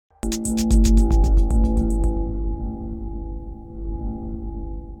আজকে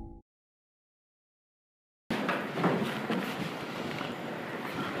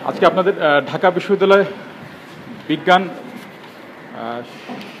আপনাদের ঢাকা বিশ্ববিদ্যালয় বিজ্ঞান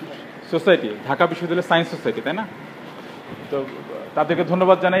সোসাইটি, ঢাকা বিশ্ববিদ্যালয় সায়েন্স সোসাইটি, তাই না? তো তাদেরকে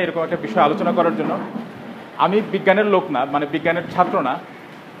ধন্যবাদ জানাই এরকম একটা বিষয় আলোচনা করার জন্য। আমি বিজ্ঞানের লোক না, মানে বিজ্ঞানের ছাত্র না।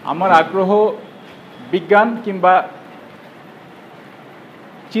 আমার আগ্রহ বিজ্ঞান কিংবা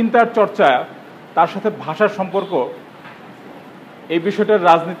চিন্তার চর্চা, তার সাথে ভাষার সম্পর্ক, এই বিষয়টার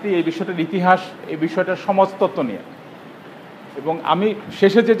রাজনীতি, এই বিষয়টার ইতিহাস, এই বিষয়টার সমাজতত্ত্ব নিয়ে। এবং আমি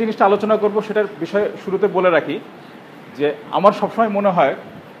শেষে যে জিনিসটা আলোচনা করব সেটার বিষয়ে শুরুতে বলে রাখি যে আমার সবসময় মনে হয়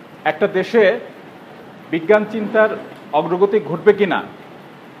একটা দেশে বিজ্ঞান চিন্তার অগ্রগতি ঘটবে কি না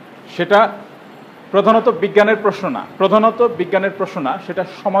সেটা প্রধানত বিজ্ঞানের প্রশ্ন না, সেটা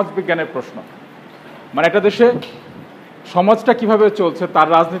সমাজ বিজ্ঞানের প্রশ্ন। মানে একটা দেশে সমাজটা কিভাবে চলছে,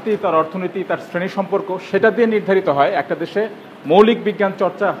 তার রাজনীতি, তার অর্থনীতি, তার শ্রেণী সম্পর্ক, সেটা দিয়ে নির্ধারিত হয় একটা দেশে মৌলিক বিজ্ঞান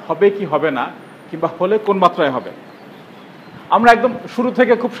চর্চা হবে কি হবে না, কিংবা হলে কোন মাত্রায় হবে। আমরা একদম শুরু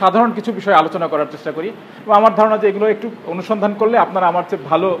থেকে খুব সাধারণ কিছু বিষয় আলোচনা করার চেষ্টা করি, এবং আমার ধারণা যে এগুলো একটু অনুসন্ধান করলে আপনারা আমার চেয়ে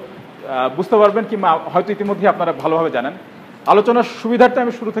ভালো বুঝতে পারবেন, কিংবা হয়তো ইতিমধ্যে আপনারা ভালোভাবে জানেন। আলোচনার সুবিধার্থে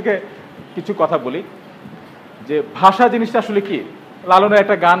আমি শুরু থেকে কিছু কথা বলি যে ভাষা জিনিসটা আসলে কি। লালনের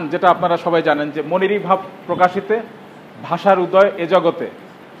একটা গান যেটা আপনারা সবাই জানেন যে মনেরই ভাব প্রকাশিতে ভাষার উদয় এ জগতে,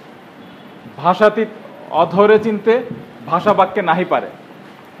 ভাষাতীত অধরে চিনতে ভাষা বাক্যে নাহি পারে।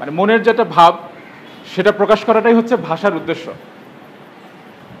 মানে মনের যেটা ভাব সেটা প্রকাশ করাটাই হচ্ছে ভাষার উদ্দেশ্য।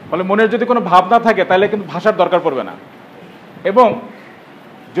 ফলে মনের যদি কোনো ভাব না থাকে তাহলে কিন্তু ভাষার দরকার পড়বে না। এবং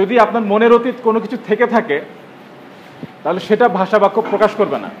যদি আপনার মনের অতীত কোনো কিছু থেকে থাকে তাহলে সেটা ভাষা বাক্য প্রকাশ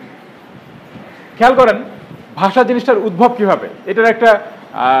করবে না। খেয়াল করেন ভাষা জিনিসটার উদ্ভব কিভাবে। এটার একটা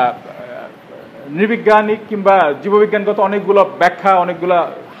নৃবিজ্ঞানিক কিংবা জীববিজ্ঞানগত অনেকগুলো ব্যাখ্যা, অনেকগুলো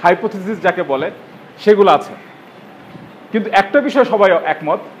হাইপোথিসিস যাকে বলে, সেগুলো আছে। কিন্তু একটা বিষয় সবাই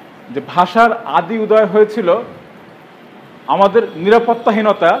একমত যে ভাষার আদি উদয় হয়েছিল আমাদের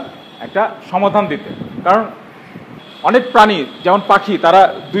নিরাপত্তাহীনতা একটা সমাধান দিতে। কারণ অনেক প্রাণী যেমন পাখি, তারা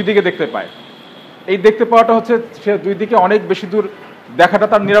দুই দিকে দেখতে পায়। এই দেখতে পাওয়াটা হচ্ছে সে দুই দিকে অনেক বেশি দূর দেখাটা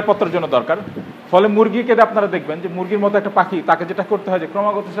তার নিরাপত্তার জন্য দরকার। ফলে মুরগিকে আপনারা দেখবেন যে মুরগির মতো একটা পাখি, তাকে যেটা করতে হয় যে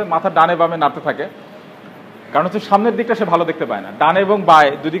ক্রমাগত সে মাথা ডানে বামে নাড়তে থাকে। কারণ হচ্ছে সামনের দিকটা সে ভালো দেখতে পায় না, ডানে এবং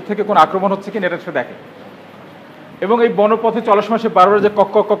বায়ে দুদিক থেকে কোন আক্রমণ হচ্ছে কিনা এটা সে দেখে। এবং এই বনপথে চলার সময় সে বারবার যে কক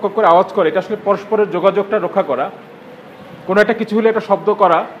কক কক করে আওয়াজ করে, এটা আসলে পরস্পরের যোগাযোগটা রক্ষা করা। কোনো একটা কিছু হলে একটা শব্দ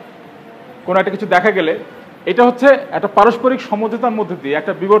করা, কোনো একটা কিছু দেখা গেলে, এটা হচ্ছে একটা পারস্পরিক সমঝোতার মধ্যে দিয়ে,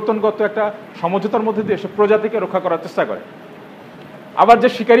 একটা বিবর্তনগত একটা সমঝোতার মধ্যে দিয়ে সে প্রজাতিকে রক্ষা করার চেষ্টা করে। আবার যে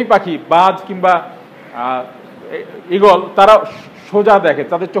শিকারী পাখি, বাজ কিংবা ঈগল, তারা সোজা দেখে,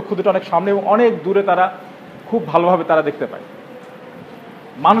 তাদের চক্ষু দুটো অনেক সামনে এবং অনেক দূরে তারা খুব ভালোভাবে তারা দেখতে পায়।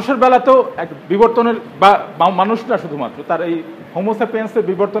 মানুষের বেলাতেও এক বিবর্তনের, বা মানুষ না শুধুমাত্র, তার এই হোমোসেপিয়েন্সের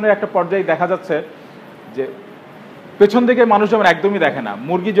বিবর্তনের একটা পর্যায়ে দেখা যাচ্ছে যে পেছন দিকে মানুষ যেমন একদমই দেখে না।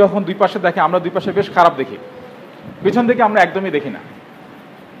 মুরগি যখন দুই পাশে দেখে, আমরা দুই পাশে বেশ খারাপ দেখি, পেছন দিকে আমরা একদমই দেখি না।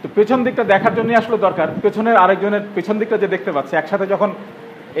 তো পেছন দিকটা দেখার জন্যই আসলে দরকার পেছনের আরেকজনের পেছন দিকটা যে দেখতে পাচ্ছে। একসাথে যখন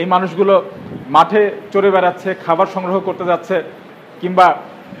এই মানুষগুলো মাঠে চড়ে বেড়াচ্ছে, খাবার সংগ্রহ করতে যাচ্ছে, কিংবা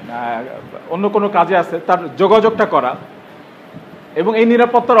অন্য কোনো কাজে আছে, তার যোগাযোগটা করা। এবং এই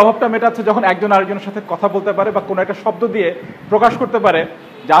নিরাপত্তার অভাবটা মেটাচ্ছে যখন একজন আরেকজনের সাথে কথা বলতে পারে বা কোনো একটা শব্দ দিয়ে প্রকাশ করতে পারে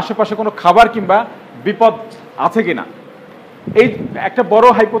যে আশেপাশে কোনো খাবার কিংবা বিপদ আছে কিনা। এই একটা বড়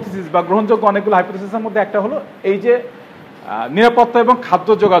হাইপোথিসিস বা গ্রহণযোগ্য অনেকগুলো হাইপোথিসিসের মধ্যে একটা হলো এই যে নিরাপত্তা এবং খাদ্য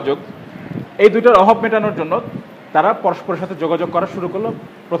যোগাযোগ, এই দুইটার অভাব মেটানোর জন্য তারা পরস্পরের সাথে যোগাযোগ করা শুরু করলো।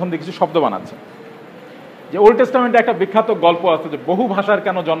 প্রথম দিকে কিছু শব্দ বানাচ্ছে। যে ওল্ড টেস্টামেন্টে একটা বিখ্যাত গল্প আছে যে বহু ভাষার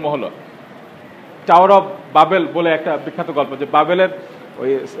কেন জন্ম হলো। টাওয়ার অফ বাবেল বলে একটা বিখ্যাত গল্প, যে বাবেলের ওই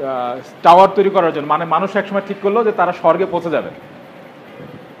টাওয়ার তৈরি করার জন্য, মানে মানুষ একসময় ঠিক করলো যে তারা স্বর্গে পৌঁছে যাবে।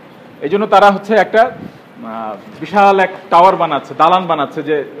 এই জন্য তারা হচ্ছে একটা বিশাল এক টাওয়ার বানাচ্ছে, দালান বানাচ্ছে,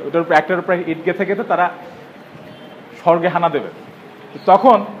 যে ওটার উপর একটার উপরে ইট গেঁথে গেঁথে তারা স্বর্গে হানা দেবে।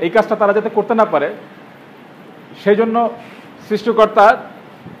 তখন এই কাজটা তারা যাতে করতে না পারে সেই জন্য সৃষ্টিকর্তা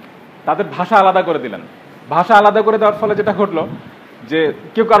তাদের ভাষা আলাদা করে দিলেন। ভাষা আলাদা করে দেওয়ার ফলে যেটা ঘটলো যে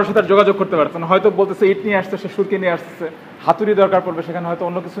কেউ কারোর সাথে যোগাযোগ করতে পারছে না। হয়তো বলতেছে ইট নিয়ে আসতেছে, সুরকি নিয়ে আসতেছে, হাতুড়ি দরকার পড়বে, সেখানে হয়তো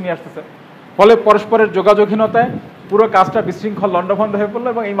অন্য কিছু নিয়ে আসতেছে। ফলে পরস্পরের যোগাযোগহীনতায় পুরো কাজটা বিশৃঙ্খল লণ্ডভণ্ড হয়ে পড়লো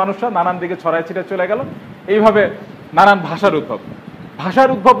এবং এই মানুষরা নানান দিকে ছড়ায় ছিটে চলে গেল। এইভাবে নানান ভাষার উদ্ভব। ভাষার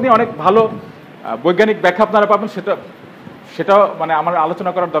উদ্ভব নিয়ে অনেক ভালো বৈজ্ঞানিক ব্যাখ্যা আপনারা পাবেন, সেটাও মানে আমার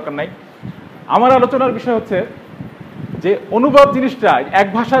আলোচনা করার দরকার নাই। আমার আলোচনার বিষয় হচ্ছে যে অনুবাদ জিনিসটা, এক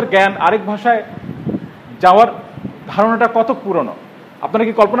ভাষার জ্ঞান আরেক ভাষায় যাওয়ার ধারণাটা কত পুরনো। আপনারা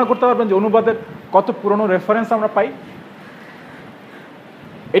কি কল্পনা করতে পারবেন যে অনুবাদের কত পুরনো রেফারেন্স আমরা পাই?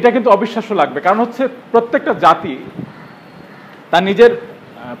 এটা কিন্তু অবিশ্বাস্য লাগবে, কারণ হচ্ছে প্রত্যেকটা জাতি তার নিজের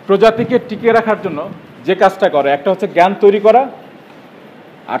প্রজাতিকে টিকিয়ে রাখার জন্য যে কাজটা করে, একটা হচ্ছে জ্ঞান তৈরি করা,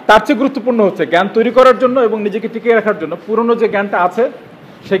 আর তার চেয়ে গুরুত্বপূর্ণ হচ্ছে জ্ঞান তৈরি করার জন্য এবং নিজেকে টিকিয়ে রাখার জন্য পুরনো যে জ্ঞানটা আছে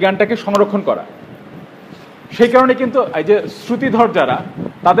সেই জ্ঞানটাকে সংরক্ষণ করা। সেই কারণে কিন্তু এই যে শ্রুতিধর যারা,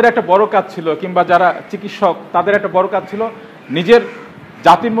 তাদের একটা বড় কাজ ছিল, কিংবা যারা চিকিৎসক তাদের একটা বড় কাজ ছিল নিজের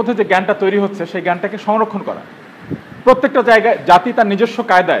জাতির মধ্যে যে জ্ঞানটা তৈরি হচ্ছে সেই জ্ঞানটাকে সংরক্ষণ করা। প্রত্যেকটা জায়গায় জাতি তার নিজস্ব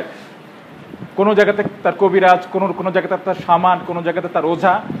কায়দায়, কোনো জায়গাতে তার কবিরাজ, কোনো জায়গাতে তার শামান, কোনো জায়গাতে তার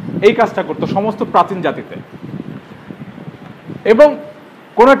ওঝা, এই কাজটা করতো সমস্ত প্রাচীন জাতিতে। এবং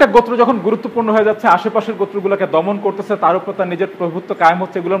কোনো একটা গোত্র যখন গুরুত্বপূর্ণ হয়ে যাচ্ছে, আশেপাশের গোত্রগুলোকে দমন করতেছে, তার উপর তার নিজের প্রভুত্ব কায়েম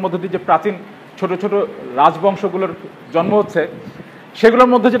হচ্ছে, এগুলোর মধ্যে দিয়ে যে প্রাচীন ছোট ছোট রাজবংশগুলোর জন্ম হচ্ছে,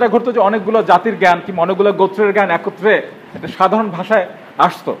 সেগুলোর মধ্যে যেটা ঘটতো যে অনেকগুলো জাতির জ্ঞান কিংবা অনেকগুলো গোত্রের জ্ঞান একত্রে একটা সাধারণ ভাষায়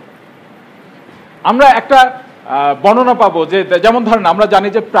আসতো। আমরা একটা বর্ণনা পাবো যে, যেমন ধরেন আমরা জানি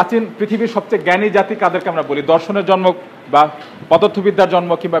যে প্রাচীন পৃথিবীর সবচেয়ে জ্ঞানী জাতি কাদেরকে আমরা বলি, দর্শনের জন্ম বা পদার্থবিদ্যার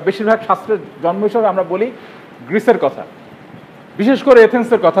জন্ম কিংবা বেশিরভাগ শাস্ত্রের জন্ম হিসেবে আমরা বলি গ্রিসের কথা, বিশেষ করে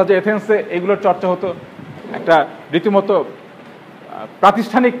এথেন্সের কথা, যে এথেন্সে এগুলোর চর্চা হতো একটা রীতিমতো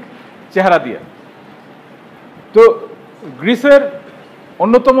প্রাতিষ্ঠানিক চেহারা দিয়ে। তো গ্রিসের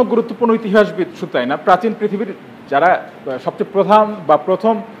অন্যতম গুরুত্বপূর্ণ ইতিহাসবিদ শুধু তাই না, প্রাচীন পৃথিবীর যারা সবচেয়ে প্রধান বা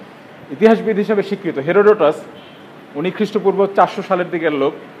প্রথম ইতিহাসবিদ হিসেবে স্বীকৃত হেরোডোটাস, উনি খ্রিস্টপূর্ব 400 সালের দিকের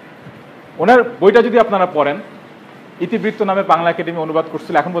লোক। ওনার বইটা যদি আপনারা পড়েন, ইতিবৃত্ত নামে বাংলা একাডেমি অনুবাদ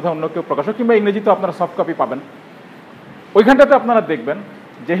করছিল, এখন বোধহয় অন্য কেউ প্রকাশক, কিংবা ইংরেজিতে আপনারা সফট কপি পাবেন। ওইখানটাতে আপনারা দেখবেন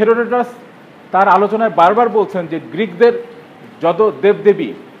যে হেরোডোটাস তার আলোচনায় বারবার বলছেন যে গ্রিকদের যত দেবদেবী,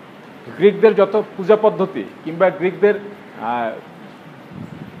 গ্রিকদের যত পূজা পদ্ধতি কিংবা গ্রিকদের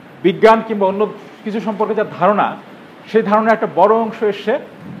বিজ্ঞান কিংবা অন্য কিছু সম্পর্কে যা ধারণা, সেই ধারণার একটা বড় অংশ এসছে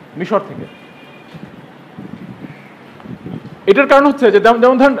মিশর থেকে। এটার কারণ হচ্ছে যে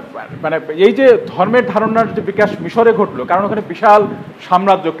যেমন ধরেন মানে এই যে ধর্মের ধারণার যে বিকাশ মিশরে ঘটলো, কারণ ওখানে বিশাল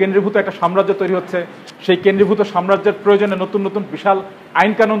সাম্রাজ্য, কেন্দ্রীভূত একটা সাম্রাজ্য তৈরি হচ্ছে, সেই কেন্দ্রীভূত সাম্রাজ্যের প্রয়োজনে নতুন নতুন বিশাল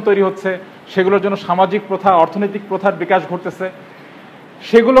আইন কানুন তৈরি হচ্ছে, সেগুলোর জন্য সামাজিক প্রথা, অর্থনৈতিক প্রথার বিকাশ ঘটতেছে।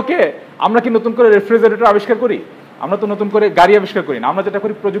 সেগুলোকে আমরা কি নতুন করে রেফ্রিজারেটর আবিষ্কার করি? আমরা তো নতুন করে গাড়ি আবিষ্কার করি না, আমরা যেটা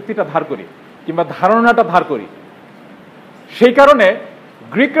করি প্রযুক্তিটা ধার করি কিংবা ধারণাটা ধার করি। সেই কারণে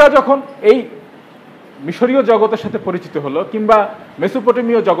গ্রিকরা যখন এই মিশরীয় জগতের সাথে পরিচিত হলো কিংবা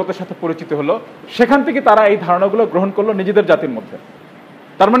মেসোপটেমীয় জগতের সাথে পরিচিত হলো, সেখান থেকে তারা এই ধারণাগুলো গ্রহণ করলো নিজেদের জাতির মধ্যে।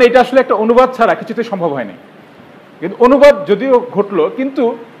 তার মানে এটা আসলে একটা অনুবাদ ছাড়া কিছুতেই সম্ভব হয়নি। কিন্তু অনুবাদ যদিও ঘটলো, কিন্তু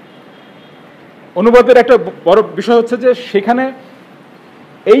অনুবাদের একটা বড় বিষয় হচ্ছে যে সেখানে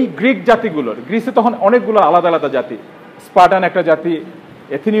এই গ্রিক জাতিগুলোর, গ্রিসে তখন অনেকগুলো আলাদা আলাদা জাতি, স্পার্টান একটা জাতি,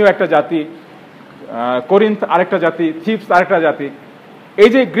 এথেনীয় একটা জাতি, কোরিন্থ আরেকটা জাতি, থিপস আরেকটা জাতি, এই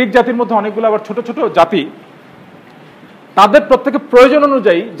যে গ্রিক জাতির মধ্যে অনেকগুলো আবার ছোট ছোট জাতি, তাদের প্রত্যেকের প্রয়োজন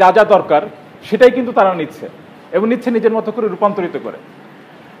অনুযায়ী যা যা দরকার সেটাই কিন্তু তারা নিচ্ছে এবং নিচ্ছে নিজের মতো করে রূপান্তরিত করে।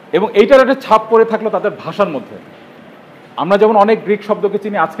 এবং এইটার একটা ছাপ পড়ে থাকলো তাদের ভাষার মধ্যে। আমরা যেমন অনেক গ্রিক শব্দকে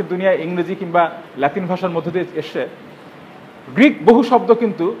চিনি আজকের দুনিয়ায় ইংরেজি কিংবা ল্যাটিন ভাষার মধ্যে দিয়ে এসে, গ্রিক বহু শব্দ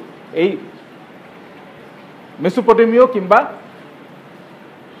কিন্তু এই মেসোপটেমীয় কিংবা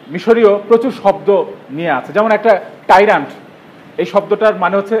মিশরীয় প্রচুর শব্দ নিয়ে আছে। যেমন একটা টাইরান্ট, এই শব্দটার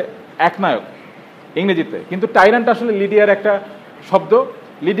মানে হচ্ছে একনায়ক ইংরেজিতে, কিন্তু টাইরান্ট আসলে লিডিয়ার একটা শব্দ।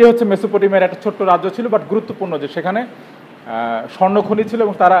 লিডিয়া হচ্ছে মেসোপটেমিয়ার একটা ছোট্ট রাজ্য ছিল, বাট গুরুত্বপূর্ণ, যে সেখানে স্বর্ণখনি ছিল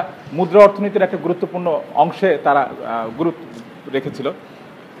এবং তারা মুদ্রা অর্থনীতির একটা গুরুত্বপূর্ণ অংশে তারা গুরুত্ব রেখেছিল।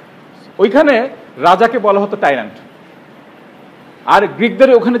 ওইখানে রাজাকে বলা হতো টাইরান্ট। আর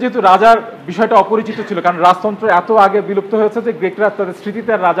গ্রিকদের ওখানে যেহেতু রাজার বিষয়টা অপরিচিত ছিল, কারণ রাজতন্ত্র এত আগে বিলুপ্ত হয়েছে যে গ্রিকরা তাদের স্মৃতিতে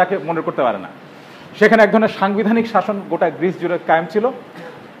আর রাজাকে মনে করতে পারে না। সেখানে এক ধরনের সাংবিধানিক শাসন গোটা গ্রিস জুড়ে কায়েম ছিল।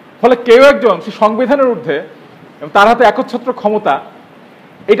 ফলে কেউ একজন সে সংবিধানের ঊর্ধ্বে এবং তার হাতে একচ্ছত্র ক্ষমতা,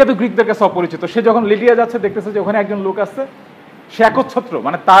 এটা তো গ্রিকদের কাছে অপরিচিত। সে যখন লিডিয়া যাচ্ছে, দেখতেছে যে ওখানে একজন লোক আছে, সে একচ্ছত্র,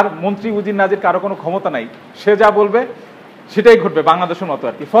 মানে তার মন্ত্রী উজির নাজির কারো কোনো ক্ষমতা নাই, সে যা বলবে সেটাই ঘটবে, বাংলাদেশের মতো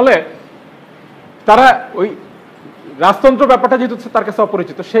আর কি। ফলে তারা ওই রাজতন্ত্র ব্যাপারটা যেহেতু তার কাছে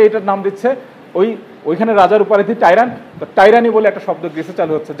অপরিচিত, সে এটার নাম দিচ্ছে ওইখানে রাজার উপাধি টাইরান। তো টাইরানি বলে একটা শব্দ গ্রিসে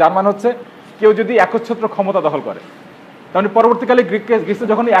চালু হচ্ছে, যার মানে হচ্ছে কেউ যদি একচ্ছত্র ক্ষমতা দখল করে। তাহলে পরবর্তীকালে গ্রিসে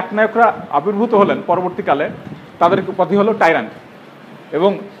যখন একনায়করা আবির্ভূত হলেন, পরবর্তীকালে তাদের উপাধি হলো টাইরান্ট।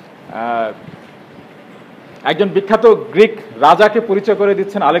 এবং একজন বিখ্যাত গ্রিক রাজাকে পরিচয় করে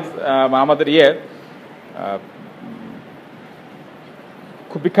দিচ্ছেন আমাদের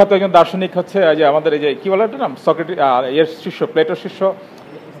খুব বিখ্যাত একজন দার্শনিক হচ্ছে যে আমাদের এই যে কি বলে নাম, সক্রেটিস, শিষ্য, প্লেটোর শিষ্য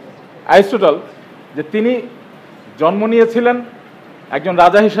অ্যারিস্টটল, যে তিনি জন্ম নিয়েছিলেন একজন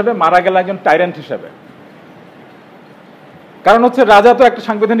রাজা হিসেবে, মারা গেলেন একজন টাইরান্ট হিসেবে। কারণ হচ্ছে রাজা তো একটা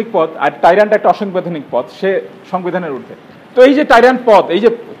সাংবিধানিক পদ আর টাইরান্ট একটা অসাংবিধানিক পদ, সে সংবিধানের ঊর্ধ্বে। তো এই যে টাইরান্ট পদ, এই যে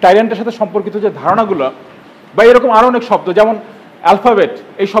টাইল্যান্ডের সাথে সম্পর্কিত যে ধারণাগুলো বা এরকম আরও অনেক শব্দ, যেমন অ্যালফাবেট,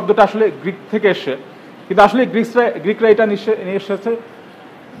 এই শব্দটা আসলে গ্রিক থেকে এসে, কিন্তু আসলে গ্রিকরা এটা নিয়ে এসেছে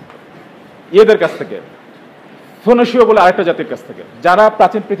ইয়েদের কাছ থেকে, ফোনেশীয় বলে আরেকটা জাতির কাছ থেকে, যারা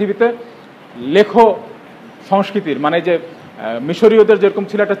প্রাচীন পৃথিবীতে লেখ সংস্কৃতির, মানে যে মিশরীয়দের যেরকম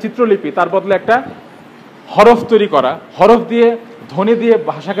ছিল একটা চিত্রলিপি, তার বদলে একটা হরফ তৈরি করা, হরফ দিয়ে ধ্বনি দিয়ে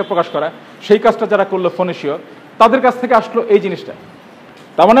ভাষাকে প্রকাশ করা, সেই কাজটা যারা করলো ফোনেশীয়, তাদের কাছ থেকে আসলো এই জিনিসটা।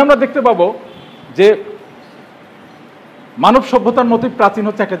 তার মানে আমরা দেখতে পাবো যে মানব সভ্যতার মতোই প্রাচীন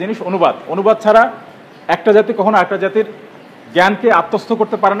হচ্ছে একটা জিনিস অনুবাদ। অনুবাদ ছাড়া একটা জাতি কখনো একটা জাতির জ্ঞানকে আত্মস্থ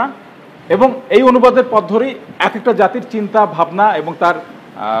করতে পারে না, এবং এই অনুবাদের পথ ধরেই এক একটা জাতির চিন্তা ভাবনা এবং তার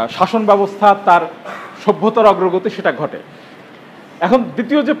শাসন ব্যবস্থা, তার সভ্যতার অগ্রগতি সেটা ঘটে। এখন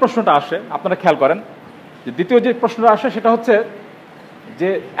দ্বিতীয় যে প্রশ্নটা আসে, আপনারা খেয়াল করেন যে দ্বিতীয় যে প্রশ্নটা আসে সেটা হচ্ছে যে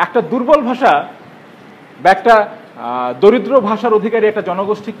একটা দুর্বল ভাষা বা একটা দরিদ্র ভাষার অধিকারী একটা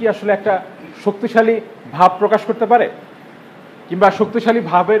জনগোষ্ঠী কি আসলে একটা শক্তিশালী ভাব প্রকাশ করতে পারে, কিংবা শক্তিশালী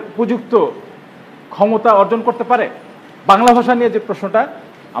ভাবের উপযুক্ত ক্ষমতা অর্জন করতে পারে? বাংলা ভাষা নিয়ে যে প্রশ্নটা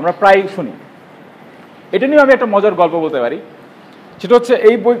আমরা প্রায় শুনি, এটা নিয়ে আমি একটা মজার গল্প বলতে পারি। সেটা হচ্ছে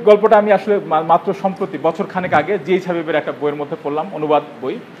এই গল্পটা আমি আসলে মাত্র সম্প্রতি বছর খানেক আগে জিএইচ হাবিবের একটা বইয়ের মধ্যে পড়লাম, অনুবাদ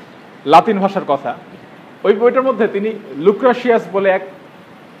বই, লাতিন ভাষার কথা। ওই বইটার মধ্যে তিনি লুক্রাসিয়াস বলে এক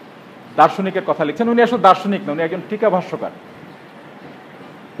দার্শনিকের কথা লিখছেন। উনি আসলে দার্শনিক না, উনি একজন টিকা ভাষ্যকার।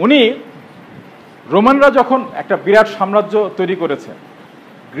 উনি রোমানরা যখন একটা বিরাট সাম্রাজ্য তৈরি করেছে,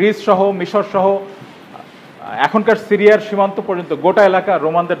 গ্রিস সহ মিশর সহ এখনকার সিরিয়ার সীমান্ত পর্যন্ত গোটা এলাকা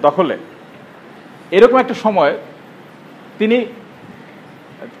রোমানদের দখলে, এরকম একটা সময় তিনি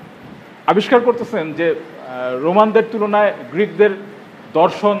আবিষ্কার করতেছেন যে রোমানদের তুলনায় গ্রিকদের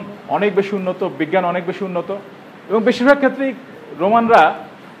দর্শন অনেক বেশি উন্নত, বিজ্ঞান অনেক বেশি উন্নত, এবং বেশিরভাগ ক্ষেত্রেই রোমানরা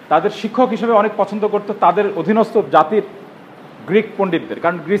তাদের শিক্ষক হিসেবে অনেক পছন্দ করত তাদের অধীনস্থ জাতির গ্রিক পণ্ডিতদের।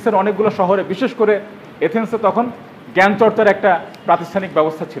 কারণ গ্রিসের অনেকগুলো শহরে, বিশেষ করে এথেন্সে, তখন জ্ঞান চর্চার একটা প্রাতিষ্ঠানিক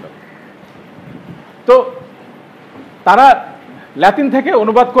ব্যবস্থা ছিল। তো তারা ল্যাতিন থেকে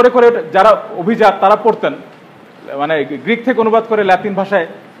অনুবাদ করে করে যারা অভিজাত তারা পড়তেন, মানে গ্রিক থেকে অনুবাদ করে ল্যাতিন ভাষায়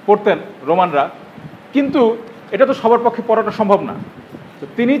পড়তেন রোমানরা, কিন্তু এটা তো সবার পক্ষে পড়াটা সম্ভব না। তো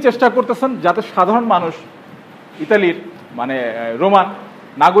তিনি চেষ্টা করতেছেন যাতে সাধারণ মানুষ, ইতালির মানে রোমান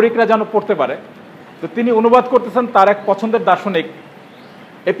নাগরিকরা যেন পড়তে পারে। তো তিনি অনুবাদ করতেছেন তার এক পছন্দের দার্শনিক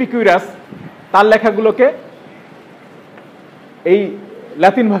এপিকিউরাস, তার লেখাগুলোকে এই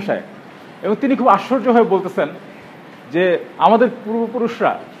ল্যাতিন ভাষায়, এবং তিনি খুব আশ্চর্য হয়ে বলতেছেন যে আমাদের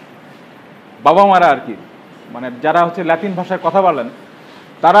পূর্বপুরুষরা, বাবা মারা আর কি, মানে যারা হচ্ছে ল্যাতিন ভাষায় কথা বলেন,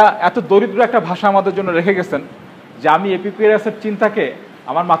 তারা এত দরিদ্র একটা ভাষা আমাদের জন্য রেখে গেছেন যে আমি এপিকিউরাসের চিন্তাকে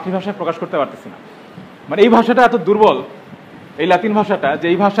আমার মাতৃভাষায় প্রকাশ করতে পারতেছি না। মানে এই ভাষাটা এত দুর্বল, এই ল্যাতিন ভাষাটা, যে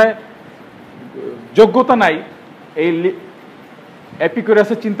এই ভাষায় যোগ্যতা নাই এই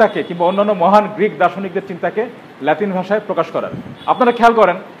এপিকিউরাসের চিন্তাকে কিংবা অন্যান্য মহান গ্রিক দার্শনিকদের চিন্তাকে ল্যাতিন ভাষায় প্রকাশ করার। আপনারা খেয়াল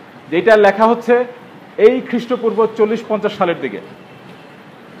করেন যে এটা লেখা হচ্ছে এই খ্রিস্টপূর্ব 40-50 সালের দিকে।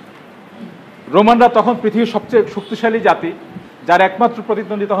 রোমানরা তখন পৃথিবীর সবচেয়ে শক্তিশালী জাতি, যার একমাত্র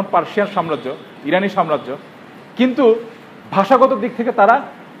প্রতিদ্বন্দ্বী তখন পার্সিয়ান সাম্রাজ্য, ইরানি সাম্রাজ্য, কিন্তু ভাষাগত দিক থেকে তারা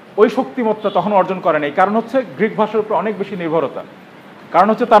ওই শক্তিমত্তা তখন অর্জন করে নাই। কারণ হচ্ছে গ্রিক ভাষার উপর অনেক বেশি নির্ভরতা, কারণ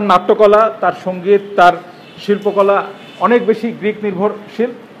হচ্ছে তার নাট্যকলা, তার সঙ্গীত, তার শিল্পকলা অনেক বেশি গ্রিক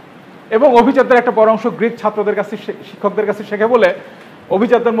নির্ভরশীল, এবং অভিজাতদের একটা বড় অংশ গ্রিক ছাত্রদের কাছে, শিক্ষকদের কাছে শেখে বলে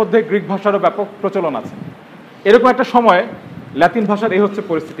অভিজাতদের মধ্যে গ্রিক ভাষারও ব্যাপক প্রচলন আছে। এরকম একটা সময় ল্যাতিন ভাষার এই হচ্ছে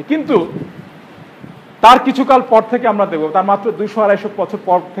পরিস্থিতি। কিন্তু তার কিছুকাল পর থেকে আমরা দেখব, তার মাত্র 200-250 বছর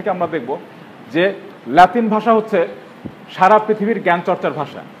পর থেকে আমরা দেখব যে লাতিন ভাষা হচ্ছে সারা পৃথিবীর জ্ঞান চর্চার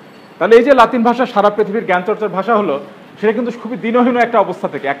ভাষা। তাহলে এই যে লাতিন ভাষা সারা পৃথিবীর জ্ঞান চর্চার ভাষা হলো, সেটা কিন্তু খুবই দিনহীন একটা অবস্থা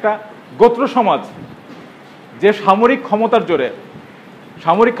থেকে একটা গোত্র সমাজ যে সামরিক ক্ষমতার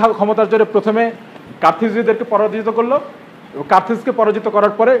জোরে প্রথমে কার্থিজীয়দেরকে পরাজিত করলো, এবং কার্থিজকে পরাজিত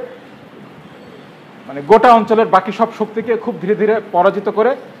করার পরে মানে গোটা অঞ্চলের বাকি সব শক্তিকে খুব ধীরে ধীরে পরাজিত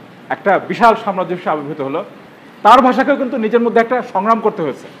করে একটা বিশাল সাম্রাজ্য হিসেবে আবির্ভূত হলো। তার ভাষাকেও কিন্তু নিজের মধ্যে একটা সংগ্রাম করতে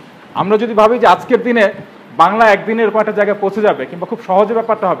হয়েছে। আমরা যদি ভাবি যে আজকের দিনে বাংলা একদিনে এরকম একটা জায়গায় পৌঁছে যাবে কিংবা খুব সহজে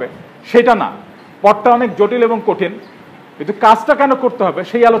ব্যাপারটা হবে, সেটা না। পথটা অনেক জটিল এবং কঠিন, কিন্তু কাজটা কেন করতে হবে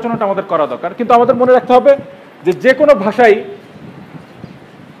সেই আলোচনাটা আমাদের করা দরকার। কিন্তু আমাদের মনে রাখতে হবে যে কোনো ভাষাই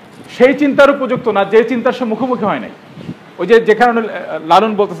সেই চিন্তার উপযুক্ত না যে চিন্তার সে মুখোমুখি হয় নাই। ওই যে কারণে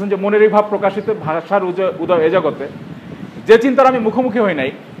লালন বলতেছেন যে মনের এই ভাব প্রকাশিত ভাষার উদয় এ জগতে, যে চিন্তার আমি মুখোমুখি হই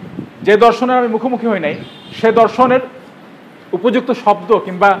নাই, যে দর্শনের আমি মুখোমুখি হই নাই, সে দর্শনের উপযুক্ত শব্দ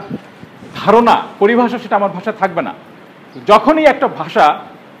কিংবা ধারণা, পরিভাষা সেটা আমার ভাষায় থাকবে না। যখনই একটা ভাষা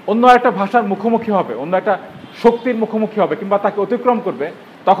অন্য একটা ভাষার মুখোমুখি হবে, অন্য একটা শক্তির মুখোমুখি হবে কিংবা তাকে অতিক্রম করবে,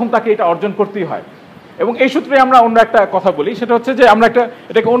 তখন তাকে এটা অর্জন করতেই হয়। এবং এই সূত্রে আমরা অন্য একটা কথা বলি, সেটা হচ্ছে যে আমরা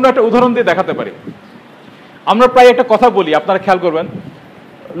এটাকে অন্য একটা উদাহরণ দিয়ে দেখাতে পারি। আমরা প্রায় একটা কথা বলি, আপনারা খেয়াল করবেন,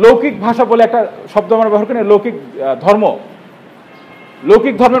 লৌকিক ভাষা বলে একটা শব্দ আমরা ব্যবহার করি, লৌকিক ধর্ম।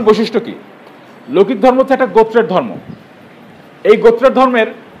 লৌকিক ধর্মের বৈশিষ্ট্য কি? লৌকিক ধর্ম হচ্ছে একটা গোত্রের ধর্ম। এই গোত্রের ধর্মের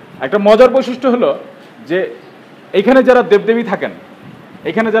একটা মজার বৈশিষ্ট্য হলো যে এখানে যারা দেবদেবী থাকেন,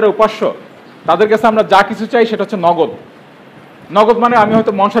 এখানে যারা উপাস্য, তাদের কাছে আমরা যা কিছু চাই সেটা হচ্ছে নগদ। নগদ মানে আমি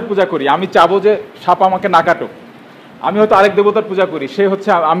হয়তো মনসার পূজা করি, আমি চাবো যে সাপ আমাকে না কাটুক। আমি হয়তো আরেক দেবতার পূজা করি, সে হচ্ছে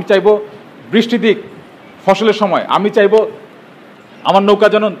আমি চাইবো বৃষ্টি দিক ফসলের সময়, আমি চাইবো আমার নৌকা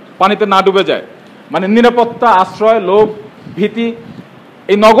যেন পানিতে না ডুবে যায়। মানে নিরাপত্তা, আশ্রয়, লোভ, ভীতি,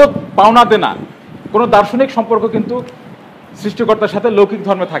 এই নগদ পাওনা দেনা। কোনো দার্শনিক সম্পর্ক কিন্তু সৃষ্টিকর্তার সাথে লৌকিক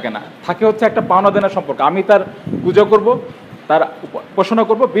ধর্মে থাকে না, থাকে হচ্ছে একটা পাওনা দেনার সম্পর্ক। আমি তার পূজা করব, তার উপাসনা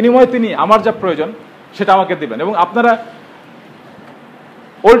করব, বিনিময়ে তিনি আমার যা প্রয়োজন সেটা আমাকে দিবেন। এবং আপনারা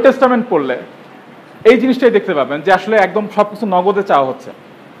ওল্ড টেস্টামেন্ট পড়লে এই জিনিসটাই দেখতে পাবেন যে আসলে একদম সবকিছু নগদে চাওয়া হচ্ছে।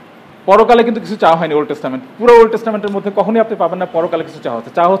 পরকালে কিন্তু কিছু চাওয়া হয়নি। ওল্ড টেস্টামেন্ট, পুরো ওল্ড টেস্টামেন্টের মধ্যে কখনই আপনি পাবেন না পরকালে কিছু চাওয়া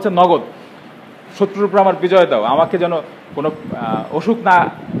হচ্ছে। চাওয়া হচ্ছে নগদ। শত্রুর উপর আমার বিজয় দাও, আমাকে যেন কোনো অসুখ না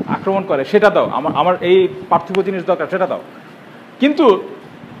আক্রমণ করে সেটা দাও, আমার এই পার্থিব জিনিস দরকার সেটা দাও। কিন্তু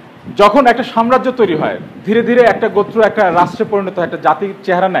যখন একটা সাম্রাজ্য তৈরি হয়, ধীরে ধীরে একটা গোত্র একটা রাষ্ট্রে পরিণত হয়, একটা জাতির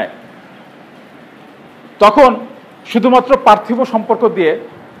চেহারা নেয়, তখন শুধুমাত্র পার্থিব সম্পর্ক দিয়ে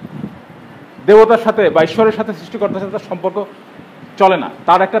দেবতার সাথে বা ঈশ্বরের সাথে, সৃষ্টিকর্তার সাথে সম্পর্ক চলে না।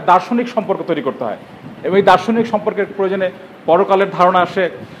 তার একটা দার্শনিক সম্পর্ক তৈরি করতে হয়। এবং এই দার্শনিক সম্পর্কের প্রয়োজনে পরকালের ধারণা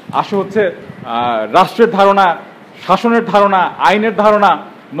আসে হচ্ছে রাষ্ট্রের ধারণা, শাসনের ধারণা, আইনের ধারণা,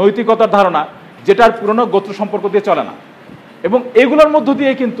 নৈতিকতার ধারণা, যেটার পুরনো গোত্র সম্পর্ক দিয়ে চলে না। এবং এগুলোর মধ্য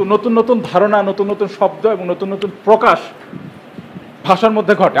দিয়ে কিন্তু নতুন নতুন ধারণা, নতুন নতুন শব্দ এবং নতুন নতুন প্রকাশ ভাষার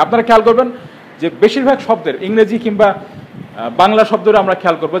মধ্যে ঘটে। আপনারা খেয়াল করবেন যে বেশিরভাগ শব্দের, ইংরেজি কিংবা বাংলা শব্দের আমরা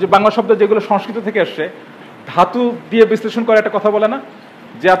খেয়াল করবো যে বাংলা শব্দ যেগুলো সংস্কৃত থেকে আসছে, ধাতু দিয়ে বিশ্লেষণ করে একটা কথা বলে না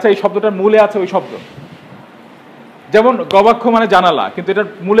যে আচ্ছা এই শব্দটার মূলে আছে ওই শব্দ। যেমন গবাক্ষ মানে জানালা, কিন্তু এটার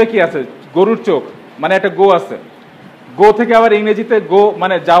মূলে কি আছে? গরুর চোখ, মানে একটা গো আছে। গো থেকে আবার ইংরেজিতে গো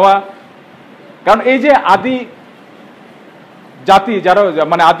মানে যাওয়া। কারণ এই যে আদি জাতি, যারা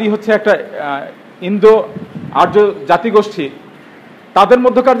মানে আদি হচ্ছে একটা ইন্দো আর্য জাতিগোষ্ঠী, তাদের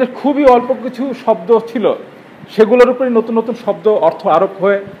মধ্যকার যে খুবই অল্প কিছু শব্দ ছিল, সেগুলোর উপরে নতুন নতুন শব্দ অর্থ আরোপ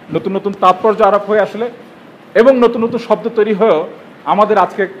হয়ে, নতুন নতুন তাৎপর্য আরোপ হয়ে আসলে, এবং নতুন নতুন শব্দ তৈরি হয়েও আমাদের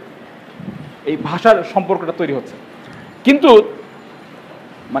আজকে এই ভাষার সম্পর্কটা তৈরি হচ্ছে। কিন্তু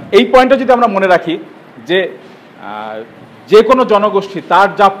মানে এই পয়েন্টটা যদি আমরা মনে রাখি যে যে কোনো জনগোষ্ঠী তার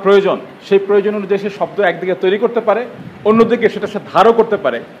যা প্রয়োজন, সেই প্রয়োজন অনুযায়ী সে শব্দ একদিকে তৈরি করতে পারে, অন্যদিকে সেটা সে ধারও করতে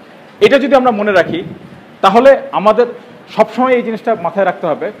পারে। এটা যদি আমরা মনে রাখি, তাহলে আমাদের সবসময় এই জিনিসটা মাথায় রাখতে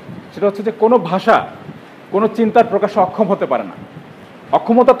হবে, সেটা হচ্ছে যে কোনো ভাষা কোনো চিন্তার প্রকাশে অক্ষম হতে পারে না।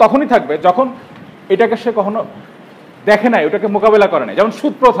 অক্ষমতা তখনই থাকবে যখন এটাকে সে কখনো দেখে নাই, ওটাকে মোকাবেলা করে নাই। যেমন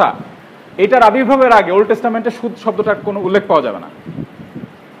সুদ প্রথা, এটার আবির্ভাবের আগে ওল্ড টেস্টামেন্টে সুদ শব্দটার কোনো উল্লেখ পাওয়া যাবে না।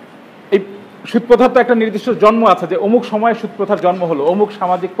 এই সুদ প্রথার তো একটা নির্দিষ্ট জন্ম আছে, যে অমুক সময়ে সুদ প্রথার জন্ম হলো অমুক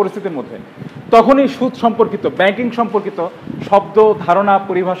সামাজিক পরিস্থিতির মধ্যে, তখনই সুদ সম্পর্কিত, ব্যাংকিং সম্পর্কিত শব্দ, ধারণা,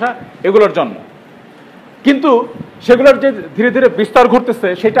 পরিভাষা এগুলোর জন্ম। কিন্তু সেগুলোর যে ধীরে ধীরে বিস্তার ঘটতেছে,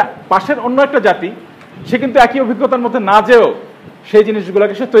 সেটা পাশের অন্য একটা জাতি সে কিন্তু একই অভিজ্ঞতার মধ্যে না যেও সেই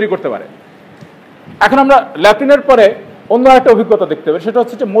জিনিসগুলোকে সে তৈরি করতে পারে। এখন আমরা ল্যাটিনের পরে অন্য একটা অভিজ্ঞতা দেখতে পাই, সেটা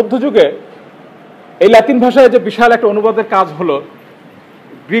হচ্ছে যে মধ্যযুগে এই ল্যাটিন ভাষায় যে বিশাল একটা অনুবাদের কাজ হলো,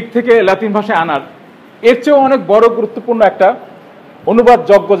 গ্রিক থেকে ল্যাটিন ভাষায় আনার, এর চেয়েও অনেক বড় গুরুত্বপূর্ণ একটা অনুবাদ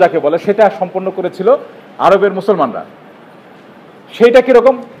যজ্ঞ যাকে বলে, সেটা সম্পন্ন করেছিল আরবের মুসলমানরা। সেইটা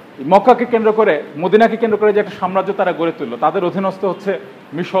কিরকম? মক্কাকে কেন্দ্র করে, মদিনাকে কেন্দ্র করে যে একটা সাম্রাজ্য তারা গড়ে তুললো। তাদের অধীনস্থ হচ্ছে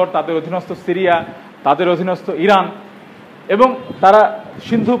মিশর, তাদের অধীনস্থ সিরিয়া, তাদের অধীনস্থ ইরান, এবং তারা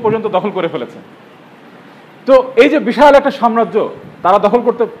সিন্ধু পর্যন্ত দখল করে ফেলেছে। তো এই যে বিশাল একটা সাম্রাজ্য তারা দখল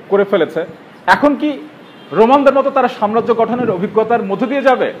করে ফেলেছে, এখন কি রোমানদের মতো তারা সাম্রাজ্য গঠনের অভিজ্ঞতার মধ্য দিয়ে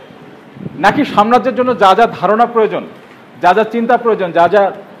যাবে, নাকি সাম্রাজ্যের জন্য যা যা ধারণা প্রয়োজন, যা যা চিন্তা প্রয়োজন, যা যা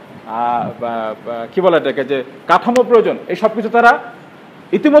কি বলে এটাকে, যে কাঠামো প্রয়োজন, এই সব কিছু তারা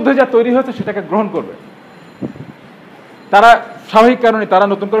ইতিমধ্যে যা তৈরি হয়েছে সেটাকে গ্রহণ করবে? তারা স্বাভাবিক কারণে তারা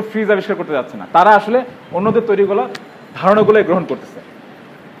নতুন করে ফ্রিজ আবিষ্কার করতে যাচ্ছে না, তারা আসলে অন্যদের তৈরিগুলো, ধারণাগুলোই গ্রহণ করতেছে।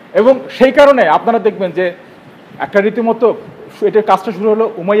 এবং সেই কারণে আপনারা দেখবেন যে একটা রীতিমতো এটার কাজটা শুরু হলো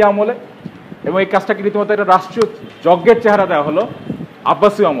উমাইয়া আমলে, এবং এই কাজটাকে রীতিমতো একটা রাষ্ট্রীয় যজ্ঞের চেহারা দেওয়া হলো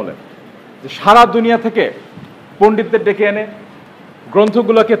আব্বাসীয় আমলে। যে সারা দুনিয়া থেকে পণ্ডিতদের ডেকে এনে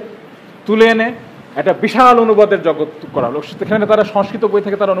গ্রন্থগুলোকে তুলে এনে একটা বিশাল অনুবাদের জগৎ করা হলো। সেখানে তারা সংস্কৃত বই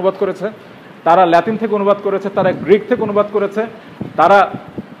থেকে তারা অনুবাদ করেছে, তারা ল্যাটিন থেকে অনুবাদ করেছে, তারা গ্রিক থেকে অনুবাদ করেছে, তারা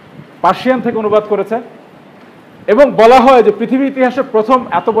পার্সিয়ান থেকে অনুবাদ করেছে, এবং বলা হয় যে পৃথিবীর ইতিহাসে প্রথম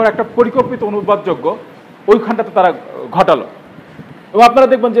এত বড় একটা পরিকল্পিত অনুবাদযোগ্য ওইখানটাতে তারা ঘটালো। এবং আপনারা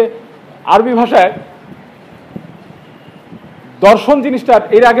দেখবেন যে আরবি ভাষায় দর্শন জিনিসটা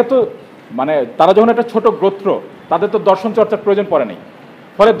এর আগে তো মানে তারা যখন একটা ছোট গোত্র, তাদের তো দর্শন চর্চার প্রয়োজন পড়ে নেই,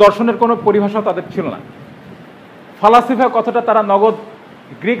 ফলে দর্শনের কোনো পরিভাষা তাদের ছিল না। ফালাসিফা কথাটা তারা নগদ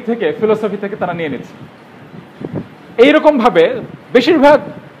গ্রিক থেকে, ফিলোসফি থেকে তারা নিয়ে নিচ্ছে। এইরকমভাবে বেশিরভাগ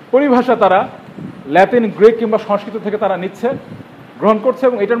পরিভাষা তারা ল্যাটিন, গ্রিক কিংবা সংস্কৃত থেকে তারা নিচ্ছে, গ্রহণ করছে,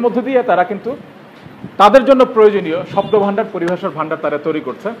 এবং এটার মধ্যে দিয়ে তারা কিন্তু তাদের জন্য প্রয়োজনীয় শব্দ ভাণ্ডার, পরিভাষার ভাণ্ডার তারা তৈরি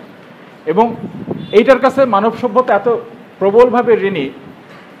করছে। এবং এইটার কাছে মানব সভ্যতা এত প্রবলভাবে ঋণী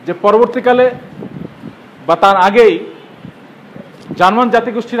যে পরবর্তীকালে বা তার আগেই জার্মান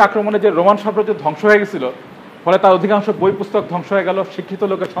জাতিগোষ্ঠীর আক্রমণে যে রোমান সাম্রাজ্য ধ্বংস হয়ে গেছিল, ফলে তার অধিকাংশ বই পুস্তক ধ্বংস হয়ে গেল, শিক্ষিত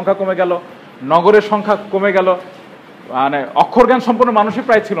লোকের সংখ্যা কমে গেল, নগরের সংখ্যা কমে গেল, মানে অক্ষর জ্ঞান সম্পন্ন মানুষই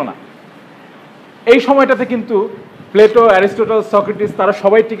প্রায় ছিল না। এই সময়টাতে কিন্তু প্লেটো, অ্যারিস্টটল, সক্রেটিস তারা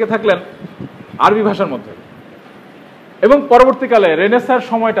সবাই টিকে থাকলেন আরবি ভাষার মধ্যে। এবং পরবর্তীকালে রেনেসার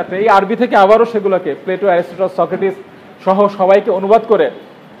সময়টাতে এই আরবি থেকে আবারও সেগুলোকে প্লেটো, অ্যারিস্টটল, সক্রেটিস সহ সবাইকে অনুবাদ করে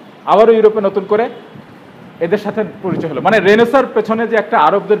আবারও ইউরোপে নতুন করে এদের সাথে পরিচয় হলো। মানে রেনেসার পেছনে যে একটা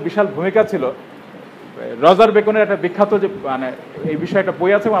আরবদের বিশাল ভূমিকা ছিল, রজার বেকনের একটা বিখ্যাত যে মানে এই বিষয়ে একটা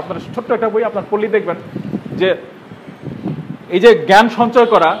বই আছে, এবং আপনার ছোট্ট একটা বই আপনার পড়লেই দেখবেন যে এই যে জ্ঞান সঞ্চয়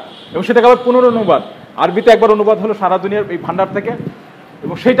করা এবং সেটাকে আবার পুনরনুবাদ, আরবিতে একবার অনুবাদ হলো সারা দুনিয়ার এই ভান্ডার থেকে,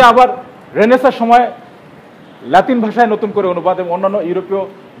 এবং সেটা আবার রেনেসার সময় লাতিন ভাষায় নতুন করে অনুবাদ এবং অন্যান্য ইউরোপীয়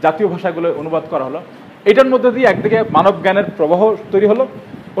জাতীয় ভাষাগুলো অনুবাদ করা হলো। এটার মধ্যে দিয়ে একদিকে মানব জ্ঞানের প্রবাহ তৈরি হলো,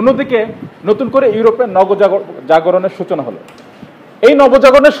 অন্যদিকে নতুন করে ইউরোপের নবজাগরণের সূচনা হলো। এই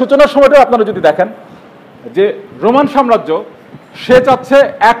নবজাগরণের সূচনার সময়টা আপনারা যদি দেখেন যে রোমান সাম্রাজ্য সে চাচ্ছে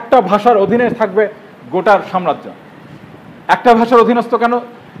একটা ভাষার অধীনে থাকবে গোটার সাম্রাজ্য। একটা ভাষার অধীনস্থ কেন?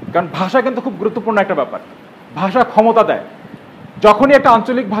 কারণ ভাষা কিন্তু খুব গুরুত্বপূর্ণ একটা ব্যাপার। ভাষা ক্ষমতা দেয়। যখনই একটা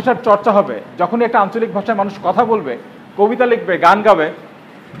আঞ্চলিক ভাষার চর্চা হবে, যখনই একটা আঞ্চলিক ভাষায় মানুষ কথা বলবে, কবিতা লিখবে, গান গাবে,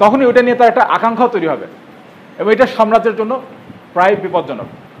 তখনই ওইটা নিয়ে তার একটা আকাঙ্ক্ষাও তৈরি হবে, এবং এটা সাম্রাজ্যের জন্য প্রায় বিপজ্জনক।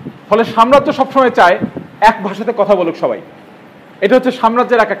 ফলে সাম্রাজ্য সবসময় চায় এক ভাষাতে কথা বলুক সবাই। এটা হচ্ছে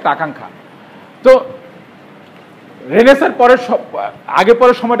সাম্রাজ্যের একটা আকাঙ্ক্ষা। তো রেনেসার পরের আগে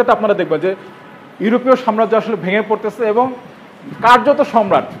পরের সময়টাতে আপনারা দেখবেন যে ইউরোপীয় সাম্রাজ্য আসলে ভেঙে পড়তেছে, এবং কার্যত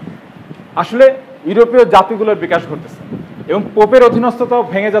সম্রাট আসলে ইউরোপীয় জাতিগুলোর বিকাশ ঘটতেছে, এবং পোপের অধীনস্থতাও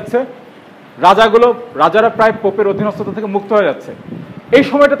ভেঙে যাচ্ছে। রাজারা প্রায় পোপের অধীনস্থতা থেকে মুক্ত হয়ে যাচ্ছে। এই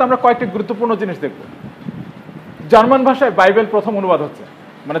সময়টাতে আমরা কয়েকটি গুরুত্বপূর্ণ জিনিস দেখব। জার্মান ভাষায় বাইবেল প্রথম অনুবাদ হচ্ছে,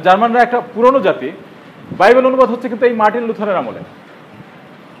 মানে জার্মানরা একটা পুরনো জাতি, বাইবেল অনুবাদ হচ্ছে কিন্তু এই মার্টিন লুথারের আমলে।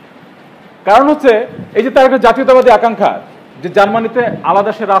 কারণ হচ্ছে এই যে তার একটা জাতীয়তাবাদী আকাঙ্ক্ষা, যে জার্মানিতে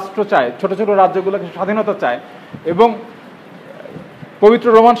আলাদা সে রাষ্ট্র চায়, ছোট ছোট রাজ্যগুলোকে স্বাধীনতা চায়, এবং পবিত্র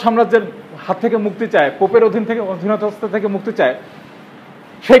রোমান সাম্রাজ্যের হাত থেকে মুক্তি চায়, পোপের অধীনস্থ থেকে মুক্তি চায়।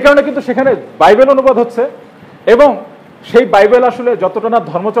 সেই কারণে কিন্তু সেখানে বাইবেল অনুবাদ হচ্ছে, এবং সেই বাইবেল আসলে যতটা না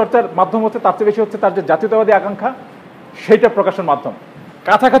ধর্মচর্চার মাধ্যম হচ্ছে, তার চেয়ে বেশি হচ্ছে তার যে জাতীয়তাবাদী আকাঙ্ক্ষা সেইটা প্রকাশের মাধ্যম।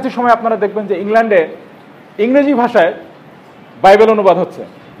 কাছাকাছি সময় আপনারা দেখবেন যে ইংল্যান্ডে ইংরেজি ভাষায় বাইবেল অনুবাদ হচ্ছে,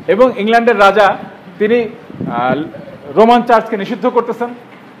 এবং ইংল্যান্ডের রাজা তিনি রোমান চার্চকে নিষিদ্ধ করতেছেন,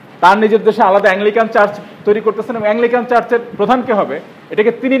 তার নিজের দেশে আলাদা অ্যাংলিকান চার্চ তৈরি করতেছেন, এবং অ্যাংলিকান চার্চের প্রধান কে হবে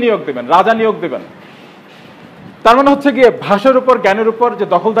এটাকে তিনি নিয়োগ দেবেন, রাজা নিয়োগ দেবেন। তার মানে হচ্ছে গিয়ে ভাষার উপর, জ্ঞানের উপর যে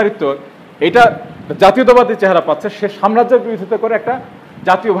দখলদারিত্ব, এটা জাতীয়তাবাদী চেহারা পাচ্ছে। সে সাম্রাজ্যের বিরোধিতা করে একটা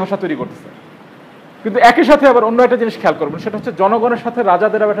জাতীয় ভাষা তৈরি করতেছে। কিন্তু একই সাথে আবার অন্য একটা জিনিস খেয়াল করবেন, সেটা হচ্ছে জনগণের সাথে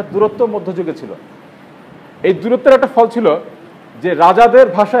রাজাদের আবার একটা দূরত্ব মধ্যযুগে ছিল। এই দূরত্বের একটা ফল ছিল যে রাজাদের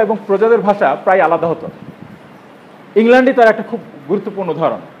ভাষা এবং প্রজাদের ভাষা প্রায় আলাদা হতো। ইংল্যান্ডে তার একটা খুব গুরুত্বপূর্ণ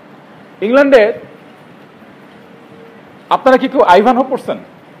উদাহরণ। ইংল্যান্ডে আপনারা কি কেউ আইভানহো পড়ছেন?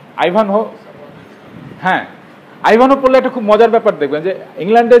 আইভানহো, হ্যাঁ, আইভানহো পড়লে একটা খুব মজার ব্যাপার দেখবেন যে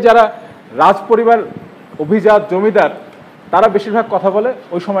ইংল্যান্ডে যারা রাজ পরিবার, অভিজাত, জমিদার, তারা বেশিরভাগ কথা বলে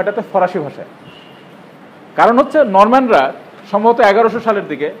ওই সময়টাতে ফরাসি ভাষায়। কারণ হচ্ছে নরম্যানরা সম্ভবত 1100 সালের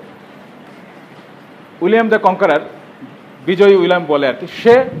দিকে উইলিয়াম দ্য কনকারার, বিজয়ী উইলিয়াম বলে আর কি,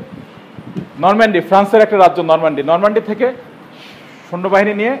 সে নরম্যান্ডি, ফ্রান্সের একটা রাজ্য নরম্যান্ডি থেকে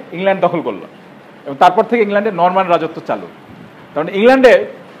সৈন্যবাহিনী নিয়ে ইংল্যান্ড দখল করলো, এবং তারপর থেকে ইংল্যান্ডে নরম্যান রাজত্ব চালু। কারণ ইংল্যান্ডে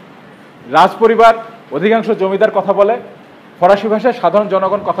রাজ পরিবার, অধিকাংশ জমিদার কথা বলে ফরাসি ভাষায়, সাধারণ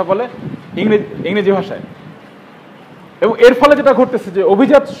জনগণ কথা বলে ইংরেজি ভাষায়। এবং এর ফলে যেটা ঘটতেছে যে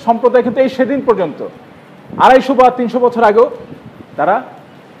অভিজাত সম্প্রদায় কিন্তু এই সেদিন পর্যন্ত 250 বা 300 বছর আগেও তারা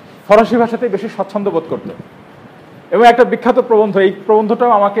ফরাসি ভাষাতেই বেশি স্বচ্ছন্দ বোধ করত। এবং একটা বিখ্যাত প্রবন্ধ, এই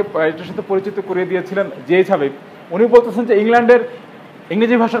প্রবন্ধটাও আমাকে এটার সাথে পরিচিত করিয়ে দিয়েছিলেন জেএইচ হাবিব। উনি বলতেছেন যে ইংল্যান্ডের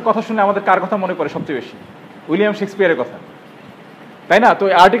ইংরেজি ভাষার কথা শুনে আমাদের কার কথা মনে পড়ে সবচেয়ে বেশি? উইলিয়াম শেক্সপিয়ারের কথা, তাই না? তো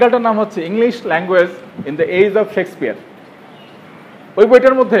এই আর্টিকেলটার নাম হচ্ছে English language in the age of Shakespeare. ওই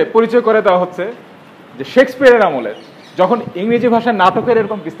বইটার মধ্যে পরিচয় করে দেওয়া হচ্ছে যে শেক্সপিয়ারের আমলে যখন ইংরেজি ভাষায় নাটকের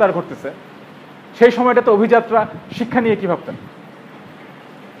এরকম বিস্তার ঘটতেছে, সেই সময়টাতে অভিজাতরা শিক্ষা নিয়ে কি ভাবতেন?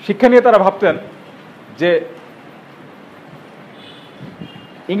 শিক্ষা নিয়ে তারা ভাবতেন যে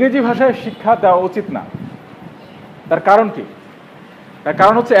ইংরেজি ভাষায় শিক্ষা দেওয়া উচিত না। তার কারণ কি? তার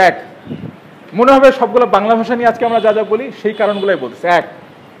কারণ হচ্ছে, এক, মনে হবে সবগুলো বাংলা ভাষা নিয়ে আজকে আমরা যা যা বলি সেই কারণগুলোই বলতেছে। এক,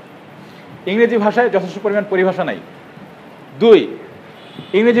 ইংরেজি ভাষায় যথেষ্ট পরিমাণ পরিভাষা নাই। দুই,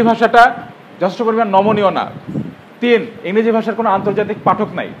 ইংরেজি ভাষাটা যথেষ্ট পরিমাণ নমনীয় না। তিন, ইংরেজি ভাষার কোনো আন্তর্জাতিক পাঠক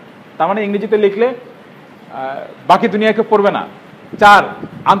নাই, তার মানে ইংরেজিতে লিখলে বাকি দুনিয়াকে পড়বে না। চার,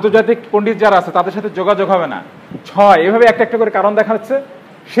 আন্তর্জাতিক পণ্ডিত যারা আছে তাদের সাথে যোগাযোগ হবে না। ছয়, এভাবে একটা একটা করে কারণ দেখা যাচ্ছে।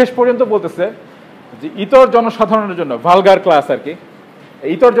 শেষ পর্যন্ত বলতেছে যে ইতর জনসাধারণের জন্য, ভালগার ক্লাস আর কি,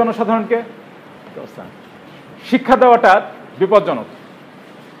 ইতর জনসাধারণকে শিক্ষা দেওয়াটা বিপজ্জনক।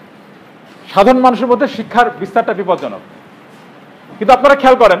 সাধারণ মানুষের মধ্যে শিক্ষার বিস্তারটা বিপজ্জনক। কিন্তু আপনারা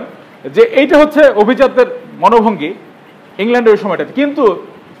খেয়াল করেন যে এইটা হচ্ছে অভিজাতদের মনোভঙ্গি ইংল্যান্ডের ওই সময়টাতে। কিন্তু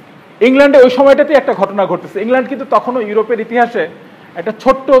ইংল্যান্ডে ওই সময়টাতে একটা ঘটনা ঘটতেছে। ইংল্যান্ড কিন্তু তখনও ইউরোপের ইতিহাসে একটা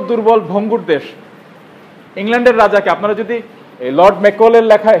ছোট্ট দুর্বল ভঙ্গুর দেশ। ইংল্যান্ডের রাজাকে আপনারা যদি লর্ড ম্যাকওয়েলের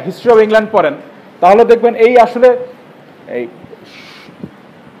লেখা হিস্ট্রি অফ ইংল্যান্ড পড়েন তাহলে দেখবেন এই আসলে এই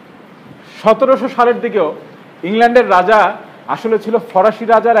 1700 সালের দিকেও ইংল্যান্ডের রাজা আসলে ছিল ফরাসি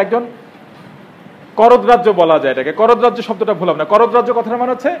রাজার একজন করদ রাজ্য বলা যায় এটাকে। করদ রাজ্য শব্দটা ভুলাম না। করদ রাজ্য কথাটা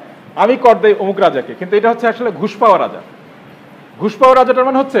মানে হচ্ছে আমি কর দেই অমুক রাজাকে, কিন্তু এটা হচ্ছে আসলে ঘুষ পাওয়া রাজা। ঘুষ পাওয়া রাজাটার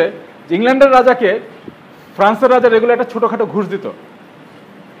মানে হচ্ছে যে ইংল্যান্ডের রাজাকে ফ্রান্সের রাজা রেগুলার একটা ছোটখাটো ঘুষ দিত,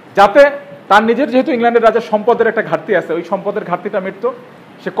 যাতে তার নিজের, যেহেতু ইংল্যান্ডের রাজার সম্পদের একটা ঘাটতি আছে, ওই সম্পদের ঘাটতিটা মিটত,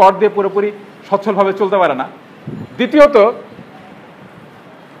 সে কর দিয়ে পুরোপুরি সচ্ছলভাবে চলতে পারে না। দ্বিতীয়ত,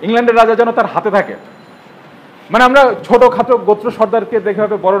 ইংল্যান্ডের রাজা যেন তার হাতে থাকে। মানে আমরা ছোটখাটো গোত্র সর্দারকে দেখে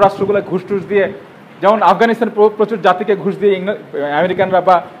হবে বড় রাষ্ট্রগুলো ঘুষ টুস দিয়ে, যেমন আফগানিস্তান প্রচুর জাতিকে ঘুষ দিয়ে আমেরিকানরা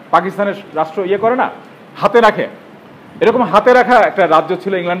বা পাকিস্তানের রাষ্ট্র করে না, হাতে রাখে। এরকম হাতে রাখা একটা রাজ্য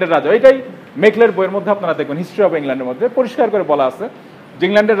ছিল ইংল্যান্ডের রাজা। এটাই মেকলের বইয়ের মধ্যে আপনারা দেখবেন, হিস্ট্রি অফ ইংল্যান্ডের মধ্যে পরিষ্কার করে বলা আছে যে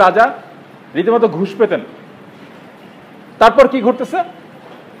ইংল্যান্ডের রাজা রীতিমতো ঘুষ পেতেন। তারপর কি ঘটতেছে?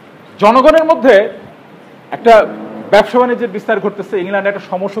 জনগণের মধ্যে একটা ব্যবসা বাণিজ্যের বিস্তার ঘটতেছে। ইংল্যান্ড একটা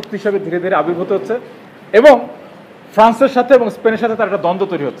সমশক্তি হিসেবে ধীরে ধীরে আবির্ভূত হচ্ছে এবং ফ্রান্সের সাথে এবং স্পেনের সাথে তার একটা দ্বন্দ্ব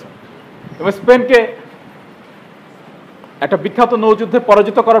তৈরি হচ্ছে এবং স্পেনকে একটা বিখ্যাত নৌযুদ্ধে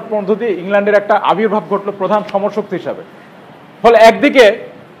পরাজিত করার মধ্য দিয়ে ইংল্যান্ডের একটা আবির্ভাব ঘটলো প্রধান সমরশক্তি হিসাবে। ফলে একদিকে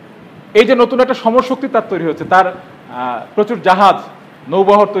এই যে নতুন একটা সমরশক্তি তার তৈরি হচ্ছে, তার প্রচুর জাহাজ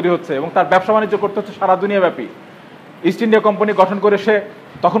নৌবহর তৈরি হচ্ছে এবং তার ব্যবসা বাণিজ্য করতে হচ্ছে সারা দুনিয়াব্যাপী। ইস্ট ইন্ডিয়া কোম্পানি গঠন করে সে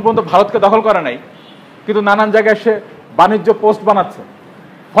তখন পর্যন্ত ভারতকে দখল করে নাই, কিন্তু নানান জায়গায় সে বাণিজ্য পোস্ট বানাচ্ছে।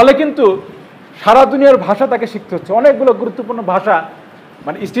 ফলে কিন্তু সারা দুনিয়ার ভাষা তাকে শিখতে হচ্ছে, অনেকগুলো গুরুত্বপূর্ণ ভাষা।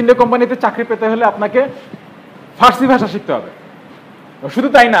 মানে ইস্ট ইন্ডিয়া কোম্পানিতে চাকরি পেতে হলে আপনাকে ফার্সি ভাষা শিখতে হবে। শুধু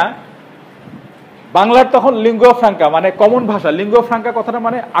তাই না, বাংলার তখন লিঙ্গুয়া ফ্রাঙ্কা মানে কমন ভাষা। লিঙ্গুয়া ফ্রাঙ্কা কথাটা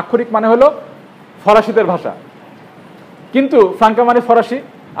মানে আক্ষরিক মানে হলো ফরাসিদের ভাষা, কিন্তু ফ্রাঙ্কা মানে ফরাসি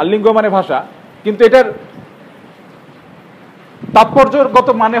আর লিঙ্গুয়া মানে ভাষা, কিন্তু এটার তাৎপর্যগত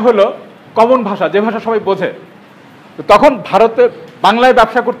মানে হলো কমন ভাষা, যে ভাষা সবাই বোঝে। তো তখন ভারতে বাংলায়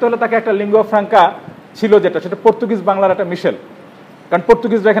ব্যবসা করতে হলে তাকে একটা লিঙ্গুয়া ফ্রাঙ্কা ছিল, যেটা সেটা পর্তুগিজ বাংলার একটা মিশেল। কারণ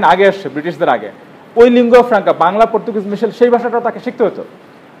পর্তুগিজরা এখানে আগে আসছে, ব্রিটিশদের আগে। ওই লিঙ্গুয়া ফ্রাঙ্কা বাংলা পর্তুগিজ মিশেল, সেই ভাষাটাও তাকে শিখতে হতো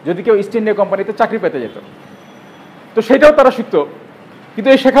যদি কেউ ইস্ট ইন্ডিয়া কোম্পানিতে চাকরি পেতে যেত। তো সেটাও তারা শিখত। কিন্তু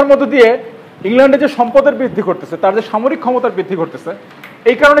এই শেখার মধ্য দিয়ে ইংল্যান্ডে যে সম্পদের বৃদ্ধি করতেছে, তার যে সামরিক ক্ষমতার বৃদ্ধি করতেছে,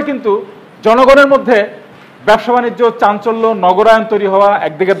 এই কারণে কিন্তু জনগণের মধ্যে ব্যবসা বাণিজ্য, চাঞ্চল্য, নগরায়ন তৈরি হওয়া,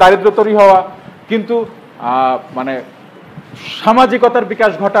 একদিকে দারিদ্র তৈরি হওয়া, কিন্তু মানে সামাজিকতার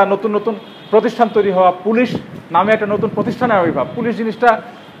বিকাশ ঘটা, নতুন নতুন প্রতিষ্ঠান তৈরি হওয়া, পুলিশ নামে একটা নতুন প্রতিষ্ঠানের আবির্ভাব। পুলিশ জিনিসটা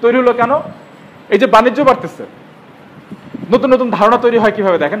তৈরি হলো কেন? এই যে বাণিজ্য বাড়তেছে, নতুন নতুন ধারণা তৈরি হয়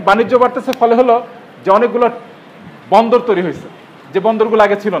কিভাবে দেখেন। বাণিজ্য বাড়তেছে, ফলে হলো যে অনেকগুলো বন্দর তৈরি হয়েছে, যে বন্দরগুলো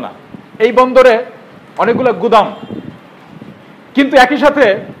আগে ছিল না। এই বন্দরে অনেকগুলো গুদাম, কিন্তু একই সাথে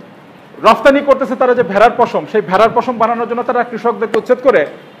রফতানি করতেছে তারা যে ভেড়ার পশম, সেই ভেড়ার পশম বানানোর জন্য তারা কৃষকদেরকে উচ্ছেদ করে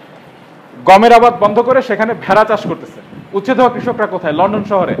গমের আবাদ বন্ধ করে সেখানে ভেড়া চাষ করতেছে। উচ্ছেদ হওয়া কৃষকরা কোথায়? লন্ডন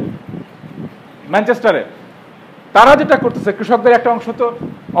শহরে, ম্যানচেস্টারে। তারা যেটা করতেছে, কৃষকদের একটা অংশ তো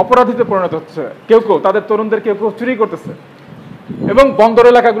অপরাধীতে পরিণত হচ্ছে, কেউ কেউ তাদের তরুণদের কেউ কেউ চুরি করতেছে এবং বন্দর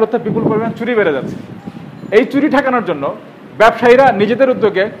এলাকাগুলোতে বিপুল পরিমাণ চুরি বেড়ে যাচ্ছে। এই চুরি ঠেকানোর জন্য ব্যবসায়ীরা নিজেদের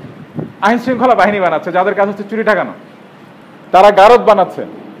উদ্যোগে আইন শৃঙ্খলা বাহিনী বানাচ্ছে, যাদের কাজ হচ্ছে চুরি ঠেকানো। তারা গারদ বানাচ্ছে।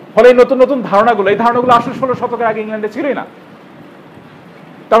 ফলে এই নতুন নতুন ধারণাগুলো, এই ধারণাগুলো আসলে 16 শতকের আগে ইংল্যান্ডে ছিলই না।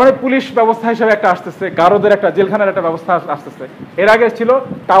 তার মানে পুলিশ ব্যবস্থা হিসেবে একটা আসতেছে, গারদের একটা, জেলখানার একটা ব্যবস্থা আসতেছে। এর আগে ছিল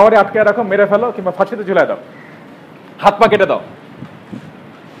টাওয়ারে আটকে রাখো, মেরে ফেলো, কিংবা ফাঁসিতে ঝুলাই দাও, হাত পা কেটে দাও।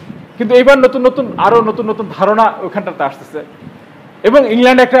 কিন্তু এবার নতুন নতুন আরো নতুন নতুন ধারণা ওইখানটাতে আসতেছে এবং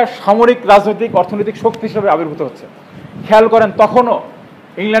ইংল্যান্ড একটা সামরিক রাজনৈতিক অর্থনৈতিক শক্তি হিসেবে আবির্ভূত হচ্ছে। খেয়াল করেন তখনও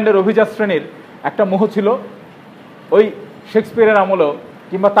ইংল্যান্ডের অভিজাত শ্রেণীর একটা মোহ ছিল ওই শেক্সপিয়ারের আমলেও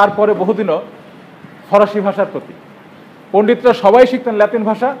কিংবা তারপরে বহুদিনও ফরাসি ভাষার প্রতি। পণ্ডিতরা সবাই শিখতেন ল্যাতিন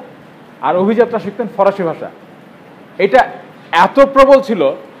ভাষা আর অভিজাতরা শিখতেন ফরাসি ভাষা। এটা এত প্রবল ছিল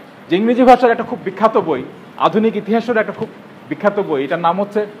যে ইংরেজি ভাষার একটা খুব বিখ্যাত বই, আধুনিক ইতিহাসের একটা খুব বিখ্যাত বই, এটার নাম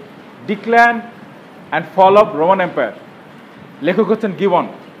হচ্ছে decline and fall of Roman Empire. লেখক হচ্ছেন গিবন।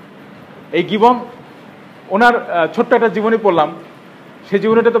 এই গিবন ওনার ছোট্ট একটা জীবনী পড়লাম, সেই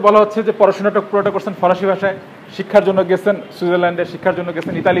জীবনীটাতে বলা হচ্ছে যে পড়াশোনাটা পুরোটা করছেন ফরাসি ভাষায়, শিক্ষার জন্য গেছেন সুইজারল্যান্ডে, শিক্ষার জন্য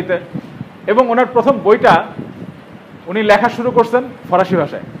গেছেন ইতালিতে, এবং ওনার প্রথম বইটা উনি লেখা শুরু করছেন ফরাসি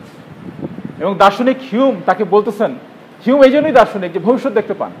ভাষায়। এবং দার্শনিক হিউম তাকে বলতেছেন, হিউম এই জন্যই দার্শনিক যে ভবিষ্যৎ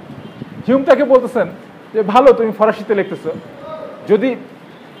দেখতে পান, হিউম তাকে বলতেছেন যে ভালো তুমি ফরাসিতে লিখতেছ, যদি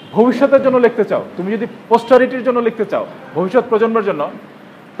ভবিষ্যতের জন্য লিখতে চাও, তুমি যদি পোস্টারিটির জন্য লিখতে চাও, ভবিষ্যৎ প্রজন্মের জন্য,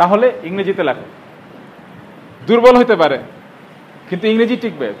 তাহলে ইংরেজিতে লেখো। দুর্বল হতে পারে কিন্তু ইংরেজি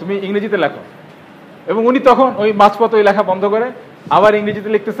টিকবে, তুমি ইংরেজিতে লেখো। এবং উনি তখন ওই মাঝপথ ওই লেখা বন্ধ করে আবার ইংরেজিতে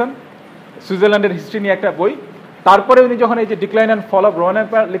লিখতেছেন সুইজারল্যান্ডের হিস্ট্রি নিয়ে একটা বই। তারপরে উনি যখন এই যে decline and fall of Roman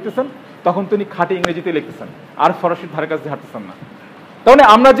empire লিখতেছেন তখন তিনি খাঁটি ইংরেজিতে লিখতেছেন, আর ফরাসির ধারে কাছে হাঁটতেছেন না। তার মানে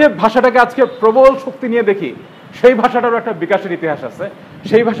আমরা যে ভাষাটাকে আজকে প্রবল শক্তি নিয়ে দেখি, সেই ভাষাটারও একটা বিকাশের ইতিহাস আছে।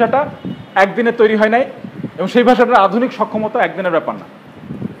 সেই ভাষাটা একদিনে তৈরি হয় নাই এবং সেই ভাষাটার আধুনিক সক্ষমতা একদিনের ব্যাপার না।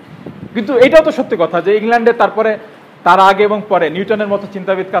 কিন্তু এটাও তো সত্যি কথা যে ইংল্যান্ডে তারপরে তার আগে এবং পরে নিউটনের মতো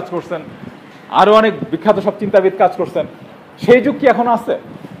চিন্তাবিদ কাজ করছেন, আরো অনেক বিখ্যাত সব চিন্তাবিদ কাজ করছেন। সেই যুগ কি এখন আছে?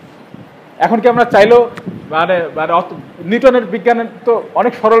 এখন কি আমরা চাইলেও মানে মানে নিউটনের বিজ্ঞানের তো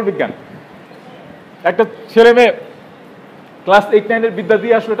অনেক সরল বিজ্ঞান, একটা ছেলে মেয়ে ক্লাস 8-9 বিদ্যা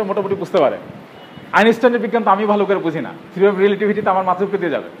দিয়ে আসলে এটা মোটামুটি বুঝতে পারে। আইনস্টাইনের বিজ্ঞান তো আমি ভালো করে বুঝি না, থিওরি অফ রিলেটিভিটিতে আমার মাথায় উপরে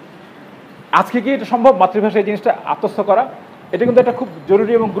দিয়ে যাবে। আজকে কি এটা সম্ভব মাতৃভাষায় এই জিনিসটা আত্মস্থ করা? এটা কিন্তু একটা খুব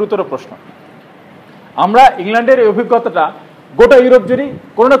জরুরি এবং গুরুতর প্রশ্ন। আমরা ইংল্যান্ডের এই অভিজ্ঞতাটা গোটা ইউরোপ জুড়ে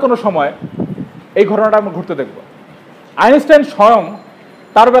কোনো না কোনো সময় এই ঘটনাটা আমরা ঘুরতে দেখব। আইনস্টাইন স্বয়ং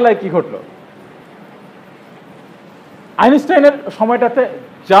তার বেলায় কি ঘটলো? আইনস্টাইনের সময়টাতে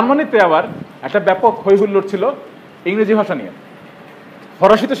জার্মানিতে আবার একটা ব্যাপক হৈহুল্লোড় ছিল ইংরেজি ভাষা নিয়ে।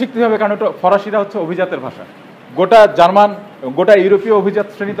 ফরাসি তো শিখতে হবে, কারণ ওটা ফরাসিরা হচ্ছে অভিজাতের ভাষা। গোটা জার্মান, গোটা ইউরোপীয় অভিজাত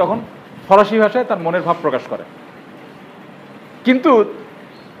শ্রেণী তখন ফরাসি ভাষায় তার মনের ভাব প্রকাশ করে। কিন্তু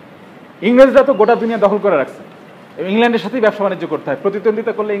ইংরেজরা তো গোটা দুনিয়া দখল করে রাখছে, ইংল্যান্ডের সাথেই ব্যবসা বাণিজ্য করতে হয়,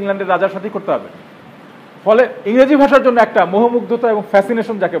 প্রতিদ্বন্দ্বিতা করলে ইংল্যান্ডের রাজার সাথেই করতে হবে। ফলে ইংরেজি ভাষার জন্য একটা মোহমুগ্ধতা এবং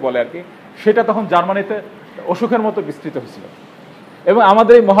ফ্যাসিনেশন যাকে বলে আর কি, সেটা তখন জার্মানিতে অসুখের মতো বিস্তৃত হয়েছিল। এবং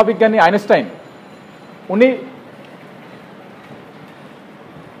আমাদের এই মহাবিজ্ঞানী আইনস্টাইন, উনি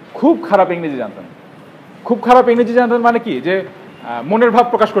খুব খারাপ ইংরেজি জানতেন। খুব খারাপ ইংরেজি জানতেন মানে কি, যে মনের ভাব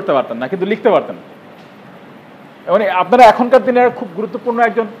প্রকাশ করতে পারতেন না, কিন্তু লিখতে পারতেন। মানে আপনারা এখনকার দিনে খুব গুরুত্বপূর্ণ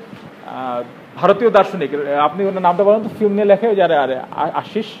একজন ভারতীয় দার্শনিক, আপনি ওনার নামটা বলেন তো, ফিল্ম নিয়ে লেখে যারা, আরে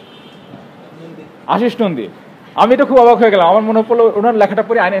আশিস নন্দী। আমি এটা খুব অবাক হয়ে গেলাম, আমার মনে পড়লো ওনার লেখাটা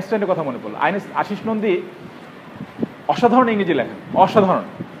পড়ে আইনস্টাইনের কথা মনে পড়লো। আশিস নন্দী অসাধারণ ইংরেজি লেখেন, অসাধারণ।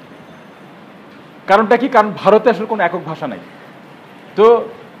 কারণটা কি? কারণ ভারতে আসলে কোনো একক ভাষা নাই। তো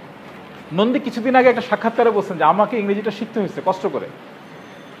নন্দী কিছুদিন আগে একটা সাক্ষাৎকারে বলছেন যে আমাকে ইংরেজিটা শিখতে হয়েছে কষ্ট করে।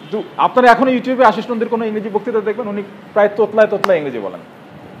 কিন্তু আপনারা এখনো ইউটিউবে আশিস নন্দীর কোনো ইংরেজি বক্তৃতা দেখবেন, উনি প্রায় তোতলায় তোতলায় ইংরেজি বলেন।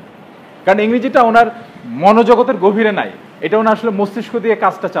 কারণ ইংরেজিটা ওনার মনোজগতের গভীরে নাই, এটা ওনার আসলে মস্তিষ্ক দিয়ে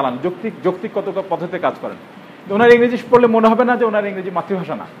কাজটা চালান, যৌক্তিক কত পদ্ধতিতে কাজ করেন। ওনার ইংরেজি পড়লে মনে হবে না যে ওনার ইংরেজি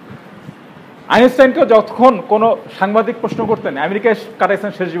মাতৃভাষা না। আইনস্টাইনকেও যখন কোনো সাংবাদিক প্রশ্ন করতেন, আমেরিকায়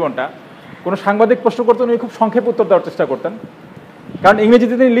কাটাইছেন শেষ জীবনটা, কোনো সাংবাদিক প্রশ্ন করতেন উনি খুব সংক্ষেপে উত্তর দেওয়ার চেষ্টা করতেন, কারণ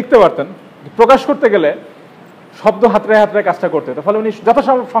ইংরেজিতে তিনি লিখতে পারতেন। প্রকাশ করতে গেলে শব্দ হাতড়ায় হাতড়ায় কাজটা করতে হতো, ফলে উনি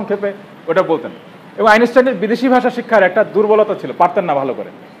যথাসম্ভব সংক্ষেপে ওটা বলতেন। এবং আইনস্টাইনের বিদেশি ভাষা শিক্ষার একটা দুর্বলতা ছিল, পারতেন না ভালো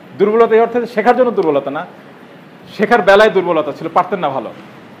করে। দুর্বলতা এই অর্থে শেখার জন্য দুর্বলতা না, শেখার বেলায় দুর্বলতা ছিল, পারতেন না ভালো।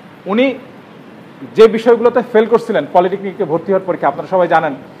 উনি যে বিষয়গুলোতে ফেল করছিলেন, পলিটেকনিকে ভর্তি হওয়ার পরীক্ষা আপনারা সবাই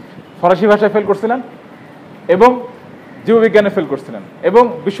জানেন, ফরাসি ভাষায় ফেল করছিলেন এবং জীববিজ্ঞানে ফেল করছিলেন, এবং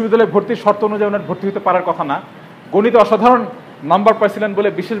বিশ্ববিদ্যালয়ে ভর্তির শর্ত অনুযায়ী ওনার ভর্তি হতে পারার কথা না। গণিতে অসাধারণ নাম্বার পাইছিলেন বলে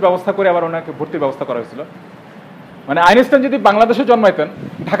বিশেষ ব্যবস্থা করে আবার ওনাকে ভর্তির ব্যবস্থা করা হয়েছিল। মানে আইনস্টাইন যদি বাংলাদেশে জন্মাইতেন,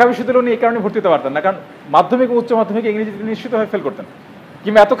 ঢাকা বিশ্ববিদ্যালয়ে উনি এই কারণে ভর্তি হতে পারতেন না, কারণ মাধ্যমিক ও উচ্চ মাধ্যমিকে ইংরেজিতে নিশ্চিতভাবে ফেল করতেন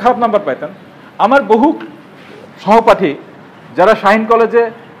কিংবা এত খারাপ নাম্বার পাইতেন। আমার বহু সহপাঠী যারা শাহীন কলেজে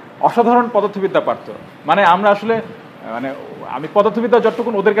অসাধারণ পদার্থবিদ্যা পারত, মানে আমরা আসলে মানে আমি পদার্থবিদ্যা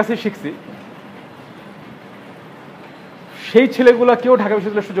যতটুকুন ওদের কাছেই শিখছি, সেই ছেলেগুলো কেউ ঢাকা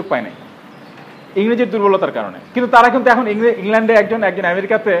বিশ্ববিদ্যালয়ের সুযোগ পায় নাই ইংরেজির দুর্বলতার কারণে। কিন্তু তারা কিন্তু এখন ইংল্যান্ডে একজন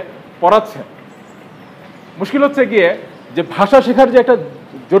আমেরিকাতে পড়াচ্ছে। মুশকিল হচ্ছে গিয়ে যে ভাষা শেখার যে একটা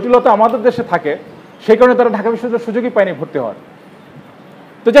জটিলতা আমাদের দেশে থাকে, সেই কারণে তারা ঢাকা বিশ্ববিদ্যালয়ের সুযোগই পায়নি ভর্তি হওয়ার।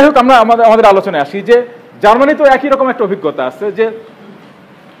 তো যাই হোক, আমরা আমাদের আলোচনায় আসি যে জার্মানিতেও একই রকম একটা অভিজ্ঞতা আছে যে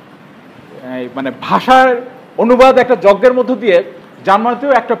মানে ভাষার অনুবাদ একটা যজ্ঞের মধ্য দিয়ে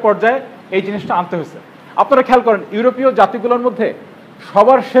জার্মানিতেও একটা পর্যায়ে এই জিনিসটা আনতে হয়েছে। আপনারা খেয়াল করেন, ইউরোপীয় জাতিগুলোর মধ্যে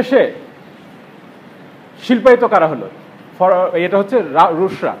সবার শেষে শিল্পায়িত কারা হলো? এটা হচ্ছে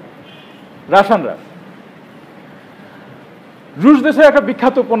রাশিয়ানরা। রুশ দেশের একটা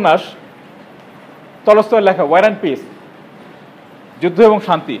বিখ্যাত উপন্যাস টলস্টয়ের লেখা ওয়ার অ্যান্ড পিস, যুদ্ধ এবং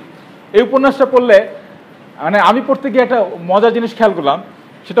শান্তি। এই উপন্যাসটা পড়লে মানে আমি পড়তে গিয়ে একটা মজার জিনিস খেয়াল করলাম,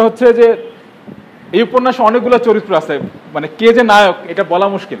 সেটা হচ্ছে যে এই উপন্যাসে অনেকগুলো চরিত্র আছে, মানে কে যে নায়ক এটা বলা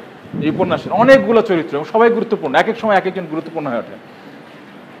মুশকিল। এই উপন্যাসের অনেকগুলো চরিত্র এবং সবাই গুরুত্বপূর্ণ, এক এক সময় এক একজন গুরুত্বপূর্ণ হয়ে ওঠে।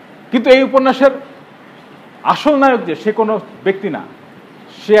 কিন্তু এই উপন্যাসের আসল নায়ক যে সে কোনো ব্যক্তি না,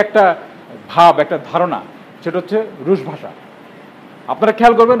 সে একটা ভাব, একটা ধারণা, সেটা হচ্ছে রুশ ভাষা। আপনারা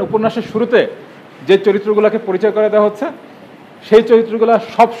খেয়াল করবেন উপন্যাসের শুরুতে যে চরিত্রগুলোকে পরিচয় করে দেওয়া হচ্ছে, সেই চরিত্রগুলো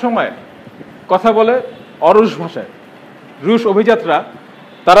সবসময় কথা বলে অরুশ ভাষায়। রুশ অভিযাত্রা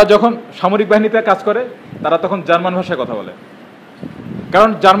তারা যখন সামরিক বাহিনীতে কাজ করে তারা তখন জার্মান ভাষায় কথা বলে, কারণ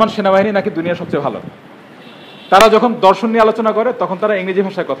জার্মান সেনাবাহিনী নাকি দুনিয়ার সবচেয়ে ভালো। তারা যখন দর্শন নিয়ে আলোচনা করে তখন তারা ইংরেজি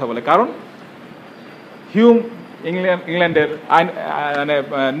ভাষায় কথা বলে, কারণ হিউম ইংল্যান্ডের, মানে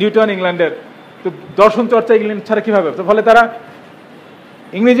নিউটন ইংল্যান্ডের, তো দর্শন চর্চা ইংল্যান্ড ছাড়া কীভাবে? ফলে তারা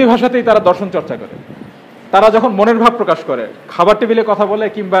ইংরেজি ভাষাতেই তারা দর্শন চর্চা করে। তারা যখন মনের ভাব প্রকাশ করে, খাবার টেবিলে কথা বলে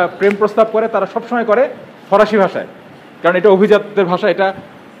কিংবা প্রেম প্রস্তাব করে, তারা সবসময় করে ফরাসি ভাষায়, কারণ এটা অভিজাতদের ভাষা, এটা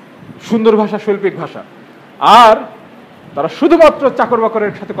সুন্দর ভাষা, শৈল্পিক ভাষা। আর তারা শুধুমাত্র চাকর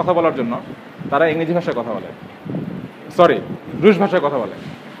বাকরের সাথে কথা বলার জন্য তারা ইংরেজি ভাষায় কথা বলে, রুশ ভাষায় কথা বলে।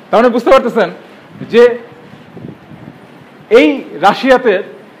 তার মানে বুঝতে পারতেছেন যে এই রাশিয়াতে,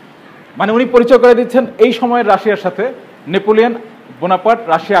 মানে উনি পরিচয় করে দিচ্ছেন এই সময়ের রাশিয়ার সাথে নেপোলিয়ন বোনাপার্ট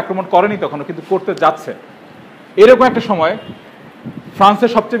রাশিয়া আক্রমণ করেনি তখনও, কিন্তু করতে যাচ্ছে। এরকম একটা সময়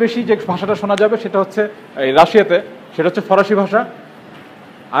ফ্রান্সের সবচেয়ে বেশি যে ভাষাটা শোনা যাবে সেটা হচ্ছে এই রাশিয়াতে, সেটা হচ্ছে ফরাসি ভাষা।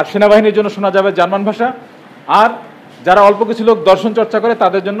 আর সেনাবাহিনীর জন্য শোনা যাবে জার্মান ভাষা। আর যারা অল্প কিছু লোক দর্শন চর্চা করে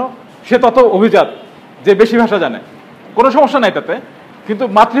তাদের জন্য সে তত অভিজাত যে বেশি ভাষা জানে, কোনো সমস্যা নাই তাতে, কিন্তু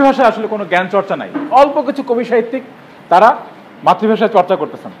মাতৃভাষায় আসলে কোনো জ্ঞান চর্চা নাই। অল্প কিছু কবি সাহিত্যিক তারা মাতৃভাষায় চর্চা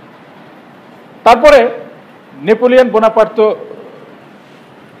করতেছেন। তারপরে নেপোলিয়ন বোনাপার্ট তো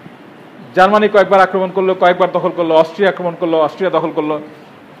জার্মানি কয়েকবার আক্রমণ করলো, কয়েকবার দখল করলো, অস্ট্রিয়া আক্রমণ করলো, অস্ট্রিয়া দখল করলো,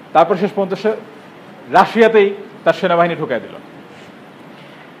 তারপর শেষ পর্যন্ত সে রাশিয়াতেই তার সেনাবাহিনী ঢুকাই দিল।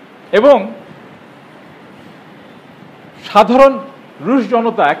 এবং সাধারণ রুশ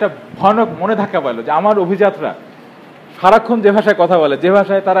জনতা একটা ভয়ানক মনে ধাক্কা পাইল যে আমার অভিজাতরা সারাক্ষণ যে ভাষায় কথা বলে, যে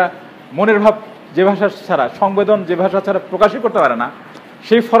ভাষায় তারা মনের ভাব, যে ভাষা ছাড়া, সংবেদন যে ভাষা ছাড়া প্রকাশই করতে পারে না,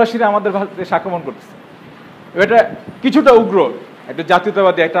 সেই ফরাসিরা আমাদের দেশে আক্রমণ করতেছে। এটা কিছুটা উগ্র, একটা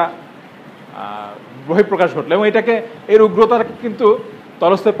জাতীয়তাবাদী একটা বহিঃপ্রকাশ ঘটলো, এবং এটাকে, এর উগ্রতার কিন্তু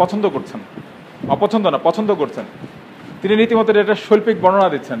টলস্টয় পছন্দ করছেন, অপছন্দ না, পছন্দ করছেন। তিনি রীতিমতো এটা শৈল্পিক বর্ণনা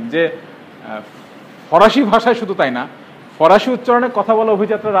দিচ্ছেন যে ফরাসি ভাষায় শুধু তাই না, ফরাসি উচ্চারণে কথা বলা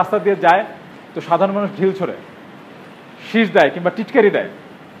অভিযাত্রা রাস্তা দিয়ে যায় তো সাধারণ মানুষ ঢিল ছড়ে, শীষ দেয় কিংবা টিটকারি দেয়।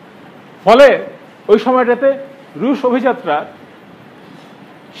 ফলে ওই সময়টাতে রুশ অভিযাত্রা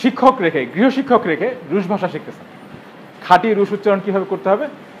শিক্ষক রেখে, গৃহশিক্ষক রেখে রুশ ভাষা শিখতেছেন, খাঁটি রুশ উচ্চারণ কিভাবে করতে হবে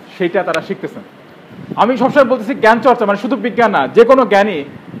সেইটা তারা শিখতেছেন। আমি সবসময় বলতেছি জ্ঞান চর্চা মানে শুধু বিজ্ঞান না, যে কোনো জ্ঞানই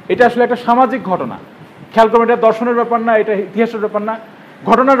এটা আসলে একটা সামাজিক ঘটনা। খেয়াল করবেন, এটা দর্শনের ব্যাপার না, এটা ইতিহাসের ব্যাপার না,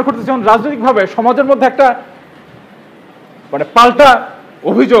 ঘটনাটা ঘটতেছে যেমন রাজনৈতিকভাবে সমাজের মধ্যে একটা মানে পাল্টা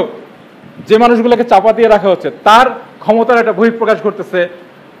অভিযোগ যে মানুষগুলোকে চাপা দিয়ে রাখা হচ্ছে তার ক্ষমতার একটা বহিঃপ্রকাশ ঘটতেছে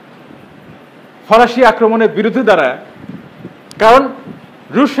ফরাসি আক্রমণের বিরোধী দ্বারা। কারণ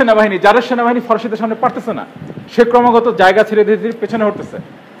রুশ সেনাবাহিনী, যারা সেনাবাহিনী ফরাসিদের সামনে পারতেছে না, সে ক্রমাগত জায়গা ছেড়ে ধীরে ধীরে পেছনে হটতেছে।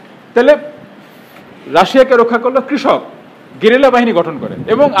 তাহলে রাশিয়াকে রক্ষা করলো কৃষক, গেরিলা বাহিনী গঠন করে,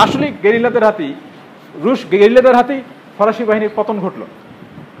 এবং আসলে গেরিলাদের হাতেই, রুশ গেরিলাদের হাতেই ফরাসি বাহিনীর পতন ঘটলো।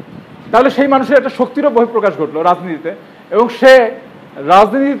 তাহলে সেই মানুষের একটা শক্তিরও বহিঃপ্রকাশ ঘটলো রাজনীতিতে, এবং সে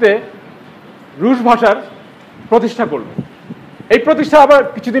রাজনীতিতে রুশ ভাষার প্রতিষ্ঠা করলো। এই প্রতিষ্ঠা আবার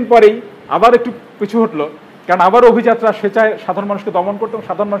কিছুদিন পরেই আবার একটু পিছু হটলো, কারণ আবার অভিযাত্রা সে চায় সাধারণ মানুষকে দমন করতে এবং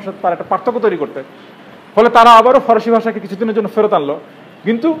সাধারণ মানুষের তার একটা পার্থক্য তৈরি করতে। ফলে তারা আবারও ফরাসি ভাষাকে কিছুদিনের জন্য ফেরত আনলো।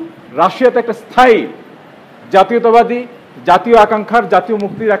 কিন্তু রাশিয়াতে একটা স্থায়ী জাতীয়তাবাদী, জাতীয় আকাঙ্ক্ষার, জাতীয়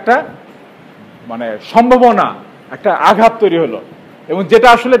মুক্তির একটা মানে সম্ভাবনা, একটা আঘাত তৈরি হলো, এবং যেটা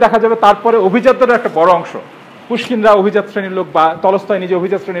আসলে দেখা যাবে তারপরে অভিজাতদের একটা বড় অংশ, পুশকিনরা অভিজাত শ্রেণীর লোক বা টলস্টয় নিজে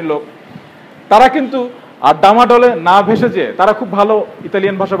অভিজাত শ্রেণীর লোক, তারা কিন্তু আর ডামাডলে না ভেসে যে তারা খুব ভালো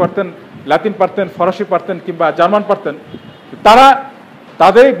ইতালিয়ান ভাষা পারতেন, লাতিন পারতেন, ফরাসি পারতেন কিংবা জার্মান পারতেন, তারা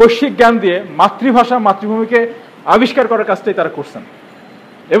তাদের বৈশ্বিক জ্ঞান দিয়ে মাতৃভাষা, মাতৃভূমিকে আবিষ্কার করার কাজটাই তারা করছেন।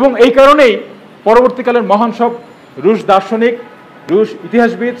 এবং এই কারণেই পরবর্তীকালের মহান সব রুশ দার্শনিক, রুশ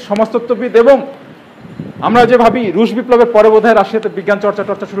ইতিহাসবিদ, সমাজতত্ত্ববিদ, এবং আমরা যে ভাবি রুশ বিপ্লবের পরে বোধহয় রাশিয়াতে বিজ্ঞান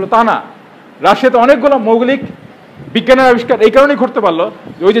চর্চা শুরু হলো, তা না। রাশিয়াতে অনেকগুলো মৌলিক বিজ্ঞানের আবিষ্কার এই কারণেই ঘটতে পারলো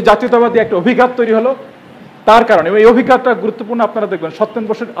যে ওই যে জাতীয়তাবাদী একটা অভিঘাত তৈরি হলো তার কারণে। এই অভিঘাতটা গুরুত্বপূর্ণ। আপনারা দেখবেন সত্যেন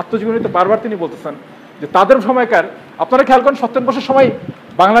বোসের আত্মজীবনীতে বারবার তিনি বলতেছেন যে তাদের সময়কার, আপনারা খেয়াল করেন সত্যেন বোসের সময়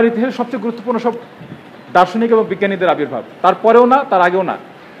বাংলার ইতিহাসের সবচেয়ে গুরুত্বপূর্ণ সব দার্শনিক এবং বিজ্ঞানীদের আবির্ভাব, তারপরেও না, তার আগেও না।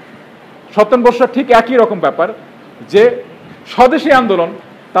 সত্যেন বোসরা ঠিক একই রকম ব্যাপার, যে স্বদেশী আন্দোলন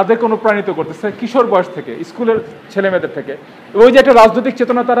তাদেরকে অনুপ্রাণিত করতেছে কিশোর বয়স থেকে, স্কুলের ছেলেমেয়েদের থেকে। ওই যে একটা রাজনৈতিক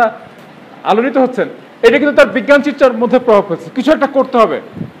চেতনা তারা আলোড়িত হচ্ছেন, এটা কিন্তু তার বিজ্ঞান চর্চার মধ্যে প্রভাব হচ্ছে। কিছু একটা করতে হবে,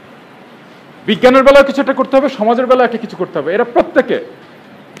 বিজ্ঞানের বেলায় কিছু একটা করতে হবে, সমাজের বেলায় একটা কিছু করতে হবে। এরা প্রত্যেকে,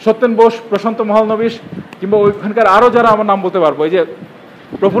 সত্যেন বোস, প্রশান্ত মহালনবিশ, কিংবা ওইখানকার আরও যারা আমার নাম বলতে পারবো, এই যে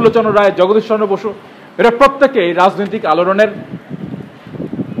প্রফুল্লচন্দ্র রায়, জগদীশচন্দ্র বসু, এরা প্রত্যেকে এই রাজনৈতিক আলোড়নের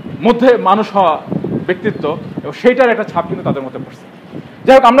মধ্যে মানুষ হওয়া ব্যক্তিত্ব, এবং সেইটার একটা ছাপ কিন্তু তাদের মধ্যে পড়ছে।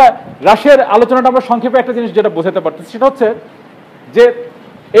 যাই হোক, আমরা রাশিয়ার আলোচনাটা আমরা সংক্ষেপে একটা জিনিস যেটা বোঝাতে পারতেছি, সেটা হচ্ছে যে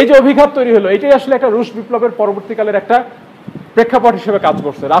এই যে অভিঘাত তৈরি হলো, এটাই আসলে একটা রুশ বিপ্লবের পরবর্তীকালের একটা প্রেক্ষাপট হিসেবে কাজ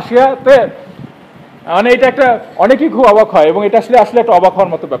করছে রাশিয়াতে। মানে এটা একটা, অনেকেই খুব অবাক হয়, এবং এটা আসলে আসলে একটা অবাক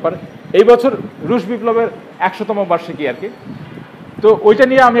হওয়ার মতো ব্যাপার। এই বছর রুশ বিপ্লবের 100তম বার্ষিকী আর কি। তো ওইটা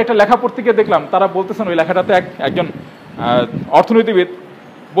নিয়ে আমি একটা লেখা পড়তে গিয়ে দেখলাম, তারা বলতেছেন, ওই লেখাটাতে একজন অর্থনীতিবিদ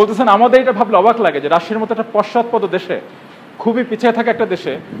বলতেছেন, আমাদের এটা ভাবলে অবাক লাগে যে রাশিয়ার মতো একটা পশ্চাৎপদ দেশে, খুবই পিছিয়ে থাকা একটা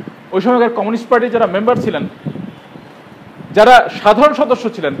দেশে, ওই সময়কার কমিউনিস্ট পার্টির যারা মেম্বার ছিলেন, যারা সাধারণ সদস্য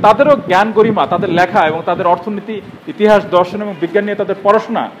ছিলেন, তাদেরও জ্ঞান গরিমা, তাদের লেখা এবং তাদের অর্থনীতি, ইতিহাস, দর্শন এবং বিজ্ঞান নিয়ে তাদের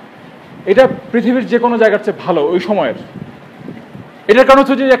পড়াশোনা, এটা পৃথিবীর যে কোনো জায়গার চেয়ে ভালো ওই সময়ের। এটার কারণ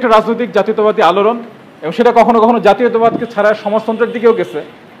হচ্ছে যে একটা রাজনৈতিক জাতীয়তাবাদী আলোড়ন, এবং সেটা কখনো কখনো জাতীয়তাবাদকে ছাড়া সমাজতন্ত্রের দিকেও গেছে,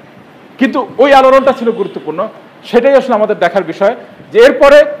 কিন্তু ওই আলোড়নটা ছিল গুরুত্বপূর্ণ। সেটাই আসলে আমাদের দেখার বিষয়, যে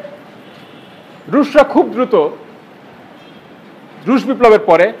এরপরে রুশরা খুব দ্রুত, রুশ বিপ্লবের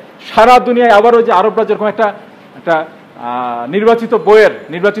পরে সারা দুনিয়ায় আবার ওই যে আরবরা যেরকম একটা একটা নির্বাচিত বইয়ের,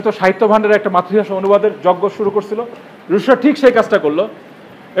 নির্বাচিত সাহিত্য ভাণ্ডারের একটা মাতৃভাষা অনুবাদের যজ্ঞ শুরু করছিল, রুশরা ঠিক সেই কাজটা করলো,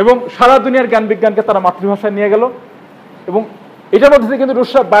 এবং সারা দুনিয়ার জ্ঞান বিজ্ঞানকে তারা মাতৃভাষায় নিয়ে গেল। এবং এটার মধ্যে কিন্তু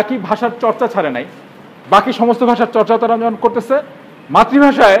রুশরা বাকি ভাষার চর্চা ছাড়ে নাই, বাকি সমস্ত ভাষার চর্চা তারা যেমন করতেছে,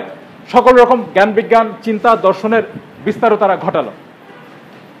 মাতৃভাষায় সকল রকম জ্ঞান বিজ্ঞান, চিন্তা, দর্শনের বিস্তারও তারা ঘটালো।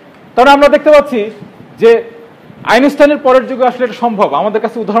 তাহলে আমরা দেখতে পাচ্ছি যে আইনস্টাইনের পরের যুগে আসলে এটা সম্ভব। আমাদের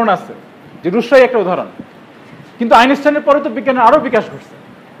কাছে উদাহরণ আছে, যে রুশরাই একটা উদাহরণ। কিন্তু আইনস্টাইনের পরে তো বিজ্ঞানের আরো বিকাশ ঘটছে,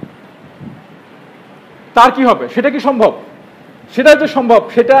 তার কি হবে? সেটা কি সম্ভব? সেটা যে সম্ভব,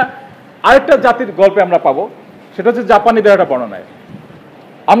 সেটা আরেকটা জাতির গল্পে আমরা পাবো, সেটা হচ্ছে জাপানিদের একটা বর্ণনায়।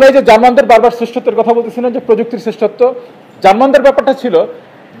 আমরা এই যে জার্মানদের বারবার শ্রেষ্ঠত্বের কথা বলতেছিলাম, যে প্রযুক্তির শ্রেষ্ঠত্ব, জার্মানদের ব্যাপারটা ছিল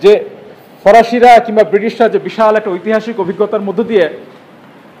যে ফরাসিরা কিংবা ব্রিটিশরা যে বিশাল একটা ঐতিহাসিক অভিজ্ঞতার মধ্য দিয়ে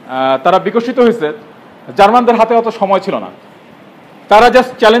তারা বিকশিত হয়েছে, জার্মানদের হাতে অত সময় ছিল না। তারা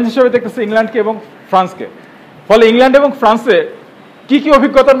জাস্ট চ্যালেঞ্জ হিসেবে দেখতেছে ইংল্যান্ডকে এবং ফ্রান্সকে। ফলে ইংল্যান্ড এবং ফ্রান্সে কি কি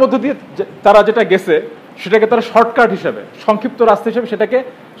অভিজ্ঞতার মধ্য দিয়ে তারা যেটা গেছে, সেটাকে তারা শর্টকাট হিসেবে, সংক্ষিপ্ত রাস্তা হিসেবে সেটাকে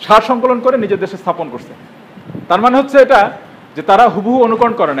সার সংকলন করে নিজের দেশে স্থাপন করছে। তার মানে হচ্ছে এটা যে তারা হুবহু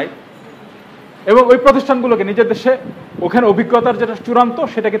অনুকরণ করে নাই, এবং ওই প্রতিষ্ঠানগুলোকে নিজের দেশে ওখানে অভিজ্ঞতার যেটা চূড়ান্ত,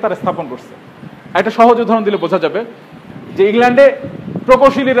 সেটাকে তারা স্থাপন করছে। একটা সহজ উদাহরণ দিলে বোঝা যাবে যে ইংল্যান্ডে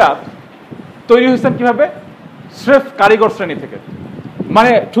প্রকৌশলীরা তৈরি হয়েছেন কিভাবে? স্রেফ কারিগর শ্রেণী থেকে,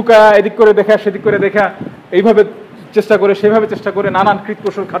 মানে ঠুকা, এদিক করে দেখা, সেদিক করে দেখা, এইভাবে চেষ্টা করে, সেভাবে চেষ্টা করে, নানান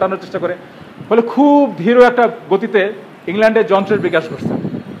কৃতকৌশল খাটানোর চেষ্টা করে। ফলে খুব ধীর একটা গতিতে ইংল্যান্ডে যন্ত্রের বিকাশ করছে।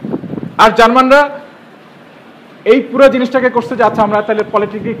 আর জার্মানরা এই পুরো জিনিসটাকে করছে যে আচ্ছা, আমরা তাহলে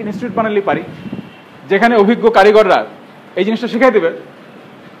পলিটেকনিক ইনস্টিটিউট বানালেই পারি, যেখানে অভিজ্ঞ কারিগররা এই জিনিসটা শিখাই দেবে।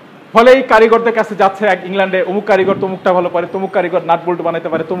 ফলে এই কারিগরদের কাছে যাচ্ছে, এক ইংল্যান্ডে অমুক কারিগর তমুকটা ভালো পারে, তমুক কারিগর নাট বোল্ট বানাতে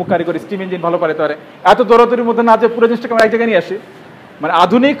পারে, তমুক কারিগর স্টিম ইঞ্জিন ভালো পারে। এত দৌড়াদৌড়ির মধ্যে না যে পুরো জিনিসটাকে আমরা এক জায়গায় নিয়ে আসি, মানে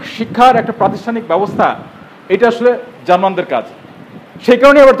আধুনিক শিক্ষার একটা প্রাতিষ্ঠানিক ব্যবস্থা, এটা আসলে জার্মানদের কাজ। সেই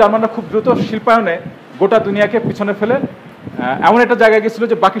কারণে আবার জার্মানরা খুব দ্রুত শিল্পায়নে গোটা দুনিয়াকে পিছনে ফেলে এমন একটা জায়গায় গেছিল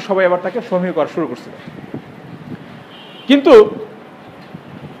যে বাকি সবাই আবার তাকে সমীহ করা শুরু করছিল। কিন্তু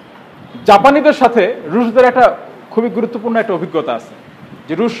জাপানিদের সাথে রুশদের একটা খুবই গুরুত্বপূর্ণ একটা অভিজ্ঞতা আছে,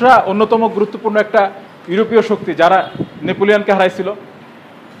 যে রুশরা অন্যতম গুরুত্বপূর্ণ একটা ইউরোপীয় শক্তি, যারা নেপোলিয়নকে হারাইছিল,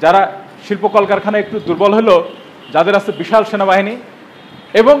 যারা শিল্প কলকারখানা একটু দুর্বল হলো, যাদের আছে বিশাল সেনাবাহিনী,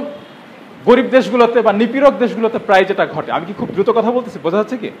 এবং গরিব দেশগুলোতে বা নিপীড়ক দেশগুলোতে প্রায় যেটা ঘটে। আমি কি খুব দ্রুত কথা বলতেছি, বোঝা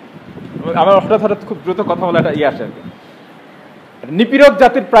যাচ্ছে কি? আমার হঠাৎ খুব দ্রুত কথা বলে একটা আসে আর কি। নিপীড়ক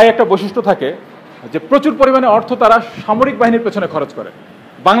জাতির প্রায় একটা বৈশিষ্ট্য থাকে যে প্রচুর পরিমাণে অর্থ তারা সামরিক বাহিনীর পেছনে খরচ করে।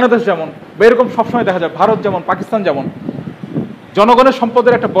 বাংলাদেশ যেমন, বা এরকম সবসময় দেখা যায়, ভারত যেমন, পাকিস্তান যেমন, জনগণের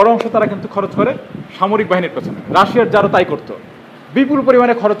সম্পদের একটা বড় অংশ তারা কিন্তু খরচ করে সামরিক বাহিনীর পেছনে। রাশিয়ার যারা তাই করতো, বিপুল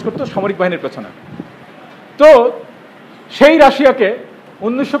পরিমাণে খরচ করতো সামরিক বাহিনীর পেছনে। তো সেই রাশিয়াকে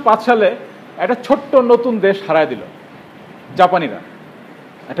 1905 সালে একটা ছোট্ট নতুন দেশ হারায় দিল জাপানিরা,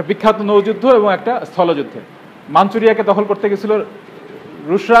 একটা বিখ্যাত নৌযুদ্ধ এবং একটা স্থলযুদ্ধে। মাঞ্চুরিয়াকে দখল করতে গেছিল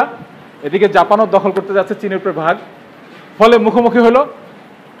রুশরা, এদিকে জাপানও দখল করতে যাচ্ছে চীনের উপর ভাগ, ফলে মুখোমুখি হলো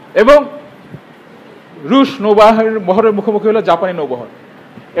এবং রুশ নৌবাহিনীর বহরের মুখোমুখি হলো জাপানি নৌবহর,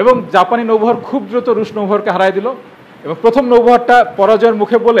 এবং জাপানি নৌবহর খুব দ্রুত রুশ নৌবহরকে হারায় দিল। এবং প্রথম নৌবহরটা পরাজয়ের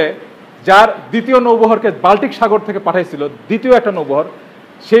মুখে বলে যার দ্বিতীয় নৌবহরকে বাল্টিক সাগর থেকে পাঠাইছিল, দ্বিতীয় একটা নৌবহর,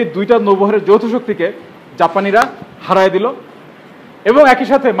 সেই দুইটা নৌবহরের যৌথ শক্তিকে জাপানিরা হারায় দিল। এবং একই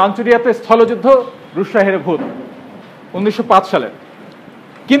সাথে মাঞ্চুরিয়াতে স্থলযুদ্ধ রুশরা হেরে ভূত 1905 সালে।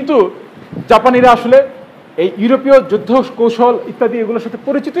 কিন্তু জাপানিরা আসলে এই ইউরোপীয় যুদ্ধ কৌশল ইত্যাদি এগুলোর সাথে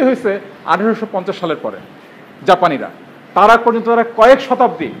পরিচিত হয়েছে 1850 সালের পরে। জাপানিরা তার আগ পর্যন্ত তারা কয়েক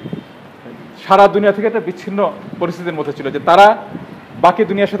শতাব্দী সারা দুনিয়া থেকে একটা বিচ্ছিন্ন পরিস্থিতির মধ্যে ছিল, যে তারা বাকি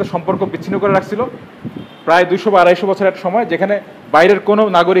দুনিয়ার সাথে সম্পর্ক বিচ্ছিন্ন করে রাখছিল প্রায় 200 বা 250 বছরের একটা সময়, যেখানে বাইরের কোনো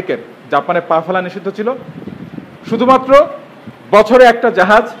নাগরিকের জাপানে পা ফেলা নিষিদ্ধ ছিল। শুধুমাত্র বছরে একটা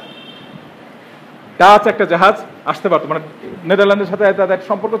জাহাজ, ডাচ একটা জাহাজ আসতে পারতো, মানে নেদারল্যান্ডের সাথে তাদের একটা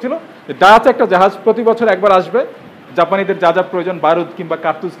সম্পর্ক ছিল, ডাচ একটা জাহাজ প্রতি বছর একবার আসবে জাপানিদের যা যা প্রয়োজন, বারুদ কিংবা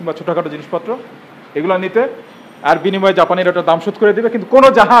কার্তুজ কিংবা ছোটখাটো জিনিসপত্র এগুলো নিতে, আর বিনিময়ে জাপানিরা ওটা দাম শোধ করে দিবে। কিন্তু কোনো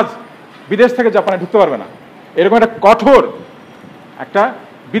জাহাজ বিদেশ থেকে জাপানে ঢুকতে পারবে না। এরকম একটা কঠোর একটা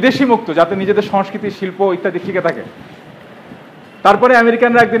বিদেশি মুক্ত, যাতে নিজেদের সংস্কৃতি শিল্প ইত্যাদি টিকে থাকে। তারপরে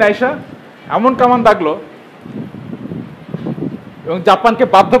আমেরিকানরা একদিন আইসা এমন কামান দাগলো এবং জাপানকে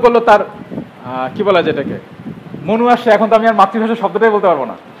বাধ্য করলো তার কি বলা যেটাকে মনু আসে, এখন তো আমি আর মাতৃভাষা শব্দটাই বলতে পারবো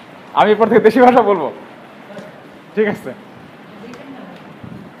না, আমি এরপর থেকে দেশি ভাষা বলবো, ঠিক আছে?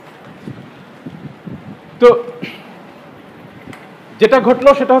 তো যেটা ঘটলো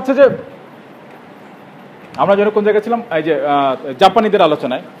সেটা হচ্ছে যে আমরা যেন কোন জায়গায় ছিলাম, এই যে জাপানিদের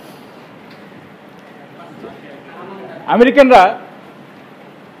আলোচনায় আমেরিকানরা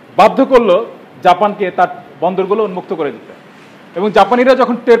বাধ্য করলো জাপানকে তার বন্দরগুলো উন্মুক্ত করে দিতে। এবং জাপানিরা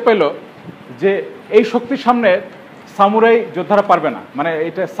যখন টের পেল যে এই শক্তির সামনে সামুরাই যোদ্ধারা পারবে না, মানে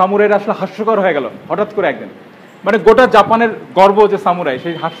এটা সামুরাইরা আসলে হাস্যকর হয়ে গেল হঠাৎ করে একদিন, মানে গোটা জাপানের গর্ব যে সামুরাই,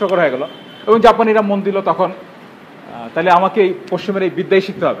 সেই হাস্যকর হয়ে গেল। এবং জাপানিরা মন দিল তখন তাহলে আমাকে এই পশ্চিমের এই বিদ্যাই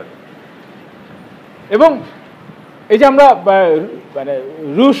শিখতে হবে। এবং এই যে আমরা মানে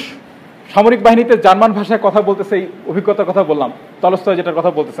রুশ সামরিক বাহিনীতে জার্মান ভাষায় কথা বলতেছে, এই অভিজ্ঞতার কথা বললাম, তলস্তয় যেটার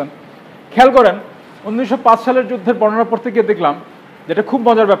কথা বলতেছেন, খেয়াল করেন 1905 সালের যুদ্ধের বর্ণনা পড়তে গিয়ে দেখলাম যেটা খুব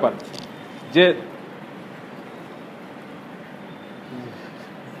মজার ব্যাপার, যে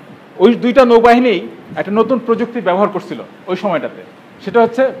ওই দুইটা নৌবাহিনী একটা নতুন প্রযুক্তি ব্যবহার করছিল ওই সময়টাতে, সেটা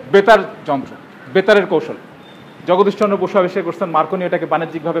হচ্ছে বেতার যন্ত্র, বেতারের কৌশল। জগদীশচন্দ্র বসু আবিষ্কার করছেন, মার্কনি এটাকে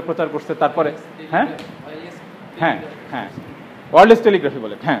বাণিজ্যিকভাবে প্রচার করছে। তারপরে হ্যাঁ হ্যাঁ হ্যাঁ ওয়্যারলেস টেলিগ্রাফি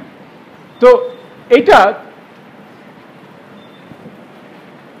বলে, হ্যাঁ। তো এইটা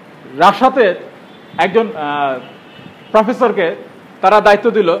রাশাতে একজন প্রফেসরকে তারা দায়িত্ব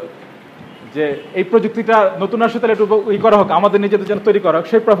দিল যে এই প্রযুক্তিটা নতুন আসে তাহলে একটু ই করা হোক, আমাদের নিজেদের জন্য তৈরি করা হোক।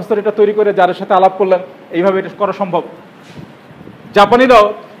 সেই প্রফেসর এটা তৈরি করে যাদের সাথে আলাপ করলেন এইভাবে এটা করা সম্ভব। জাপানিরাও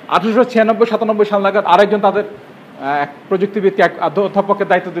 1896-97 সাল নাগাদ আরেকজন তাদের এক প্রযুক্তিবিদকে, এক অধ্যাপকের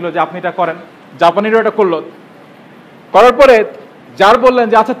দায়িত্ব দিল যে আপনি এটা করেন। জাপানিরাও এটা করলো। করার পরে যার বললেন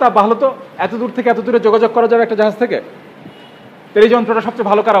যে আচ্ছা তা ভালো, তো এত দূর থেকে এত দূরে যোগাযোগ করা যাবে একটা জাহাজ থেকে, তো এই যন্ত্রটা সবচেয়ে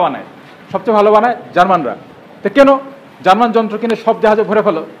ভালো কারা বানায়? সবচেয়ে ভালো বানায় জার্মানরা। তো কেন জার্মান যন্ত্র কিনে সব জাহাজে ভরে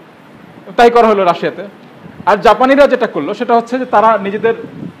ফেলো, তাই করা হলো রাশিয়াতে। আর জাপানিরা যেটা করলো সেটা হচ্ছে যে তারা নিজেদের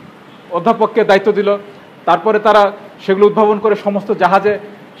অধ্যাপককে দায়িত্ব দিল, তারপরে তারা সেগুলো উদ্ভাবন করে সমস্ত জাহাজে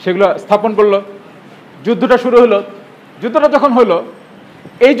সেগুলো স্থাপন করলো। যুদ্ধটা শুরু হলো। যুদ্ধটা যখন হলো,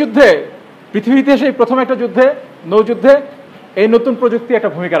 এই যুদ্ধে পৃথিবী ইতিহাসে এই প্রথম একটা যুদ্ধে, নৌযুদ্ধে এই নতুন প্রযুক্তি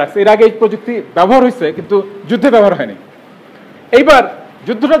একটা ভূমিকা রাখছে। এর আগে এই প্রযুক্তি ব্যবহার হয়েছে কিন্তু যুদ্ধে ব্যবহার হয়নি। এইবার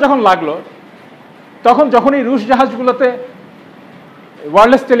যুদ্ধটা যখন লাগলো, তখন যখন এই রুশ জাহাজগুলোতে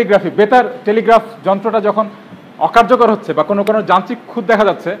ওয়্যারলেস টেলিগ্রাফি, বেতার টেলিগ্রাফ যন্ত্রটা যখন অকার্যকর হচ্ছে বা কোনো কোনো যান্ত্রিক খুঁত দেখা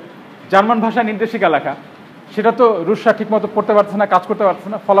যাচ্ছে, জার্মান ভাষায় নির্দেশিকা লেখা, সেটা তো রুশরা ঠিকমতো পড়তে পারছে না, কাজ করতে পারছে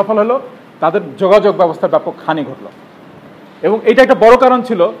না। ফলাফল হলো তাদের যোগাযোগ ব্যবস্থার ব্যাপক হানি ঘটল। এবং এটা একটা বড় কারণ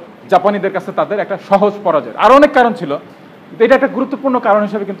ছিল জাপানিদের কাছে তাদের একটা সহজ পরাজয়। আরও অনেক কারণ ছিল, কিন্তু এটা একটা গুরুত্বপূর্ণ কারণ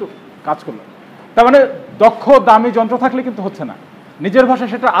হিসেবে কিন্তু কাজ করলো। তার মানে দক্ষ দামি যন্ত্র থাকলে কিন্তু হচ্ছে না, নিজের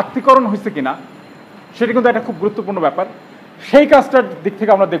ভাষায় সেটা আত্মীকরণ হয়েছে কিনা সেটা কিন্তু একটা খুব গুরুত্বপূর্ণ ব্যাপার। সেই কাজটার দিক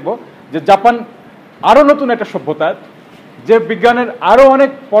থেকে আমরা দেখব যে জাপান আরও নতুন একটা সভ্যতা, যে বিজ্ঞানের আরও অনেক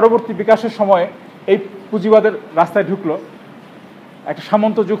পরবর্তী বিকাশের সময় এই পুঁজিবাদের রাস্তায় ঢুকলো একটা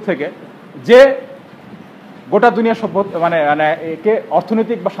সামন্ত যুগ থেকে, যে গোটা দুনিয়া সভ্যতা মানে একে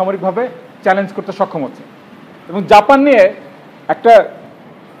অর্থনৈতিক বা সামরিকভাবে চ্যালেঞ্জ করতে সক্ষম হচ্ছে। এবং জাপান নিয়ে একটা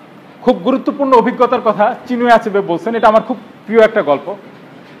খুব গুরুত্বপূর্ণ অভিজ্ঞতার কথা চিনুয়ে আচেবে বলছেন। এটা আমার খুব প্রিয় একটা গল্প।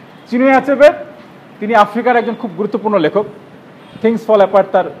 চিনুয়ে আচেবে তিনি আফ্রিকার একজন খুব গুরুত্বপূর্ণ লেখক। থিংস ফল অ্যাপার্ট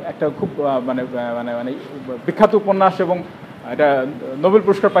তার একটা খুব মানে মানে মানে বিখ্যাত উপন্যাস, এবং এটা নোবেল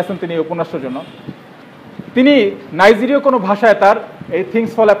পুরস্কার পাইছেন তিনি এই উপন্যাসের জন্য। তিনি নাইজেরীয় কোনো ভাষায় তার এই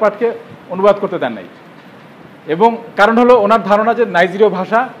থিংস ফল অ্যাপার্টকে অনুবাদ করতে দেন নাই, এবং কারণ হলো ওনার ধারণা যে নাইজেরীয়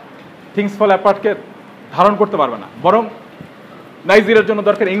ভাষা থিংস ফল অ্যাপার্টকে ধারণ করতে পারবে না, বরং নাইজেরিয়ার জন্য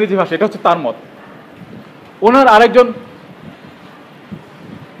দরকার ইংরেজি ভাষা। এটা হচ্ছে তার মত। ওনার আরেকজন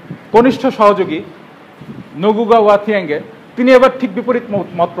কনিষ্ঠ সহযোগী নগুগা ওয়াথিয়াঙ্গে তিনি এবার ঠিক বিপরীত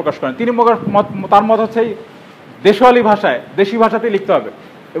মত প্রকাশ করেন। তিনি তার মত হচ্ছে দেশওয়ালি ভাষায়, দেশি ভাষাতেই লিখতে হবে,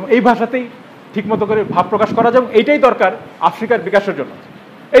 এবং এই ভাষাতেই ঠিকমতো করে ভাব প্রকাশ করা যায়, এবং এইটাই দরকার আফ্রিকার বিকাশের জন্য।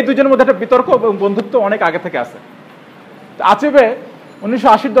 এই দুজনের মধ্যে একটা বিতর্ক এবং বন্ধুত্ব অনেক আগে থেকে আছে। আচেবে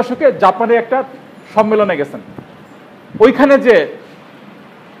 1980-র দশকে জাপানে একটা সম্মেলনে গেছেন। ওইখানে যে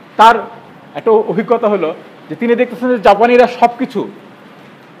তার একটা অভিজ্ঞতা হলো যে তিনি দেখতেছেন যে জাপানিরা সবকিছু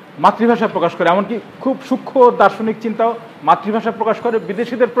মাতৃভাষায় প্রকাশ করে, এমনকি খুব সূক্ষ্ম দার্শনিক চিন্তাও মাতৃভাষায় প্রকাশ করে।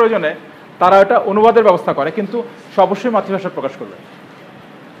 বিদেশিদের প্রয়োজনে তারা এটা অনুবাদের ব্যবস্থা করে, কিন্তু সে অবশ্যই মাতৃভাষায় প্রকাশ করবে।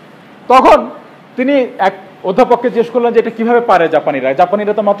 তখন তিনি এক অধ্যাপককে জিজ্ঞেস করলেন যে এটা কিভাবে পারে জাপানিরা।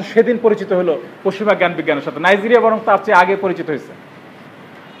 জাপানিরা তো মাত্র সেদিন পরিচিত হলো পশ্চিমা জ্ঞান বিজ্ঞানের সাথে, নাইজেরিয়া বরং তার চেয়ে আগে পরিচিত হয়েছে।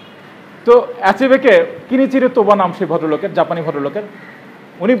 তো আচেবেকে কিনিচিরে তোবা নাম সেই ভদ্রলোকের, জাপানি ভদ্রলোকের,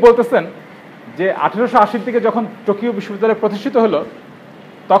 উনি বলতেছেন যে 1880-র দিকে যখন টোকিও বিশ্ববিদ্যালয় প্রতিষ্ঠিত হলো,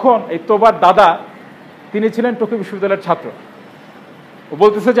 তখন এই তোবার দাদা তিনি ছিলেন টোকিও বিশ্ববিদ্যালয়ের ছাত্র। ও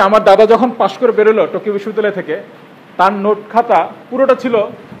বলতেছে যে আমার দাদা যখন পাশ করে বেরোলো টোকিও বিশ্ববিদ্যালয় থেকে, তার নোট খাতা পুরোটা ছিল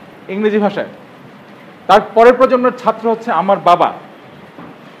ইংরেজি ভাষায়। তার পরের প্রজন্মের ছাত্র হচ্ছে আমার বাবা।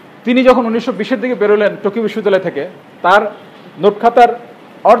 তিনি যখন 1920-এর দিকে বেরোলেন টোকিও বিশ্ববিদ্যালয় থেকে, তার নোট খাতার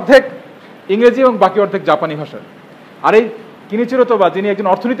অর্ধেক ইংরেজি এবং বাকি অর্ধেক জাপানি ভাষায়। আর এই কিনিচিরো তোবা, যিনি একজন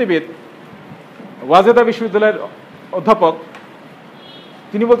অর্থনীতিবিদ, ওয়াজেদা বিশ্ববিদ্যালয়ের অধ্যাপক,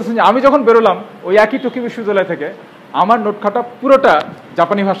 তিনি বলতেছেন যে আমি যখন বেরোলাম ওই একই টোকিও বিশ্ববিদ্যালয় থেকে, আমার নোট খাতা পুরোটা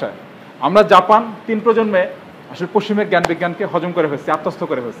জাপানি ভাষায়। আমরা জাপান 3 প্রজন্মে আসলে পশ্চিমের জ্ঞান বিজ্ঞানকে হজম করে ফেলছি, আত্মস্থ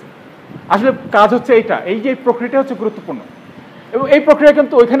করে ফেলছি। আসলে কাজ হচ্ছে এইটা, এই যে প্রক্রিয়াটা হচ্ছে গুরুত্বপূর্ণ, এবং এই প্রক্রিয়া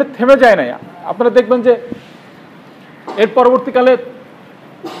কিন্তু ওইখানে থেমে যায় নাই। আপনারা দেখবেন যে এর পরবর্তীকালে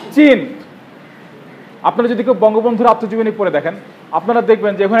চীন, আপনারা যদি কেউ বঙ্গবন্ধুর আত্মজীবনী পড়ে দেখেন, আপনারা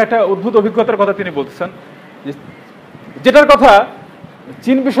দেখবেন যে ওখানে একটা অদ্ভুত অভিজ্ঞতার কথা তিনি বলতেছেন, যেটার কথা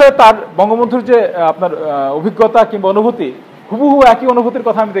চীন বিষয়ে তার বঙ্গবন্ধুর যে আপনার অভিজ্ঞতা কিংবা অনুভূতি, হুবহু একই অনুভূতির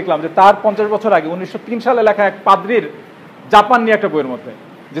কথা আমি দেখলাম যে তার 50 বছর আগে 1903 সালে লেখা এক পাদ্রির জাপান নিয়ে একটা বইয়ের মধ্যে,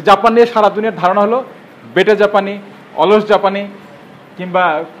 যে জাপান নিয়ে সারা দুনিয়ার ধারণা হলো বেটে জাপানি, অলস জাপানি, কিংবা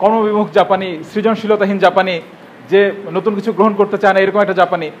কর্মবিমুখ জাপানি, সৃজনশীলতাহীন জাপানি, যে নতুন কিছু গ্রহণ করতে চায় না, এরকম একটা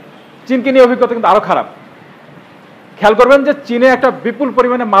জাপানি। চীনকে নিয়ে অভিজ্ঞতা কিন্তু আরো খারাপ। খেয়াল করবেন যে চীনে একটা বিপুল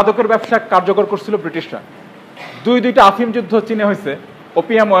পরিমাণে মাদকের ব্যবসা কার্যকর করছিল ব্রিটিশরা। দুইটা আফিম যুদ্ধ চীনে হয়েছে,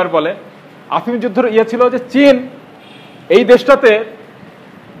 ওপিয়াম ওয়ার বলে। আফিম যুদ্ধের ছিল যে চীন এই দেশটাতে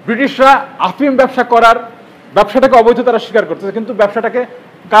ব্রিটিশরা আফিম ব্যবসা করার ব্যবসাটাকে অবৈধ তারা স্বীকার করতেছে, কিন্তু ব্যবসাটাকে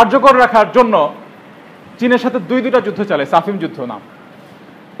কার্যকর রাখার জন্য চীনের সাথে দুইটা যুদ্ধ চালাইছে, আফিম যুদ্ধ নাম।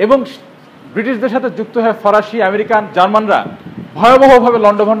 এবং ব্রিটিশদের সাথে যুক্ত হয়ে ফরাসি, আমেরিকান, জার্মানরা ভয়াবহভাবে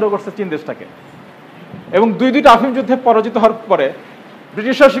লণ্ডভণ্ড করছে চীন দেশটাকে। এবং দুইটা আফিম যুদ্ধে পরাজিত হওয়ার পরে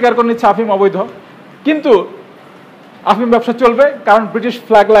ব্রিটিশরা স্বীকার করে নিচ্ছে আফিম অবৈধ, কিন্তু আফিম ব্যবসা চলবে, কারণ ব্রিটিশ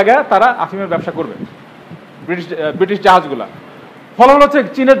ফ্ল্যাগ লাগায় তারা আফিমের ব্যবসা করবে, ব্রিটিশ জাহাজগুলা। ফলে হচ্ছে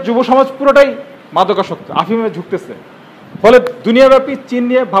চীনের যুব সমাজ পুরোটাই মাদকাসক্ত, আফিমে ঝুঁকতেছে। ফলে দুনিয়াব্যাপী চীন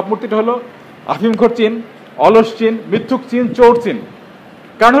নিয়ে ভাবমূর্তিটা হলো আফিমখোর চীন, অলস চীন, মিথ্যুক চীন, চোর চীন।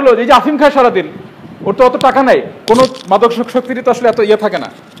 কারণ হলো এই যে আফিম খায় সারাদিন, ওর তো অত টাকা নাই, কোনো মাদক শক্তিরই তো আসলে এত থাকে না,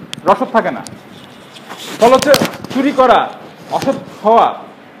 রসদ থাকে না। ফলে হচ্ছে চুরি করা, অসৎ হওয়া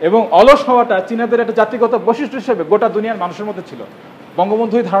এবং অলস হওয়াটা চীনাদের একটা জাতিগত বৈশিষ্ট্য হিসেবে গোটা দুনিয়ার মানুষের মধ্যে ছিল।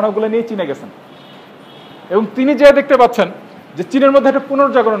 বঙ্গবন্ধু এই ধারণাগুলো নিয়ে চীনে গেছেন, এবং তিনি যে দেখতে পাচ্ছেন যে চীনের মধ্যে একটা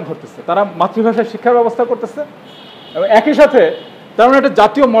পুনর্জাগরণ ঘটতেছে, তারা মাতৃভাষায় শিক্ষার ব্যবস্থা করতেছে, এবং একই সাথে তারা একটা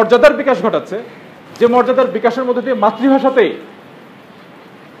জাতীয় মর্যাদার বিকাশ ঘটাচ্ছে, যে মর্যাদার বিকাশের মধ্যে দিয়ে মাতৃভাষাতেই,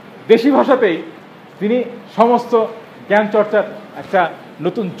 দেশি ভাষাতেই তিনি সমস্ত জ্ঞান চর্চার একটা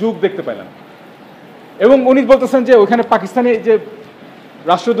নতুন যুগ দেখতে পেলেন। এবং উনি বলতেছেন যে ওইখানে পাকিস্তানি যে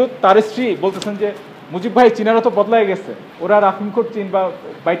রাষ্ট্রদূত, তার স্ত্রী বলতেছেন যে মুজিব ভাই, চীনারা তো বদলাই গেছে, ওরা আর আফিমখোর চীন বা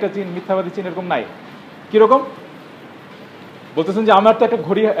বাইটা চীন, মিথ্যাবাদী চীন এরকম নাই। কিরকম বলতেছেন যে আমার তো একটা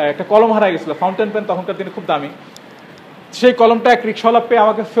ঘড়ি, একটা কলম হারাই গেছিল, ফাউন্টেন পেন, তখনকার দিনে খুব দামি। সেই কলমটা এক রিক্সাওয়ালা পেয়ে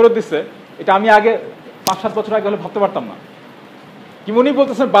আমাকে ফেরত দিচ্ছে, এটা আমি আগে 5-7 বছর আগে হলে ভাবতে পারতাম না। কি উনি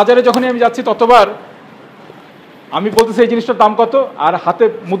বলতেছেন বাজারে যখনই আমি যাচ্ছি ততবার আমি বলতেছি এই জিনিসটার দাম কত, আর হাতে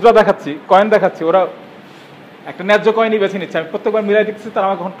মুদ্রা দেখাচ্ছি, কয়েন দেখাচ্ছি, ওরা একটা ন্যায্য কয়েনই বেছে নিচ্ছে, আমি প্রত্যেকবার মিলাই দিচ্ছি, তারা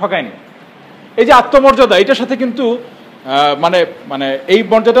আমাকে কখন ঠকায়নি। এই যে আত্মমর্যাদা, এটার সাথে কিন্তু মানে মানে এই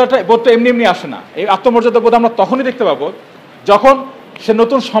মর্যাদাটা বোধটা এমনি এমনি আসে না। এই আত্মমর্যাদা বোধ আমরা তখনই দেখতে পাবো যখন সে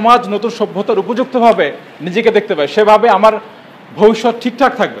নতুন সমাজ, নতুন সভ্যতার উপযুক্তভাবে নিজেকে দেখতে পায়, সেভাবে আমার ভবিষ্যৎ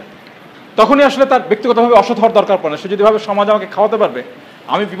ঠিকঠাক থাকবে, তখনই আসলে তার ব্যক্তিগতভাবে অসৎ হওয়ার দরকার পড়ে না। সে যদি ভাবে সমাজ আমাকে খাওয়াতে পারবে,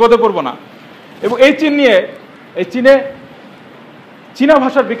 আমি বিপদে পড়বো না। এবং এই চীনা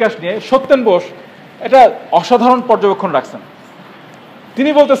ভাষার বিকাশ নিয়ে সত্যেন বোস এটা অসাধারণ পর্যবেক্ষণ রাখছেন। তিনি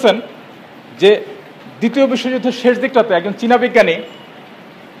বলতেছেন যে দ্বিতীয় বিশ্বযুদ্ধের শেষ দিকটাতে একজন চীনা বিজ্ঞানী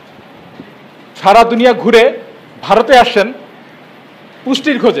সারা দুনিয়া ঘুরে ভারতে আসেন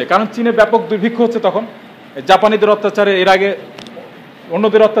পুষ্টির খোঁজে, কারণ চীনে ব্যাপক দুর্ভিক্ষ হচ্ছে তখন, জাপানিদের অত্যাচারে, এর আগে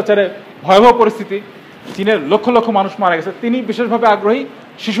অন্যদের অত্যাচারে ভয়াবহ পরিস্থিতি, চীনের লক্ষ লক্ষ মানুষ মারা গেছে। তিনি বিশেষভাবে আগ্রহী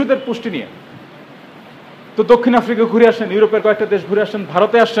শিশুদের পুষ্টি নিয়ে। তো দক্ষিণ আফ্রিকা ঘুরে আসেন, ইউরোপের কয়েকটা দেশ ঘুরে আসেন,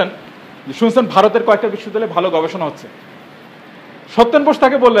 ভারতে আসছেন, শুনছেন ভারতের কয়েকটা বিশ্ববিদ্যালয়ে ভালো গবেষণা হচ্ছে। সত্যেন বোস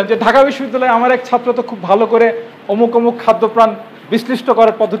তাকে বললেন যে ঢাকা বিশ্ববিদ্যালয়ে আমার এক ছাত্র তো খুব ভালো করে অমুক অমুক খাদ্যপ্রাণ বিশ্লিষ্ট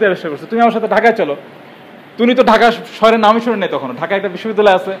করার পদ্ধতি আবিষ্কার করছে, তুমি আমার সাথে ঢাকায় চলো। তুমি তো ঢাকা শহরের নামই শুনে নেই তখন, ঢাকায় একটা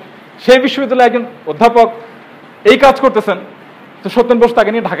বিশ্ববিদ্যালয় আছে, সেই বিশ্ববিদ্যালয়ে একজন অধ্যাপক এই কাজ করতেছেন। তো সত্যেন বোস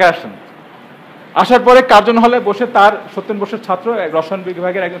তাকে নিয়ে ঢাকায় আসেন। আসার পরে কার্জন হলে বসে তার সত্যেন বোসের ছাত্র, রসায়ন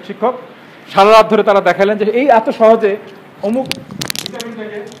বিভাগের একজন শিক্ষক, সারা রাত ধরে তারা দেখালেন যে এই এত সহজে অমুক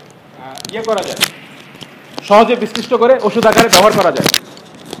ভিটামিনটাকে করা যায়, সহজে বিশ্লিষ্ট করে ওষুধ আকারে ব্যবহার করা যায়।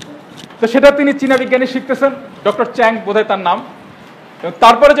 তো সেটা তিনি চীনা বিজ্ঞানী শিখতেছেন, ডক্টর চ্যাং বোধহয় তার নাম। এবং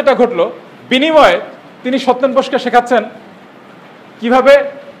তারপরে যেটা ঘটলো, বিনিময়ে তিনি সত্যেন বোসকে শেখাচ্ছেন কিভাবে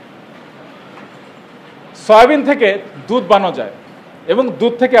সয়াবিন থেকে দুধ বানানো যায় এবং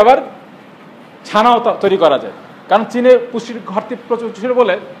দুধ থেকে আবার ছানাও তৈরি করা যায়। কারণ চীনে পুষ্টির ঘাটতি প্রচুর ছিল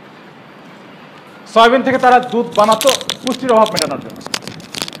বলে সয়াবিন থেকে তারা দুধ বানাতো পুষ্টির অভাব মেটানোর জন্য।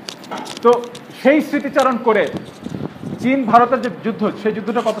 তো সেই স্মৃতিচারণ করে চীন ভারতের যে যুদ্ধ, সেই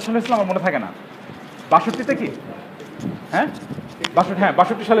যুদ্ধটা কত সালে ছিল আমার মনে থাকে না, 62তে কি? হ্যাঁ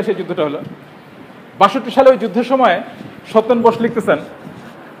 62 সালে সেই যুদ্ধটা হলো। 62 সালে ওই যুদ্ধের সময় সত্যেন বোস লিখতেছেন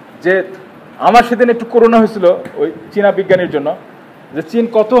যে আমার সেদিন একটু করুণা হয়েছিল ওই চীনা বিজ্ঞানীর জন্য, যে চীন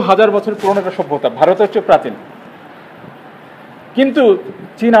কত হাজার বছর পুরনো একটা সভ্যতা, ভারতের চেয়ে প্রাচীন, কিন্তু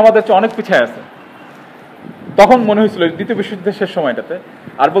চীন আমাদের চেয়ে অনেক পিছিয়ে আছে। তখন মনে হয়েছিল দ্বিতীয় বিশ্বযুদ্ধের শেষ সময়টাতে।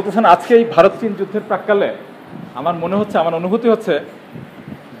 আর বলতেছেন আজকে এই ভারত চীন যুদ্ধের প্রাক্কালে আমার মনে হচ্ছে, আমার অনুভূতি হচ্ছে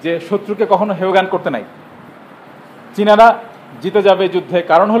যে শত্রুকে কখনো হেয়জ্ঞান করতে নাই, চীনারা জিতে যাবে যুদ্ধে।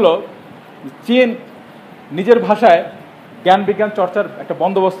 কারণ হলো চীন নিজের ভাষায় জ্ঞান বিজ্ঞান চর্চার একটা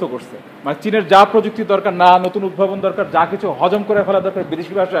বন্দোবস্ত করছে। মানে চীনের যা প্রযুক্তি দরকার, না নতুন উদ্ভাবন দরকার, যা কিছু হজম করে ফেলা দরকার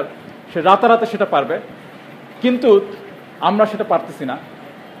বিদেশি ভাষার, সে রাতারাতে সেটা পারবে। কিন্তু আমরা সেটা পারতেছি না,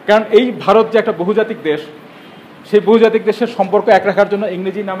 কারণ এই ভারত যে একটা বহুজাতিক দেশ, সেই বহুজাতিক দেশের সম্পর্ক এক রাখার জন্য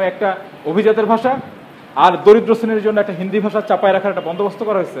ইংরেজি নামে একটা অভিজাতের ভাষা আর দরিদ্র শ্রেণীর জন্য একটা হিন্দি ভাষা চাপায় রাখার একটা বন্দোবস্ত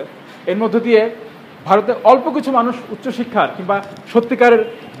করা হয়েছে। এর মধ্য দিয়ে ভারতে অল্প কিছু মানুষ উচ্চশিক্ষার কিংবা সত্যিকারের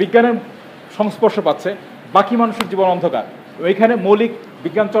বিজ্ঞানের সংস্পর্শ পাচ্ছে, বাকি মানুষের জীবন অন্ধকার। ওইখানে মৌলিক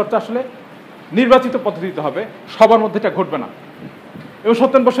বিজ্ঞান চর্চা আসলে নির্বাচিত পদ্ধতিতে হবে, সবার মধ্যে এটা ঘটবে না। এবং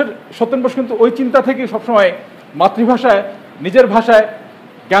সত্যেন বোস কিন্তু ওই চিন্তা থেকে সবসময় মাতৃভাষায়, নিজের ভাষায়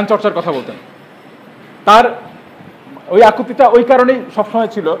জ্ঞান চর্চার কথা বলতেন। তার ওই আকুতিটা ওই কারণেই সবসময়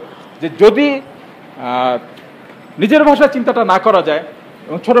ছিল যে যদি নিজের ভাষায় চিন্তাটা না করা যায়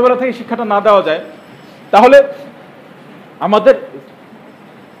এবং ছোটবেলা থেকে শিক্ষাটা না দেওয়া যায়, তাহলে আমাদের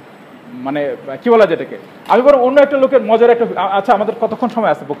মানে কি বলা যায় এটাকে, আমি বরং অন্য একটা লোকের মজার একটা, আচ্ছা আমাদের কতক্ষণ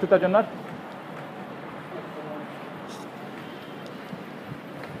সময় আছে বক্তৃতার জন্য?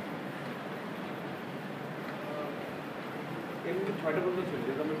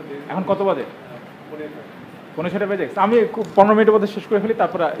 এখন কত বাজে? 5:30 বেজে গেছে। আমি 15 মিনিটের মধ্যে শেষ করে ফেলি,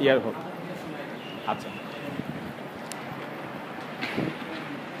 তারপরে ইয়ার হোক। আচ্ছা,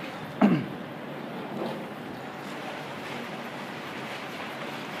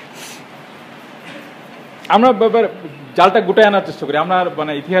 আমরা জালটা গুটায় আনার চেষ্টা করি, আমরা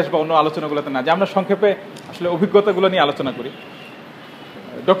মানে ইতিহাস বা অন্য আলোচনাগুলোতে না, যে আমরা সংক্ষেপে আসলে অভিজ্ঞতাগুলো নিয়ে আলোচনা করি।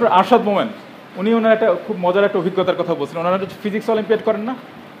 ডক্টর আরশাদ মোমেন উনি ওনার একটা খুব মজার একটা অভিজ্ঞতার কথা বলছিলেন। ওনারা ফিজিক্স অলিম্পিয়াড করেন না,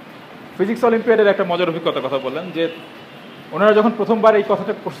 ফিজিক্স অলিম্পিয়াডের একটা মজার অভিজ্ঞতার কথা বললেন যে ওনারা যখন প্রথমবার এই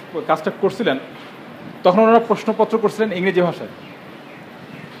কাজটা করছিলেন, তখন ওনারা প্রশ্নপত্র করছিলেন ইংরেজি ভাষায়।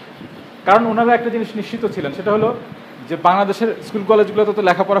 কারণ ওনারা একটা জিনিস নিশ্চিত ছিলেন, সেটা হলো যে বাংলাদেশের স্কুল কলেজগুলোতে তো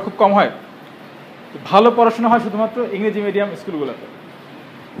লেখাপড়া খুব কম হয়, ভালো পড়াশোনা হয় শুধুমাত্র ইংরেজি মিডিয়াম স্কুলগুলোতে।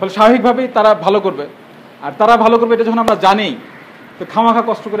 ফলে স্বাভাবিকভাবেই তারা ভালো করবে, আর তারা ভালো করবে এটা যখন আমরা জানি, তো খামাখা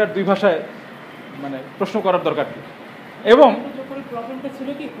কষ্ট করে আর দুই ভাষায় মানে প্রশ্ন করার দরকার কি। এবং প্রবলেমটা ছিল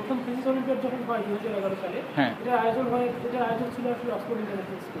কি প্রথম ফিজিক্স অলিম্পিয়াড যখন হয় 2011 সালে, হ্যাঁ এটা আয়োজন ছিল আসলে অক্সফোর্ড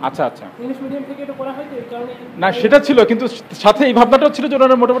ইন্টারন্যাশনাল স্কুল। আচ্ছা আচ্ছা ইংলিশ মিডিয়াম থেকে এটা করা হয় তো এই কারণে। না সেটা ছিল, কিন্তু সাথে এই ভাবনাটাও ছিল যে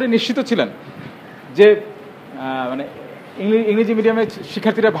ওনারা মোটামুটি নিশ্চিত ছিলেন যে মানে ইংরেজি মিডিয়ামের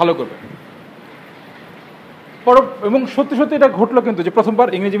শিক্ষার্থীরা ভালো করবে। এবং সত্যি সত্যি এটা ঘটলো কিন্তু, যে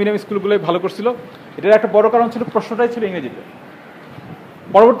প্রথমবার ইংরেজি মিডিয়াম স্কুলগুলোই ভালো করছিল। এটার একটা বড় কারণ ছিল প্রশ্নটাই ছিল ইংরেজিতে।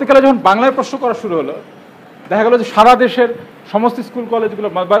 পরবর্তীকালে যখন বাংলায় প্রশ্ন করা শুরু হলো, দেখা গেল যে সারা দেশের সমস্ত স্কুল কলেজগুলো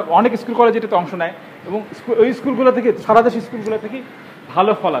বা অনেক স্কুল কলেজ এটাতে অংশ নেয়, এবং ওই স্কুলগুলো থেকে সারা দেশের স্কুলগুলো থেকে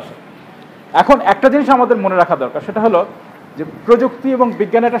ভালো ফল আসে। এখন একটা জিনিস আমাদের মনে রাখা দরকার, সেটা হলো যে প্রযুক্তি এবং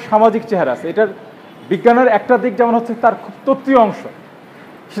বিজ্ঞানের একটা সামাজিক চেহারা আছে। এটার বিজ্ঞানের একটা দিক যেমন হচ্ছে তার খুব তত্ত্বীয় অংশ,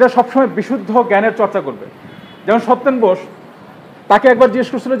 সেটা সবসময় বিশুদ্ধ জ্ঞানের চর্চা করবে। যেমন সত্যেন বোস, তাকে একবার জিজ্ঞেস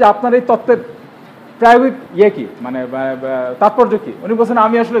করছিল যে আপনার এই তত্ত্বের প্রায়োগিক কি, মানে তাৎপর্য কি। উনি বলছেন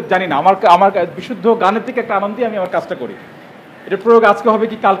আমি আসলে জানি না, আমার বিশুদ্ধ জ্ঞানের থেকে একটা আনন্দই আমি আমার কাজটা করি। এটা প্রয়োগ আজকে হবে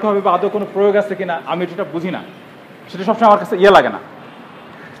কি কালকে হবে, বা আদৌ কোনো প্রয়োগ আছে কিনা আমি এটা বুঝি না, সেটা সবসময় আমার কাছে লাগে না।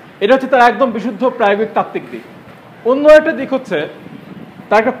 এটা হচ্ছে তার একদম বিশুদ্ধ প্রায়োগিক তাত্ত্বিক দিক। অন্য একটা দিক হচ্ছে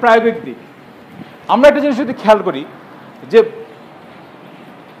তার একটা প্রায়োগিক দিক। আমরা একটা জিনিস যদি খেয়াল করি যে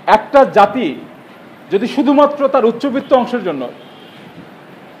একটা জাতি যদি শুধুমাত্র তার উচ্চবিত্ত অংশের জন্য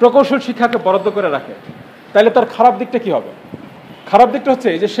প্রকৌশল শিক্ষাকে বরাদ্দ করে রাখে, তাহলে তার খারাপ দিকটা কি হবে? খারাপ দিকটা হচ্ছে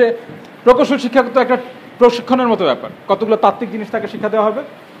যে সে প্রকৌশল শিক্ষা তো একটা প্রশিক্ষণের মতো ব্যাপার, কতগুলো তাত্ত্বিক জিনিস তাকে শিক্ষা দেওয়া হবে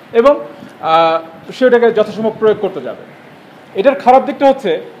এবং সে ওটাকে যথাসম্ভব প্রয়োগ করতে যাবে। এটার খারাপ দিকটা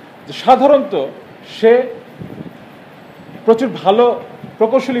হচ্ছে যে সাধারণত সে প্রচুর ভালো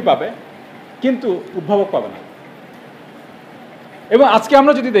প্রকৌশলী পাবে কিন্তু উদ্ভাবক পাবে না। এবং আজকে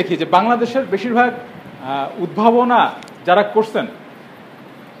আমরা যদি দেখি যে বাংলাদেশের বেশিরভাগ উদ্ভাবনা যারা করছেন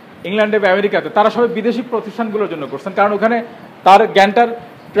ইংল্যান্ডে বা আমেরিকাতে, তারা সবাই বিদেশি প্রতিষ্ঠানগুলোর জন্য করছেন, কারণ ওখানে তার জ্ঞানটার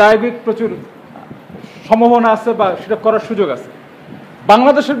প্রায়োগিক প্রচুর সম্ভাবনা আছে বা সেটা করার সুযোগ আছে।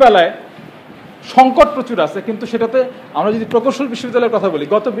 বাংলাদেশের বেলায় সংকট প্রচুর আছে, কিন্তু সেটাতে আমরা যদি প্রকৌশল বিশ্ববিদ্যালয়ের কথা বলি,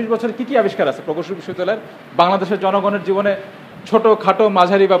 গত 20 বছরে কি আবিষ্কার আছে প্রকৌশল বিশ্ববিদ্যালয়ের? বাংলাদেশের জনগণের জীবনে ছোট খাটো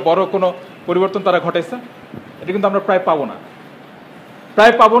মাঝারি বা বড় কোনো পরিবর্তন তারা ঘটাইছে? এটা কিন্তু আমরা প্রায় পাবো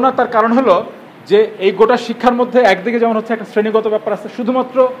না। তার কারণ হলো যে এই গোটা শিক্ষার মধ্যে একদিকে যেমন হচ্ছে একটা শ্রেণীগত ব্যাপার আছে,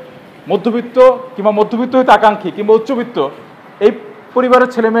 শুধুমাত্র মধ্যবিত্ত কিংবা মধ্যবিত্ত হইতে আকাঙ্ক্ষী কিংবা উচ্চবিত্ত এই পরিবারের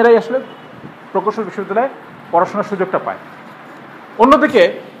ছেলেমেয়েরাই আসলে প্রকৌশল বিশ্ববিদ্যালয়ে পড়াশোনার সুযোগটা পায়। অন্যদিকে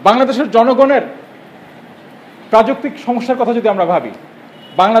বাংলাদেশের জনগণের প্রাযুক্তিক সমস্যার কথা যদি আমরা ভাবি,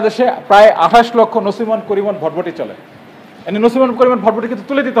 বাংলাদেশে প্রায় 28 লক্ষ নসিমন করিমন ভটভটি চলে। নসিমন করিমন ভটভটি কিন্তু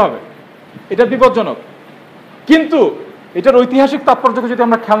তুলে দিতে হবে, এটা বিপজ্জনক। কিন্তু এটার ঐতিহাসিক তাৎপর্যকে যদি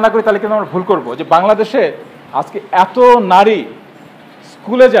আমরা খেয়াল না করি, তাহলে কিন্তু আমরা ভুল করবো যে বাংলাদেশে আজকে এত নারী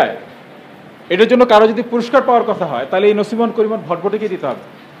স্কুলে যায়, এটার জন্য কারো যদি পুরস্কার পাওয়ার কথা হয়, তাহলে এই নসিমন করিমন ভটভটিকে দিতে হবে।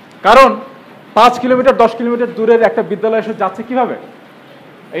 কারণ 5 কিলোমিটার 10 কিলোমিটার দূরের একটা বিদ্যালয়ে এসে যাচ্ছে কিভাবে?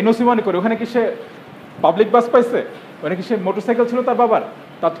 এই নসিমনি করে। ওখানে কি সে পাবলিক বাস পাইছে? ওখানে কি সে মোটরসাইকেল ছিল তার বাবার?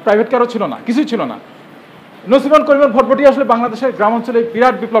 তার প্রাইভেট কারও ছিল না, কিছুই ছিল না। নসিমন করিমন ভটভটি আসলে বাংলাদেশের গ্রাম অঞ্চলে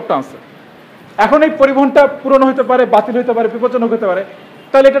বিরাট বিপ্লবটা আনছে। এখন এই পরিবহনটা পুরনো হতে পারে, বাতিল হতে পারে, বিপজ্জনক হতে পারে,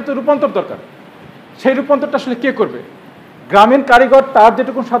 তাহলে এটার তো রূপান্তর দরকার। সেই রূপান্তরটা আসলে কে করবে? গ্রামীণ কারিগর তার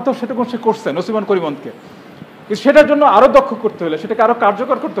যেটুকুন সাধ্য সেটুকুন সে করছে নসিমন করিমনকে, কিন্তু সেটার জন্য আরও দক্ষ করতে হলে, সেটাকে আরও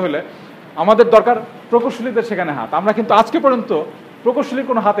কার্যকর করতে হলে আমাদের দরকার প্রকৌশলীদের সেখানে হাত। আমরা কিন্তু আজকে পর্যন্ত প্রকৌশলীর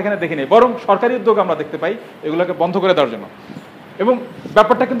কোনো হাত এখানে দেখিনি, বরং সরকারি উদ্যোগ আমরা দেখতে পাই এগুলোকে বন্ধ করে দেওয়ার জন্য। এবং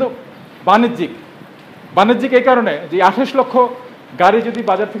ব্যাপারটা কিন্তু বাণিজ্যিক এই কারণে যে 28 লক্ষ গাড়ি যদি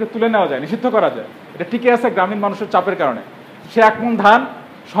বাজার থেকে তুলে নেওয়া যায়, নিষিদ্ধ করা যায়, এটা টিকে আছে গ্রামীণ মানুষের চাপের কারণে। সে 1 মণ ধান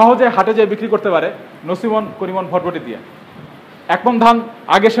সহজে হাটে যেয়ে বিক্রি করতে পারে নসিমন করিমন ভটভটি দিয়ে। 1 মণ ধান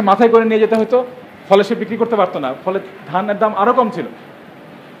আগে সে মাথায় করে নিয়ে যেতে হতো, ফলে সে বিক্রি করতে পারতো না, ফলে ধানের দাম আরো কম ছিল।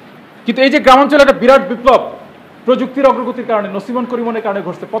 কিন্তু এই যে গ্রামাঞ্চলে একটা বিরাট বিপ্লব প্রযুক্তির অগ্রগতির কারণে, নসিমন করিমনের কারণে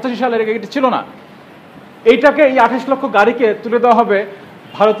ঘটছে, 85 সালের আগে এটা ছিল না। এইটাকে এই 28 লক্ষ গাড়িকে তুলে দেওয়া হবে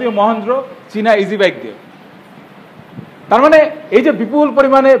ভারতীয় মহেন্দ্র, চীনা ইজি বাইক দিয়ে। তার মানে এই যে বিপুল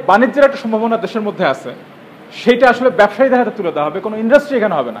পরিমাণে বাণিজ্যের একটা সম্ভাবনা দেশের মধ্যে আছে, সেইটা আসলে ব্যবসায়ীদের হাতে তুলে দেওয়া হবে। কোনো ইন্ডাস্ট্রি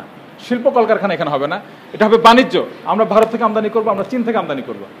এখানে হবে না, শিল্প কলকারখানা এখানে হবে না, এটা হবে বাণিজ্য। আমরা ভারত থেকে আমদানি করবো, আমরা চীন থেকে আমদানি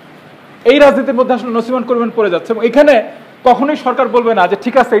করবো। এই রাজনীতির মধ্যে আসলে নসিমন করিমন পড়ে যাচ্ছে। এবং এখানে কখনোই সরকার বলবে না যে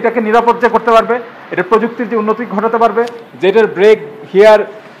ঠিক আছে এটাকে নিরাপদ যে করতে পারবে, এটা প্রযুক্তির যে উন্নতি ঘটাতে পারবে, যে এটার ব্রেক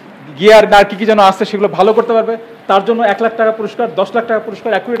গিয়ার না কি যেন আসছে সেগুলো ভালো করতে পারবে, তার জন্য 1 লাখ টাকা পুরস্কার, 10 লাখ টাকা পুরস্কার,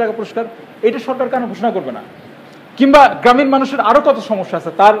 1 কোটি টাকা পুরস্কার, এটা সরকার কেন ঘোষণা করবে না? কিংবা গ্রামীণ মানুষের আরো কত সমস্যা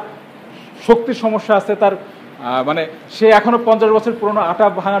আছে, তার শক্তির সমস্যা আছে, তার মানে সে এখনো 50 বছর পুরনো আটা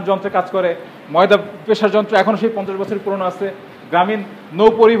ভাঙার যন্ত্রে কাজ করে, ময়দা পেশার যন্ত্র এখনো সেই 50 বছর পুরনো আছে, গ্রামীণ নৌ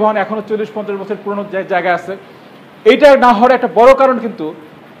পরিবহন এখনো 40-50 বছর পুরনো জায়গা আছে। এইটা না হওয়ার একটা বড় কারণ কিন্তু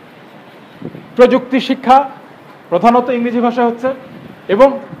প্রযুক্তি শিক্ষা প্রধানত ইংরেজি ভাষা হচ্ছে, এবং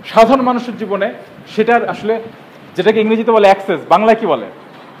সাধারণ মানুষের জীবনে সেটার আসলে যেটাকে ইংরেজিতে বলে অ্যাক্সেস, বাংলায় কি বলে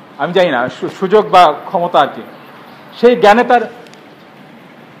আমি জানি না, সুযোগ বা ক্ষমতা আর কি, সেই জ্ঞানে তার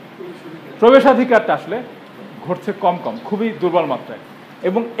প্রবেশাধিকারটা আসলে ঘটছে কম কম, খুবই দুর্বল মাত্রায়,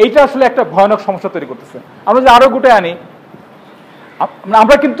 এবং এইটা আসলে একটা ভয়ানক সমস্যা তৈরি করতেছে। আমরা যে আরো গুটে আনি,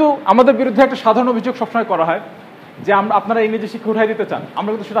 আমরা কিন্তু আমাদের বিরুদ্ধে একটা সাধারণ অভিযোগ সবসময় করা হয় যে আপনারা ইংরেজি শিক্ষা উঠাই দিতে চান।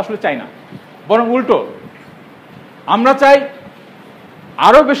 আমরা কিন্তু সেটা আসলে চাই না, বরং উল্টো, আমরা চাই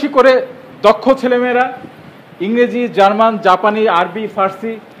আরো বেশি করে দক্ষ ছেলেমেয়েরা ইংরেজি, জার্মান, জাপানি, আরবি,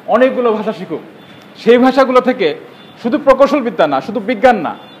 ফার্সি অনেকগুলো ভাষা শিখুক। সেই ভাষাগুলো থেকে শুধু প্রকৌশল বিদ্যা না, শুধু বিজ্ঞান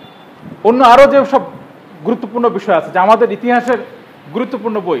না, অন্য আরো যে সব গুরুত্বপূর্ণ বিষয় আছে, যে আমাদের ইতিহাসের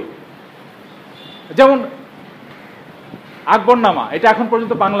গুরুত্বপূর্ণ বই, যেমন আকবরনামা, এটা এখন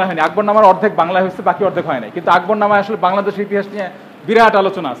পর্যন্ত বাংলা হয়নি। আকবরনামার অর্ধেক বাংলা হয়েছে, বাকি অর্ধেক হয় নাই। কিন্তু আকবরনামায় আসলে বাংলাদেশের ইতিহাস নিয়ে বিরাট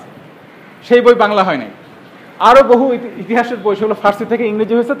আলোচনা আছে, সেই বই বাংলা হয় নাই। আরো বহু ইতিহাসের বই, সেগুলো ফার্সি থেকে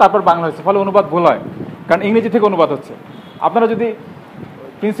ইংরেজি হয়েছে, তারপর বাংলা হয়েছে, ফলে অনুবাদ ভুল হয়, কারণ ইংরেজি থেকে অনুবাদ হচ্ছে। আপনারা যদি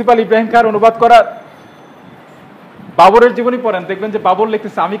প্রিন্সিপাল ইব্রাহিম খাঁর অনুবাদ করা বাবরের জীবনী পড়েন, দেখবেন যে বাবর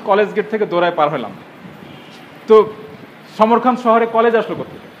লিখতেছে, আমি কলেজ গেট থেকে দৌড়ায় পার হলাম। তো সমরখান শহরে কলেজ আসলো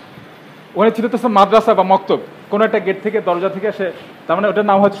করতে, ওখানে ছিল তো মাদ্রাসা বা মক্তব, কোনো একটা গেট থেকে, দরজা থেকে সে, তার মানে ওটার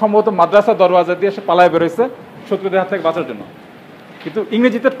নাম হয়তো সম্ভবত মাদ্রাসা দরওয়াজা দিয়ে সে পালায় বেরোয়েছে শত্রুদের হাত থেকে বাঁচার জন্য। কিন্তু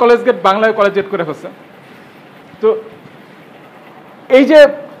ইংরেজিতে কলেজ গেট, বাংলায় কলেজ গেট করে ফেলছে। তো এই যে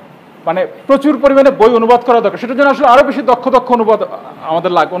মানে প্রচুর পরিমাণে বই অনুবাদ করা দরকার, সেটার জন্য আসলে আরো বেশি দক্ষ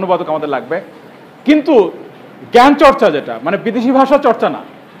অনুবাদক আমাদের লাগবে। কিন্তু জ্ঞান চর্চা, যেটা মানে বিদেশি ভাষা চর্চা না,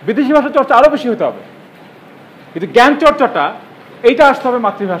 বিদেশি ভাষা চর্চা আরো বেশি হতে হবে, কিন্তু জ্ঞান চর্চাটা এইটা আসতে হবে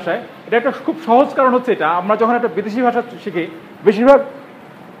মাতৃভাষায়। এটা একটা খুব সহজ কারণ হচ্ছে, এটা আমরা যখন একটা বিদেশি ভাষা শিখি, বেশিরভাগ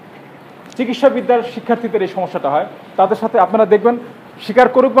চিকিৎসা বিদ্যার শিক্ষার্থীদের এই সমস্যাটা হয়। তাদের সাথে আপনারা দেখবেন, স্বীকার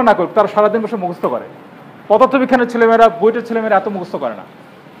করুক বা না করুক, তারা সারাদিন বসে মুখস্থ করে। পদার্থবিজ্ঞানের ছেলেমেয়েরা, বুয়েটের ছেলেমেয়েরা এত মুখস্থ করে না।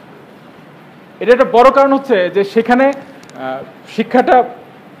 এটা একটা বড় কারণ হচ্ছে যে সেখানে শিক্ষাটা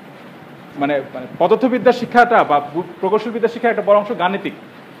মানে পদার্থবিদ্যার শিক্ষাটা বা প্রকৌশল বিদ্যার শিক্ষা একটা বড় অংশ গাণিতিক।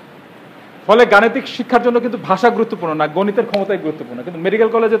 ফলে গাণিতিক শিক্ষার জন্য কিন্তু ভাষা গুরুত্বপূর্ণ না, গণিতের ক্ষমতাই গুরুত্বপূর্ণ। কিন্তু মেডিকেল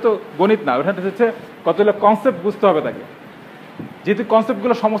কলেজে তো গণিত না, ওখানে হচ্ছে কতগুলো কনসেপ্ট বুঝতে হবে তাকে। যেহেতু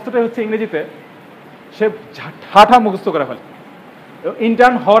কনসেপ্টগুলো সমস্তটাই হচ্ছে ইংরেজিতে, সে ঠাঠা মুখস্থ করে ফেলে।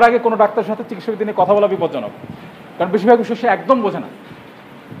 ইন্টার্ন হওয়ার আগে কোনো ডাক্তারের সাথে চিকিৎসাবিদ্যা নিয়ে কথা বলা বিপজ্জনক, কারণ বেশিরভাগ বিষয় সে একদম বোঝে না,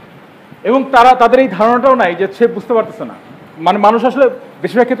 এবং তাদের এই ধারণাটাও নাই যে সে বুঝতে পারতেছে না। মানে মানুষ আসলে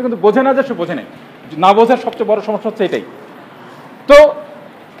বেশিরভাগ ক্ষেত্রে কিন্তু বোঝে না যে সে বোঝে নেই, না বোঝার সবচেয়ে বড় সমস্যা হচ্ছে এটাই। তো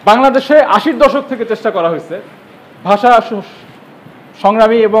বাংলাদেশে 80-র দশক থেকে চেষ্টা করা হয়েছে, ভাষা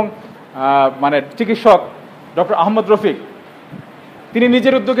সংগ্রামী এবং মানে চিকিৎসক ডক্টর আহমদ রফিক, তিনি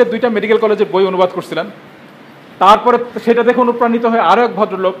নিজের উদ্যোগে 2টা মেডিকেল কলেজের বই অনুবাদ করছিলেন। তারপরে সেটা দেখে অনুপ্রাণিত হয়ে আরও এক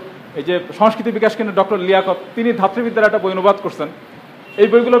ভদ্রলোক, এই যে সংস্কৃতি বিকাশ কেন্দ্রের ডক্টর লিয়াকত, তিনি ধাত্রীবিদ্যার একটা বই অনুবাদ করছেন। এই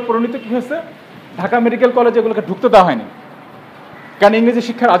বইগুলোর পরিণতি কী হয়েছে, ঢাকা মেডিকেল কলেজে এগুলোকে ঢুকতে দেওয়া হয়নি, কারণ ইংরেজি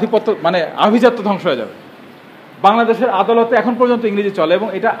শিক্ষার আধিপত্য মানে আভিজাত্য ধ্বংস হয়ে যাবে। বাংলাদেশের আদালতে এখন পর্যন্ত ইংরেজি চলে, এবং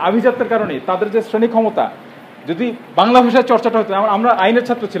এটা আভিজাত্যের কারণেই। তাদের যে শ্রেণী ক্ষমতা, যদি বাংলা ভাষায় চর্চাটা হতো, আমরা আইনের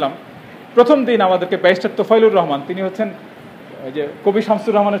ছাত্র ছিলাম, প্রথম দিন আমাদেরকে ব্যারিস্টার তোফাইলুর রহমান, তিনি হচ্ছেন এই যে কবি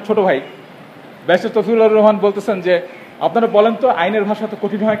শামসুর রহমানের ছোট ভাই, ব্যারিস্টার তোফাইলুর রহমান বলতেছেন যে আপনারা বলেন তো আইনের ভাষা তো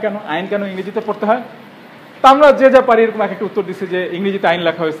কঠিন হয় কেন, আইন কেন ইংরেজিতে পড়তে হয়? তা আমরা যে যা পারি এরকম একটা উত্তর দিচ্ছি যে ইংরেজিতে আইন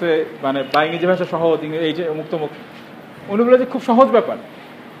লেখা হয়েছে, মানে বা ইংরেজি ভাষা সহজ, এই যে মুক্তমুখ। উনি বলে যে খুব সহজ ব্যাপার,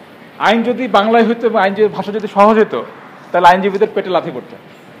 আইন যদি বাংলায় হইতো, আইন ভাষা যদি সহজ হতো, তাহলে আইনজীবীদের পেটে লাথি পড়তো,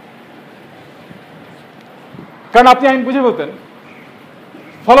 কারণ আপনি আইন বুঝে বলতেন।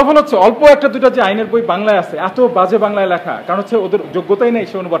 ফলাফল হচ্ছে অল্প একটা দুটা যে আইনের বই বাংলায় আছে, এত বাজে বাংলায় লেখা, কারণ হচ্ছে ওদের যোগ্যতাই নেই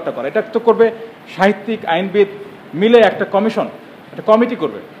সে অনুবাদটা করে। এটা তো করবে সাহিত্যিক, আইনবিদ মিলে একটা কমিশন, একটা কমিটি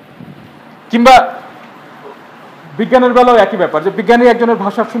করবে। কিংবা বিজ্ঞানের বেলাও একই ব্যাপার, যে বিজ্ঞানী একজনের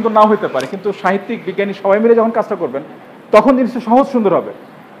ভাষা সুন্দর নাও হইতে পারে, কিন্তু সাহিত্যিক, বিজ্ঞানী সবাই মিলে যখন কাজটা করবেন, তখন জিনিসটা সহজ সুন্দর হবে।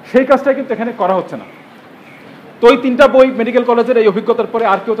 সেই কাজটা কিন্তু এখানে করা হচ্ছে না। তো ওই 3টা বই মেডিকেল কলেজের এই অভিজ্ঞতার পরে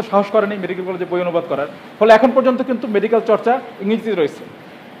আর কেউ তো সাহস করেনি মেডিকেল কলেজে বই অনুবাদ করার। ফলে এখন পর্যন্ত কিন্তু মেডিকেল চর্চা ইংরেজিতে রয়েছে।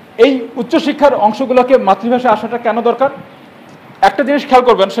 এই উচ্চশিক্ষার অংশগুলোকে মাতৃভাষায় আসাটা কেন দরকার? একটা জিনিস খেয়াল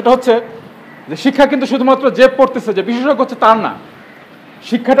করবেন, সেটা হচ্ছে যে শিক্ষা কিন্তু শুধুমাত্র যে পড়তেছে, যে বিশেষজ্ঞ হচ্ছে তার না,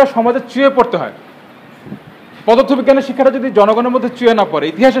 শিক্ষাটা সমাজে চুয়ে পড়তে হয়। পদার্থবিজ্ঞানের শিক্ষাটা যদি জনগণের মধ্যে চুয়ে না পড়ে,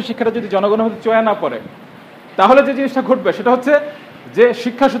 ইতিহাসের শিক্ষাটা যদি জনগণের মধ্যে চুয়ে না পড়ে, তাহলে যে জিনিসটা ঘটবে সেটা হচ্ছে যে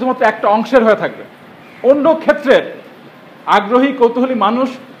শিক্ষা শুধুমাত্র একটা অংশের হয়ে থাকবে। অন্য ক্ষেত্রের আগ্রহী কৌতূহলী মানুষ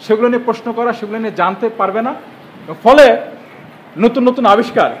সেগুলো নিয়ে প্রশ্ন করা, সেগুলো নিয়ে জানতে পারবে না। ফলে নতুন নতুন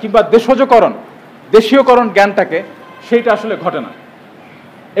আবিষ্কার কিংবা দেশীয়করণ জ্ঞানটাকে, সেইটা আসলে ঘটে না।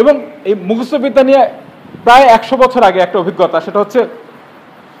 এবং এই মুখস্থবিদ্যা নিয়ে প্রায় 100 বছর আগে একটা অভিজ্ঞতা, সেটা হচ্ছে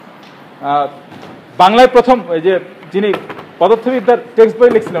বাংলায় প্রথম এই যে যিনি পদার্থবিদ্যার টেক্সট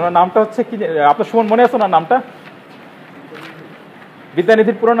বই লিখছিলেন ওনার নামটা হচ্ছে কি, আপনার সুমন মনে আছে ওনার নামটা?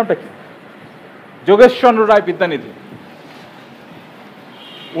 বিদ্যানিধির পুরো নামটা কি? যোগেশচন্দ্র রায় বিদ্যানিধি।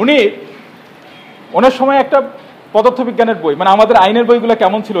 উনি ওনার সময় একটা পদার্থবিজ্ঞানের বই, মানে আমাদের আইনের বইগুলো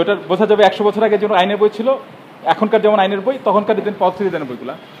কেমন ছিল এটা বোঝা যাবে 100 বছর আগে যেমন আইনের বই ছিল, এখনকার যেমন আইনের বই, তখনকার দিন পদার্থবিজ্ঞানের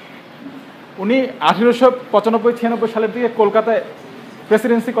বইগুলা। উনি 1895-96 সালের দিকে কলকাতায়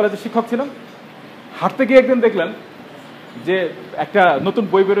প্রেসিডেন্সি কলেজে শিক্ষক ছিলেন। হাঁটতে গিয়ে একদিন দেখলেন যে একটা নতুন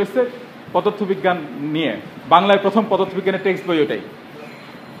বই বেরোচ্ছে পদার্থবিজ্ঞান নিয়ে, বাংলায় প্রথম পদার্থবিজ্ঞানের টেক্সট বই ওটাই।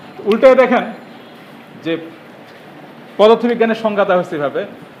 উল্টায় দেখেন যে পদার্থবিজ্ঞানের সংজ্ঞা দেওয়া হচ্ছে এভাবে,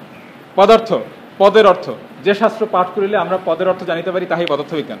 পদার্থ পদের অর্থ, যে শাস্ত্র পাঠ করিলে আমরা পদের অর্থ জানিতে পারি তাই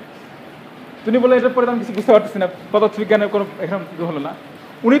পদার্থবিজ্ঞান। তিনি বলে এটার পরে আমি কিছু বুঝতে পারতেছি না, পদার্থবিজ্ঞানের কোনো এখানে কিছু হলো না।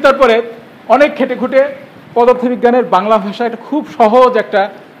 উনি তারপরে অনেক খেটে খুঁটে পদার্থবিজ্ঞানের বাংলা ভাষায় একটা খুব সহজ একটা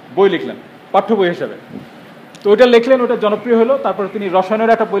বই লিখলেন পাঠ্য বই হিসেবে। তো ওইটা লিখলেন, ওটা জনপ্রিয় হলো। তারপরে তিনি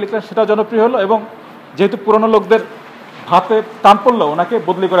রসায়নের একটা বই লিখলেন, সেটাও জনপ্রিয় হলো। এবং যেহেতু পুরনো লোকদের হাতে টান পড়লো, ওনাকে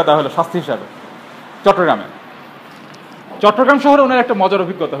বদলি করে দেওয়া হলো শাস্তি হিসাবে চট্টগ্রামে। চট্টগ্রাম শহরে ওনার একটা মজার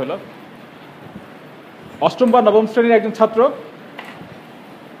অভিজ্ঞতা হলো। অষ্টম বা নবম শ্রেণীর একজন ছাত্র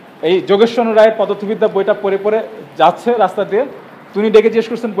এই যোগেশচন্দ্র রায়ের পদার্থবিদ্যা বইটা পড়ে পড়ে যাচ্ছে রাস্তা দিয়ে। তিনি ডেকে জিজ্ঞেস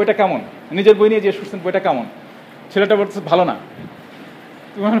করছেন বইটা কেমন, নিজের বই নিয়ে জিজ্ঞেস করছেন বইটা কেমন। ছেলেটা বলতেছে ভালো না।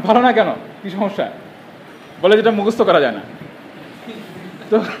 তুমি ভালো না কেন, কি সমস্যা? বলে যেটা মুখস্থ করা যায় না।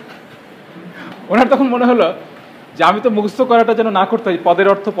 তো ওনার তখন মনে হলো যে আমি তো মুখস্থ করাটা যেন না করতে, পদের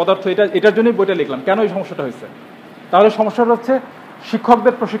অর্থ পদার্থ, এটার জন্যই বইটা লিখলাম, কেন এই সমস্যাটা হয়েছে? তাহলে সমস্যাটা হচ্ছে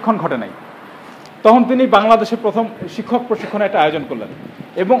শিক্ষকদের প্রশিক্ষণ ঘটে নাই। তখন তিনি বাংলাদেশে প্রথম শিক্ষক প্রশিক্ষণের একটা আয়োজন করলেন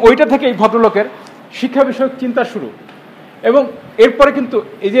এবং ওইটা থেকে এই ভদ্রলোকের শিক্ষা বিষয়ক চিন্তা শুরু। এবং এরপরে কিন্তু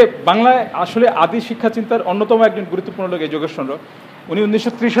এই যে বাংলায় আসলে আদি শিক্ষা চিন্তার অন্যতম একজন গুরুত্বপূর্ণ লোক এই যোগেশচন্দ্র, উনি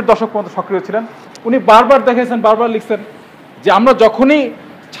 1930-এর দশক পর্যন্ত সক্রিয় ছিলেন। উনি বারবার দেখেছেন, বারবার লিখছেন যে আমরা যখনই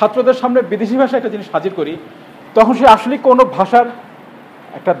ছাত্রদের সামনে বিদেশি ভাষায় একটা জিনিস হাজির করি, তখন সে আসলে কোনো ভাষার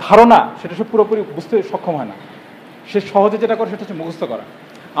একটা ধারণা সেটা সে পুরোপুরি বুঝতে সক্ষম হয় না। সে সহজে যেটা করে সেটা হচ্ছে মুখস্থ করা।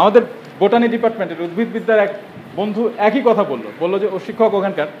 আমাদের বোটানি ডিপার্টমেন্টের উদ্ভিদবিদ্যার এক বন্ধু একই কথা বললো যে ও শিক্ষক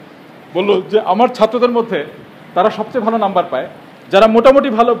ওখানকার, বললো যে আমার ছাত্রদের মধ্যে তারা সবচেয়ে ভালো নাম্বার পায় যারা মোটামুটি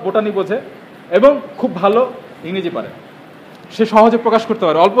ভালো বোটানি বোঝে এবং খুব ভালো ইংরেজি পারে। সে সহজে প্রকাশ করতে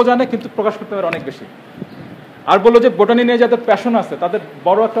পারে, অল্প জানে কিন্তু প্রকাশ করতে পারে অনেক বেশি। আর বললো যে বোটানি নিয়ে যাদের প্যাশন আছে তাদের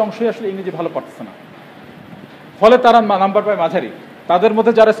বড় একটা অংশই আসলে ইংরেজি ভালো পারতেছে না, ফলে তারা নাম্বার পায় মাঝারি। তাদের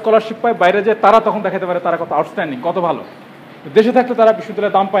মধ্যে যারা স্কলারশিপ পায় বাইরে যায়, তারা তখন দেখাতে পারে তারা কত আউটস্ট্যান্ডিং, কত ভালো। দেশে থাকলে তারা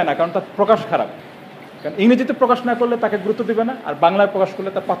বিশ্ববিদ্যালয়ে দাম পায় না, কারণ তার প্রকাশ খারাপ। কারণ ইংরেজিতে প্রকাশ না করলে তাকে গুরুত্ব দিবে না, আর বাংলায় প্রকাশ করলে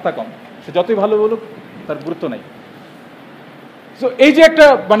তার পাত্তা কম। সে যতই ভালো বলুক তার গুরুত্ব নেই। সো এই যে একটা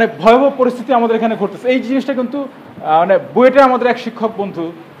মানে ভয়াবহ পরিস্থিতি আমাদের এখানে ঘটতেছে, এই জিনিসটা কিন্তু মানে বুয়েটে আমাদের এক শিক্ষক বন্ধু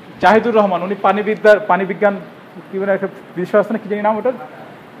জাহিদুর রহমান, উনি পানিবিজ্ঞান কি বলে একটা বিষয় আছে না, কি জানি নাম ওটার,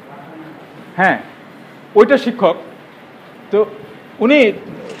 হ্যাঁ ওইটা শিক্ষক। তো উনি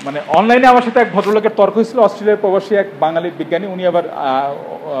মানে অনলাইনে আমার সাথে এক ভদ্রলোকের তর্ক হয়েছিল, অস্ট্রেলিয়ার প্রবাসী এক বাঙালি বিজ্ঞানী, উনি আবার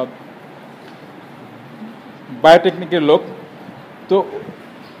বায়োটেকনিকের লোক। তো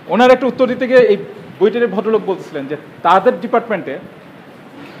ওনার একটা উত্তর দিতে গিয়ে এই বইটার ভদ্রলোক বলতেছিলেন যে তাদের ডিপার্টমেন্টে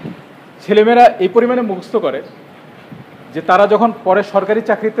ছেলেমেয়েরা এই পরিমাণে মুখস্থ করে যে তারা যখন পরে সরকারি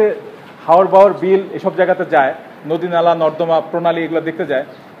চাকরিতে হাওর বাওয়ার বিল এসব জায়গাতে যায়, নদী নালা নর্দমা প্রণালী এগুলো দেখতে যায়,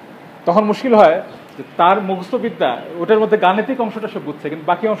 তখন মুশকিল হয় যে তার মুখস্থ বিদ্যা ওটার মধ্যে গাণিতিক অংশটা সে বুঝছে কিন্তু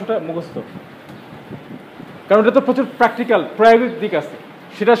বাকি অংশটা মুখস্থ, কারণ ওটা তো প্রচুর প্র্যাকটিক্যাল প্রায়োগিক দিক আছে,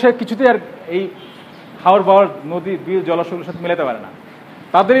 সেটা সে কিছুতেই আর এই হাওর বাওয়ার নদী বিল জলাশয়ের সাথে মেলাতে পারে না।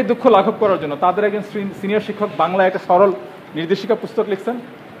 তাদের এই দুঃখ লাঘব করার জন্য তাদের একজন সিনিয়র শিক্ষক বাংলায় একটা সরল নির্দেশিকা পুস্তক লিখছেন।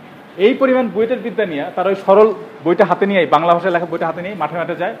 এই পরিমাণ বইটার বিদ্যা নিয়ে তার ওই সরল বইটা হাতে নিয়ে, বাংলা ভাষায় লেখা বইটা হাতে নিয়ে মাঠে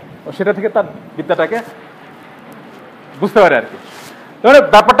মাঠে যায় ও সেটা থেকে তার বিদ্যাটাকে বুঝতে পারে আর কি। তাহলে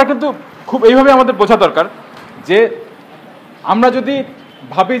ব্যাপারটা কিন্তু খুব এইভাবে আমাদের বোঝা দরকার যে আমরা যদি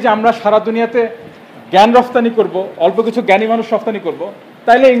ভাবি যে আমরা সারা দুনিয়াতে জ্ঞান রফতানি করব, অল্প কিছু জ্ঞানী মানুষ রফতানি করব,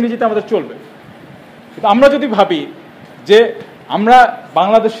 তাইলে ইংরেজিতে আমাদের চলবে। কিন্তু আমরা যদি ভাবি যে আমরা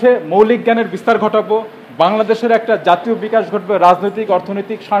বাংলাদেশে মৌলিক জ্ঞানের বিস্তার ঘটাবো, বাংলাদেশের একটা জাতীয় বিকাশ ঘটবে রাজনৈতিক,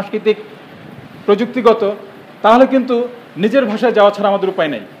 অর্থনৈতিক, সাংস্কৃতিক, প্রযুক্তিগত, তাহলে কিন্তু নিজের ভাষায় যাওয়া ছাড়া আমাদের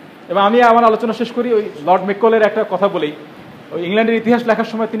উপায় নেই। এবং আমি আমার আলোচনা শেষ করি ওই লর্ড মেকলের একটা কথা বলেই। ওই ইংল্যান্ডের ইতিহাস লেখার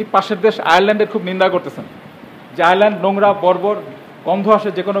সময় তিনি পাশের দেশ আয়ারল্যান্ডের খুব নিন্দা করতেছেন যে আয়ারল্যান্ড নোংরা, বর্বর, গন্ধ আসে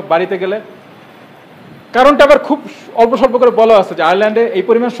যে কোনো বাড়িতে গেলে। কারণটা আবার খুব অল্প স্বল্প করে বলা আছে যে আয়ারল্যান্ডে এই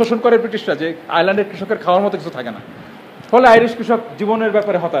পরিমাণ শোষণ করে ব্রিটিশরা যে আয়ারল্যান্ডের কৃষকের খাওয়ার মতো কিছু থাকে না, ফলে আইরিশ কৃষক জীবনের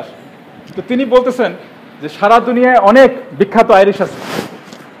ব্যাপারে হতাশ। তো তিনি বলতেছেন যে সারা দুনিয়ায় অনেক বিখ্যাত আইরিশ আছে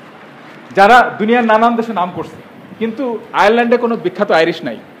যারা দুনিয়ার নানান দেশে নাম করছে, কিন্তু আয়ারল্যান্ডে কোনো বিখ্যাত আইরিশ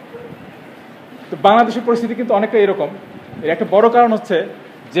নাই। তো বাংলাদেশের পরিস্থিতি কিন্তু অনেকটা এরকম। এর একটা বড় কারণ হচ্ছে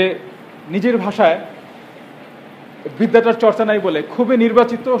যে নিজের ভাষায় বিদ্যাটার চর্চা নাই বলে খুবই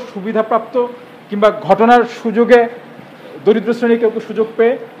নির্বাচিত, সুবিধাপ্রাপ্ত কিংবা ঘটনার সুযোগে দরিদ্র শ্রেণী কেউ সুযোগ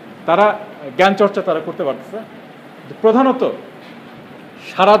পেয়ে তারা জ্ঞান চর্চা তারা করতে পারতেছে। প্রধানত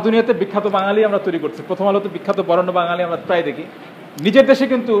সারা দুনিয়াতে বিখ্যাত বাঙালি আমরা তৈরি করছি। প্রথম আলোতে বিখ্যাত বরেণ্য বাঙালি আমরা প্রায় দেখি। নিজের দেশে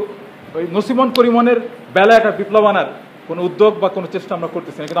কিন্তু ওই নসিমন করিমনের বেলা একটা বিপ্লব আনার কোনো উদ্যোগ বা কোনো চেষ্টা আমরা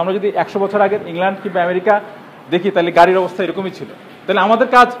করতেছি না। কিন্তু আমরা যদি 100 বছর আগে ইংল্যান্ড কিংবা আমেরিকা দেখি তাহলে গাড়ির অবস্থা এরকমই ছিল। তাহলে আমাদের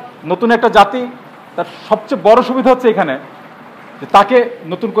কাজ, নতুন একটা জাতি, তার সবচেয়ে বড় সুবিধা হচ্ছে এখানে যে তাকে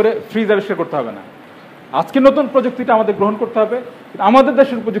নতুন করে ফ্রিজ আবিষ্কার করতে হবে না। আজকে নতুন প্রযুক্তিটা আমাদের গ্রহণ করতে হবে, আমাদের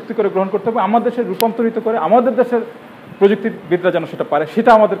দেশের প্রযুক্তি করে গ্রহণ করতে হবে, আমাদের দেশের রূপান্তরিত করে আমাদের দেশের প্রযুক্তিবিদরা যেন সেটা পারে,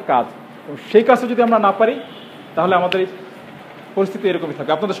 সেটা আমাদের কাজ। এবং সেই কাজটা যদি আমরা না পারি তাহলে আমাদের এই পরিস্থিতি এরকমই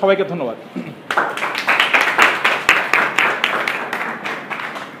থাকবে। আপনাদের সবাইকে ধন্যবাদ।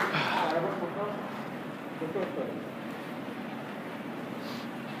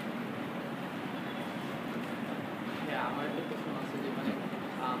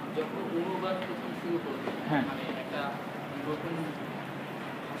 যখন অনুবাদ প্রথম শুরু করবে, হ্যাঁ। মানে একটা নতুন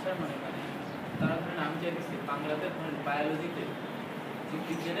ভাষার মানে তারা ধরেন আমি চাইতেছি বাংলাতে ধরেন বায়োলজিতে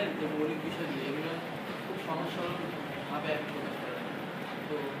জীববিজ্ঞানের যে মৌলিক বিষয়গুলো এগুলো খুব সহজ সরলভাবে আমি প্রকাশ করা যায়।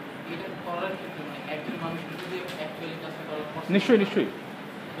 তো এটা করার ক্ষেত্রে মানে একজন মানুষকে যদি অ্যাকচুয়ালি কাজটা করার নিশ্চয়ই নিশ্চয়ই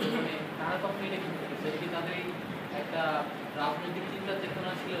তো মানে তারা তখন এটা কি করতেছে, এটা কি তাদের এই একটা রাজনৈতিক চিন্তা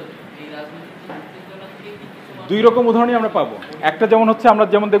চেতনা ছিল, এই রাজনৈতিক চেতনা থেকে কি কিছু মানুষ- দুই রকম উদাহরণই আমরা পাবো। একটা যেমন হচ্ছে আমরা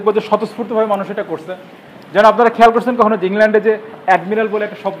যেমন দেখবো যে স্বতঃস্ফূর্তভাবে মানুষ এটা করছে। যেন আপনারা খেয়াল করছেন কখনো যে ইংল্যান্ডে যে অ্যাডমিরাল বলে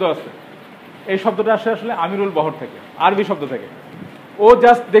একটা শব্দ আছে, এই শব্দটা আসে আসলে আমিরুল বহর থেকে, আরবি শব্দ থেকে। ও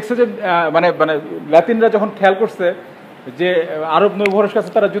জাস্ট দেখছে যে মানে মানে ল্যাতিনরা যখন খেয়াল করছে যে আরব নৌবহরের কাছে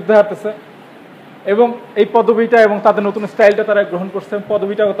তারা যুদ্ধে হারতেছে এবং এই পদবিটা এবং তাদের নতুন স্টাইলটা তারা গ্রহণ করছে,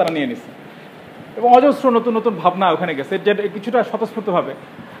 পদবিটাও তারা নিয়ে নিচ্ছে এবং অজস্র নতুন নতুন ভাবনা ওখানে গেছে, যে কিছুটা স্বতঃস্ফূর্তভাবে।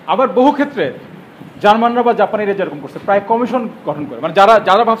 আবার বহু ক্ষেত্রে জার্মানরা বা জাপানিরা যেরকম করছে, প্রায় কমিশন গঠন করে, মানে যারা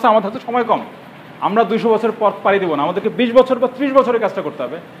যারা ভাবছে আমাদের হাতে সময় কম, আমরা 200 বছর পর পাড়ি দেবো না, আমাদেরকে 20 বছর বা 30 বছরের কাজটা করতে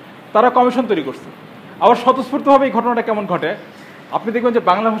হবে, তারা কমিশন তৈরি করছে। আবার স্বতঃস্ফূর্তভাবে এই ঘটনাটা কেমন ঘটে, আপনি দেখবেন যে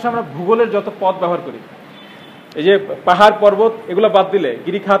বাংলা ভাষা আমরা ভূগোলের যত পদ ব্যবহার করি, এই যে পাহাড় পর্বত এগুলো বাদ দিলে,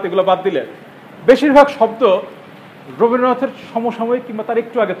 গিরিখাত এগুলো বাদ দিলে, বেশিরভাগ শব্দ রবীন্দ্রনাথের সমসাময়িক কিংবা তার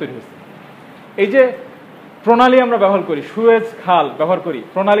একটু আগে তৈরি হয়েছে। এই যে প্রণালী আমরা ব্যবহার করি, সুয়েজ খাল ব্যবহার করি,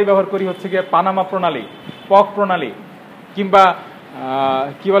 প্রণালী ব্যবহার করি হচ্ছে গিয়ে পানামা প্রণালী, পক প্রণালী কিংবা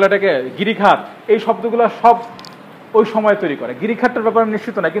কি বলে এটাকে গিরিখাত, এই শব্দগুলো সব ওই সময় তৈরি করে। গিরিখাতটার ব্যাপারে আমি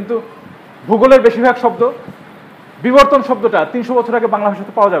নিশ্চিত না, কিন্তু ভূগোলের বেশিরভাগ শব্দ, বিবর্তন শব্দটা 300 বছর আগে বাংলা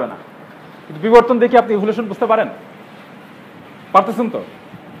ভাষাতে পাওয়া যাবে না, কিন্তু বিবর্তন দেখে আপনি ইভলিউশন বুঝতে পারেন, পারতেছেন তো,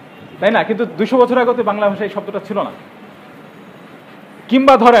 তাই না? কিন্তু 200 বছর আগে তো বাংলা ভাষায় এই শব্দটা ছিল না।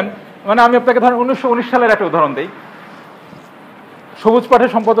 কিংবা ধরেন, মানে আমি আপনাকে ধরেন 1919 সালের একটা উদাহরণ দিই। সবুজ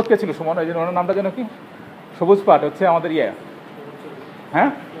পাঠের সম্পাদক কে ছিল সুমন? এই যে ওনার নামটা যেন কি, সবুজ পাঠ হচ্ছে আমাদের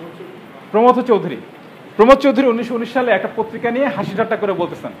হ্যাঁ, প্রমথ চৌধুরী। প্রমথ চৌধুরী 1919 সালে একটা পত্রিকা নিয়ে হাসি ঠাট্টা করে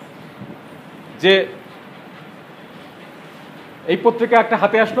বলতেছেন যে এই পত্রিকা একটা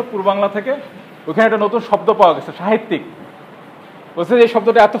হাতে আসলো পূর্ব বাংলা থেকে, ওখানে একটা নতুন শব্দ পাওয়া গেছে, সাহিত্যিক। বলছে যে এই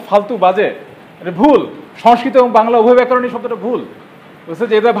শব্দটা এত ফালতু বাজে, এটা ভুল, সংস্কৃত এবং বাংলা উভয় ব্যাকরণ এই শব্দটা ভুল। বলছে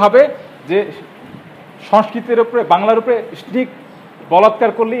যে এদের ভাবে যে সংস্কৃতের উপরে বাংলার উপরে স্নিক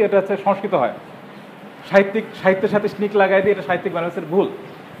বলাৎকার করলেই এটা হচ্ছে সংস্কৃত হয়, সাহিত্যের সাথে স্নিক লাগাই দিয়ে এটা সাহিত্যিক বানাচ্ছে, ভুল।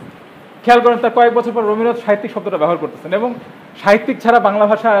 খেয়াল করেন তার কয়েক বছর পর রবীন্দ্রনাথ সাহিত্যিক শব্দটা ব্যবহার করতেছেন, এবং সাহিত্যিক ছাড়া বাংলা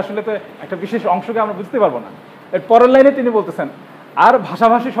ভাষা আসলে তো একটা বিশেষ অংশকে আমরা বুঝতে পারবো না। এর পরের লাইনে তিনি বলতেছেন, আর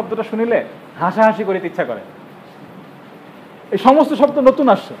ভাষাভাষী শব্দটা শুনিলে হাসাহাসি করিতে ইচ্ছা করে। এই সমস্ত শব্দ নতুন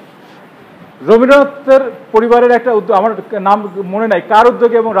আসছে। রবীন্দ্রনাথের পরিবারের একটা উদ্যোগ, আমার নাম মনে নাই কার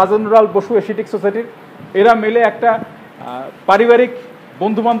উদ্যোগে, এবং রাজেন্দ্রলাল বসু এশিটিক সোসাইটির এরা মিলে একটা পারিবারিক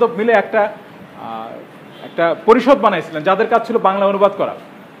বন্ধু বান্ধব মিলে একটা একটা পরিষদ বানাইছিলেন, যাদের কাজ ছিল বাংলা অনুবাদ করা।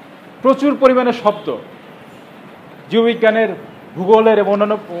 প্রচুর পরিমাণে শব্দ জীববিজ্ঞানের, ভূগোলের এবং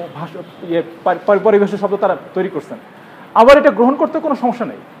অন্যান্য পরিবেশের শব্দ তারা তৈরি করছেন। আবার এটা গ্রহণ করতে কোনো সমস্যা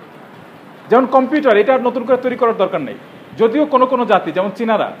নেই। যেমন কম্পিউটার, এটা নতুন করে তৈরি করার দরকার নেই। যদিও কোনো কোনো জাতি যেমন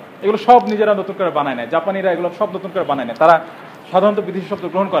চীনারা এগুলো সব নিজেরা নতুন করে বানায় নেয়, জাপানিরা এগুলো সব নতুন করে বানায় নেয়, তারা সাধারণত বিদেশি শব্দ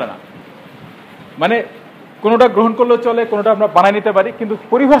গ্রহণ করে না। মানে কোনোটা গ্রহণ করলেও চলে, কোনোটা আমরা বানায় নিতে পারি, কিন্তু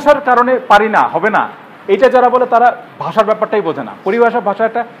পরিভাষার কারণে পারি না, হবে না, এটা যারা বলে তারা ভাষার ব্যাপারটাই বোঝে না। পরিভাষা ভাষা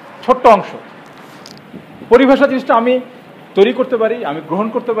একটা ছোট্ট অংশ। পরিভাষা জিনিসটা আমি তৈরি করতে পারি, আমি গ্রহণ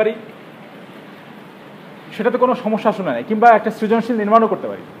করতে পারি, সেটাতে কোনো সমস্যা আসলে নেই, কিংবা একটা সৃজনশীল নির্মাণও করতে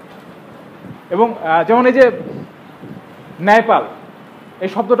পারি। এবং যেমন এই যে ন্যায়পাল, এই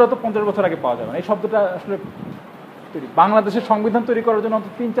শব্দটা তো 50 বছর আগে পাওয়া যাবে না। এই শব্দটা আসলে বাংলাদেশের সংবিধান তৈরি করার জন্য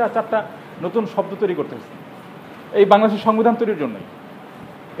অন্তত 3-4টা নতুন শব্দ তৈরি করতেছে এই বাংলাদেশের সংবিধান তৈরির জন্যই।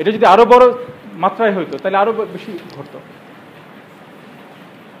 এটা যদি আরো বড় মাত্রায় হইতো তাহলে আরো বেশি ঘটতো।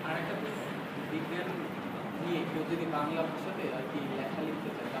 আরেকটা প্রশ্ন, বিজ্ঞান নিয়ে কেউ যদি বাংলা ভাষাতে আর কি লেখা লিখতে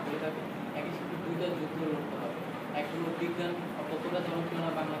চায় তাহলে তাকে একই সাথে দুইটা যুদ্ধ লড়তে হবে। এক হলো বিজ্ঞান কতটা জনপ্রিয়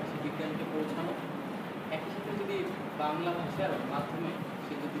না বাংলাদেশে বিজ্ঞানকে পৌঁছানো, একই সাথে যদি বাংলা ভাষার মাধ্যমে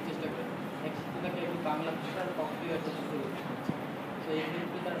সে যদি চেষ্টা করে একই সাথে তাকে একটু বাংলা ভাষার পক্ষে একটা যুদ্ধ লড়তে হচ্ছে। তো এই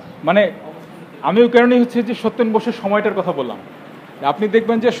ক্ষেত্রে তার মানে অবস্থান কি? আমি ওই কারণেই হচ্ছে যে সত্যেন বোসের সময়টার কথা বললাম। আপনি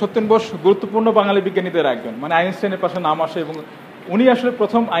দেখবেন যে সত্যেন বোস গুরুত্বপূর্ণ বাঙালি বিজ্ঞানীদের একজন, মানে আইনস্টাইনের পাশে নাম আসে, এবং উনি আসলে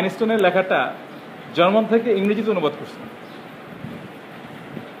প্রথম আইনস্টাইনের লেখাটা জার্মান থেকে ইংরেজিতে অনুবাদ করছেন।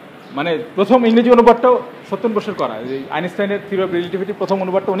 মানে প্রথম ইংরেজি অনুবাদটাও সত্যেন বোসের করা, যে আইনস্টাইনের থিওরি অফ রিলেটিভিটির প্রথম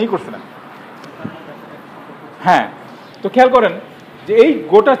অনুবাদটা উনিই করছিলেন। হ্যাঁ, তো খেয়াল করেন যে এই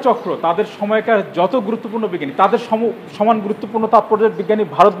গোটা চক্র তাদের সময়কার যত গুরুত্বপূর্ণ বিজ্ঞানী, তাদের সমান গুরুত্বপূর্ণ তাৎপর্যের বিজ্ঞানী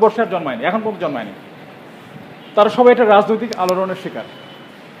ভারতবর্ষে আর জন্মায়নি, এখন পর্যন্ত জন্মায়নি। তারা সবাই এটা রাজনৈতিক আলোড়নের শিকার।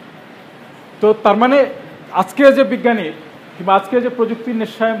 তো তার মানে আজকে যে বিজ্ঞানী কিংবা আজকে যে প্রযুক্তির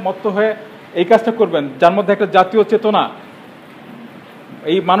নেশায় মত্ত হয়ে এই কাজটা করবেন, যার মধ্যে একটা জাতীয় চেতনা,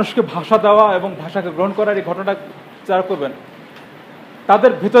 এই মানুষকে ভাষা দেওয়া এবং ভাষাকে গ্রহণ করার এই ঘটনা যারা করবেন,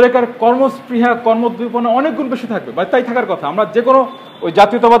 তাদের ভিতরেকার কর্মস্পৃহা কর্মোদ্দীপনা অনেক গুণ বেশি থাকবে, বা তাই থাকার কথা। আমরা যে কোনো ওই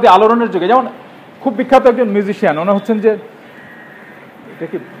জাতীয়তাবাদী আলোড়নের যুগে, যেমন খুব বিখ্যাত একজন মিউজিশিয়ান, ওনার হচ্ছেন যে এটা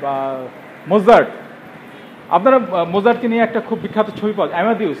কি মোজার্ট। আপনারা মোজার্টকে নিয়ে একটা খুব বিখ্যাত ছবি পাওয়া,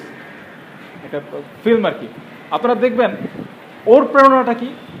 অ্যামাডিউস, এটা ফিল্ম আর কি। আপনারা দেখবেন ওর প্রেরণাটা কি,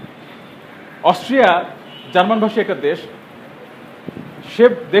 অস্ট্রিয়া জার্মান ভাষী একটা দেশ, সে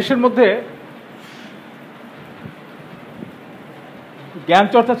দেশের মধ্যে জ্ঞান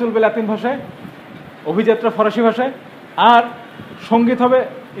চর্চা চলবে ল্যাতিন ভাষায়, অভিযাত্রা ফরাসি ভাষায়, আর সঙ্গীত হবে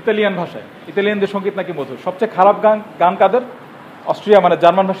ইতালিয়ান ভাষায়। ইতালিয়ানদের সঙ্গীত নাকি মধুর। সবচেয়ে খারাপ গান কাদের? অস্ট্রিয়া মানে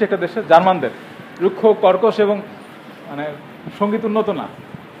জার্মান ভাষী একটা দেশে, জার্মানদের রুক্ষ কর্কশ এবং মানে সঙ্গীত উন্নত না।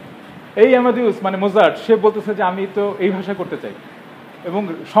 এই অ্যামাডিউস মানে মোজার্ট, সে বলতেছে যে আমি তো এই ভাষায় করতে চাই, এবং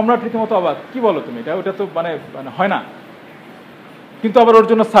সম্রাট রীতিমতো অবাক, কি বলো তুমি, ওটা তো মানে হয় না। কিন্তু আবার ওর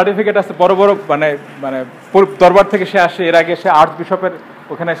জন্য সার্টিফিকেট আছে, বড় বড় মানে মানে দরবার থেকে সে আসে, এর আগে সে আর্চ বিশপের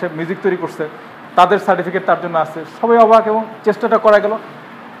ওখানে এসে মিউজিক তৈরি করছে, তাদের সার্টিফিকেট তার জন্য আছে। সবাই অবাক, এবং চেষ্টাটা করা গেল।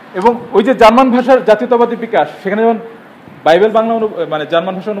 এবং ওই যে জার্মান ভাষার জাতীয়তাবাদী বিকাশ, সেখানে যেমন বাইবেল বাংলা মানে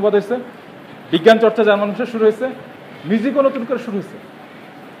জার্মান ভাষা অনুবাদ হয়েছে, বিজ্ঞান চর্চা জার্মান ভাষা শুরু হয়েছে, মিউজিকও নতুন করে শুরু হয়েছে।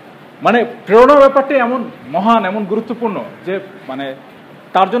 মানে প্রেরণার ব্যাপারটা এমন মহান, এমন গুরুত্বপূর্ণ যে মানে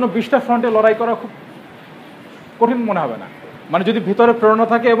তার জন্য 20টা ফ্রন্টে লড়াই করা খুব কঠিন মনে হবে না, মানে যদি ভিতরে প্রেরণা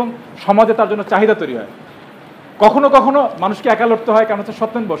থাকে এবং সমাজে তার জন্য চাহিদা তৈরি হয়। কখনো কখনো মানুষকে একা লড়তে হয়, কারণ হচ্ছে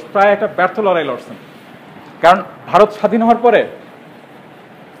সত্যেন বোস প্রায় একটা ব্যর্থ লড়াই লড়ছেন। কারণ ভারত স্বাধীন হওয়ার পরে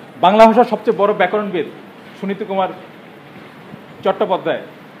বাংলা ভাষার সবচেয়ে বড় ব্যাকরণবিদ সুনীতি কুমার চট্টোপাধ্যায়,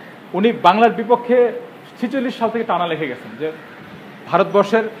 উনি বাংলার বিপক্ষে 46 সাল থেকে টানা লিখে গেছেন যে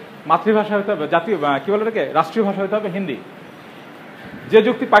ভারতবর্ষের মাতৃভাষা হতে হবে, জাতীয় কি বলে এটাকে, রাষ্ট্রীয় ভাষা হতে হবে হিন্দি। যে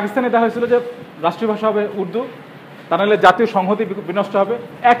যুক্তি পাকিস্তানে দেওয়া হয়েছিল যে রাষ্ট্রীয় ভাষা হবে উর্দু, তা নাহলে জাতীয় সংহতি বিনষ্ট হবে,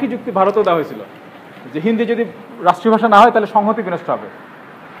 একই যুক্তি ভারতেও দেওয়া হয়েছিল যে হিন্দি যদি রাষ্ট্রীয় ভাষা না হয় তাহলে সংহতি বিনষ্ট হবে।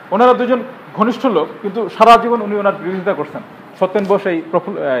 ওনারা দুজন ঘনিষ্ঠ লোক, কিন্তু সারা জীবন উনি ওনার বিরোধিতা করছেন, সত্যেন বোস এই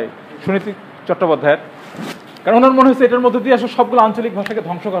সুনীতি চট্টোপাধ্যায়ের। কারণ ওনার মনে হচ্ছে এটার মধ্যে দিয়ে আসলে সবগুলো আঞ্চলিক ভাষাকে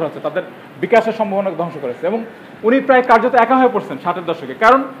ধ্বংস করা হচ্ছে, তাদের বিকাশের সম্ভাবনাকে ধ্বংস করেছে। এবং উনি প্রায় কার্যত একা হয়ে পড়ছেন 60-এর দশকে।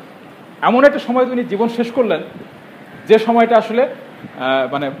 কারণ এমন একটা সময় উনি জীবন শেষ করলেন যে সময়টা আসলে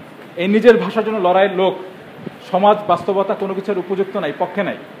মানে এই নিজের ভাষার জন্য লড়াইয়ের লোক, সমাজ বাস্তবতা কোনো কিছুর উপযুক্ত নাই, পক্ষে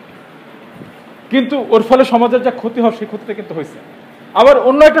নাই। কিন্তু ওর ফলে সমাজের যা ক্ষতি হয় সেই ক্ষতিটা কিন্তু হয়েছে। আবার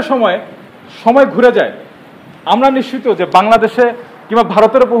অন্য একটা সময় ঘুরে যায়, আমরা নিশ্চিত যে বাংলাদেশে কিংবা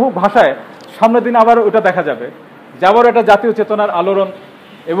ভারতের বহু ভাষায় সামনের দিন আবার ওটা দেখা যাবে, যে আবারও একটা জাতীয় চেতনার আলোড়ন,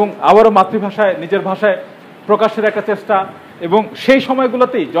 এবং আবারও মাতৃভাষায় নিজের ভাষায় প্রকাশের একটা চেষ্টা। এবং সেই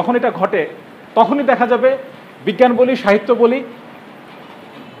সময়গুলোতেই যখন এটা ঘটে তখনই দেখা যাবে বিজ্ঞান বলি, সাহিত্য বলি,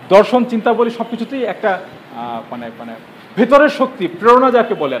 দর্শন চিন্তা বলি, সব কিছুতেই একটা মানে মানে ভেতরের শক্তি, প্রেরণা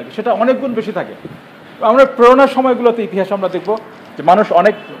যাকে বলে আর কি, সেটা অনেক গুণ বেশি থাকে। আমরা প্রেরণার সময়গুলোতে ইতিহাসে আমরা দেখবো যে মানুষ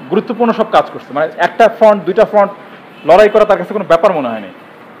অনেক গুরুত্বপূর্ণ সব কাজ করছে, মানে একটা ফ্রন্ট দুইটা ফ্রন্ট লড়াই করা তার কাছে কোনো ব্যাপার মনে হয়নি।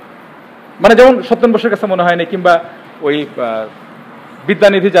 মানে যেমন সত্যেন বোসের কাছে মনে হয়নি, কিংবা ওই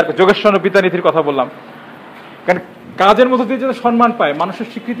বিদ্যানিধি, যার যোগেশ্বর বিদ্যানিধির কথা বললাম, কারণ কাজের মধ্যে দিয়ে যাতে সম্মান পায়, মানুষের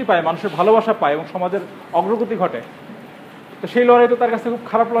স্বীকৃতি পায়, মানুষের ভালোবাসা পায় এবং সমাজের অগ্রগতি ঘটে, তো সেই লড়াই তো তার কাছে খুব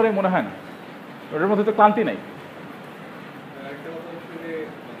খারাপ লড়াই মনে হয় না, ওটার মধ্যে তো ক্লান্তি নাই।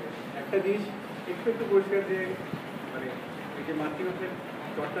 একটা জিনিস একটু পরিষ্কার যে মানে এই যে মাতৃভাষার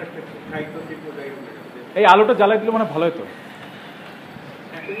চর্চার ক্ষেত্রে সাহিত্য শিল্প এই আলোটা জ্বালাই দিলে মানে ভালো হতো।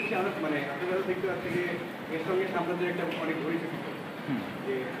 একটা জিনিস আমরা মানে আপনারা দেখতে পাচ্ছি যে এর সঙ্গে সাম্রাজ্যের একটা অনেক ঘড়ি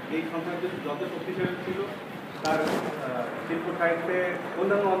যে এই সাম্রাজ্য যত শক্তিশালী ছিল তার শিল্প সাহিত্যে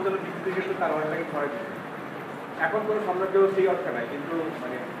অন্যান্য অঞ্চলের ভিত্তিতে কিন্তু তার অনেকটাকে ছড়াই দিচ্ছে। এখন কোনো সাম্রাজ্য সেই অর্থে নাই, কিন্তু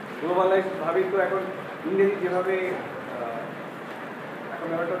মানে গ্লোবালাইজ ভাবেই তো এখন ইংরেজি যেভাবে এখন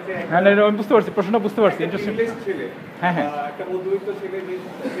ব্যাপারটা হচ্ছে হ্যাঁ আমি বুঝতে পারছি, প্রশ্নটা বুঝতে পারছি, ইন্টারেস্টিং। ছেলে হ্যাঁ হ্যাঁ একটা মধ্যবিত্ত ছেলে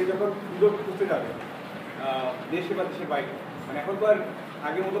সে যখন সুযোগ খুঁজতে যাবে দেশে বা দেশের বাইরে, মানে এখন তো আর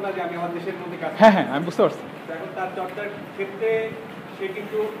আগের মতো না যে আমি আমার দেশের মধ্যে কাজ, হ্যাঁ হ্যাঁ আমি বুঝতে পারছি। এখন তার চর্চার ক্ষেত্রে সে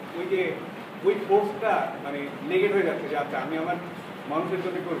কিন্তু ওই যে ওই ফোর্সটা মানে নেগেট হয়ে যাচ্ছে যে আচ্ছা আমি আমার মানুষের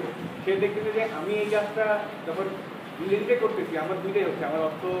জন্য করবো। সে দেখতেছে যে আমি এই কাজটা যখন নিজে করতেছি আমার দুইটাই হচ্ছে, আমার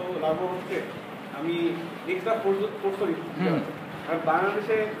অর্থ লাভও হচ্ছে, আমি এক্সট্রা ফোর্সও দিচ্ছি। আর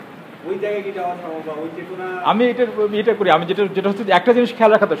বাংলাদেশে ওই জায়গায় কি যাওয়া সম্ভব বা ওই চেতনা? আমি এটা করি, আমি যেটা হচ্ছে যে একটা জিনিস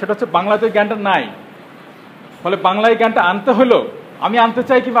খেয়াল রাখা তো, সেটা হচ্ছে বাংলাতে ওই জ্ঞানটা নাই, ফলে বাংলায় জ্ঞানটা আনতে হলো, আমি আনতে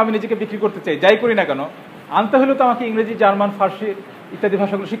চাই কিংবা আমি নিজেকে বিক্রি করতে চাই, যাই করি না কেন, আনতে হলে তো আমাকে ইংরেজি, জার্মান, ফার্সি ইত্যাদি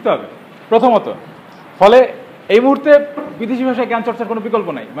ভাষাগুলো শিখতে হবে প্রথমত। ফলে এই মুহূর্তে বিদেশি ভাষায় জ্ঞান চর্চার কোনো বিকল্প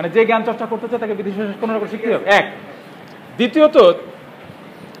নাই, মানে যে জ্ঞান চর্চা করতে চায় তাকে বিদেশি ভাষা কোনো রকম শিখতে হবে, এক। দ্বিতীয়ত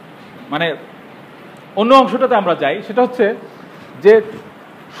মানে অন্য অংশটাতে আমরা যাই, সেটা হচ্ছে যে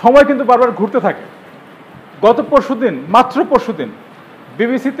সময় কিন্তু বারবার ঘুরতে থাকে। গত পরশুদিন, মাত্র পরশুদিন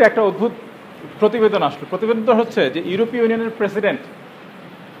বিবিসিতে একটা অদ্ভুত প্রতিবেদন আসলো। প্রতিবেদনটা হচ্ছে যে ইউরোপীয় ইউনিয়নের প্রেসিডেন্ট,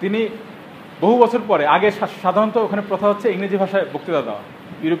 তিনি বহু বছর পরে, আগে সাধারণত ওখানে প্রথা হচ্ছে ইংরেজি ভাষায় বক্তৃতা দেওয়া,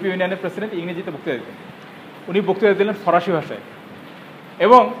 ইউরোপীয় ইউনিয়নের প্রেসিডেন্ট ইংরেজিতে বক্তৃতা দিতেন, উনি বক্তৃতা দিলেন ফরাসি ভাষায়।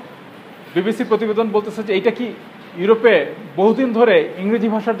 এবং বিবিসি প্রতিবেদন বলতেছে যে এইটা কি ইউরোপে বহুদিন ধরে ইংরেজি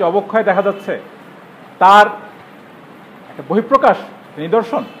ভাষার যে অবক্ষয় দেখা যাচ্ছে তার একটা বহিঃপ্রকাশ,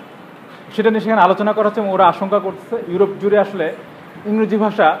 নিদর্শন, সেটা নিয়ে সেখানে আলোচনা করা হচ্ছে। এবং ওরা আশঙ্কা করতেছে ইউরোপ জুড়ে আসলে ইংরেজি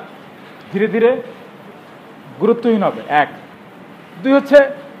ভাষা ধীরে ধীরে গুরুত্বহীন হবে, এক। দুই হচ্ছে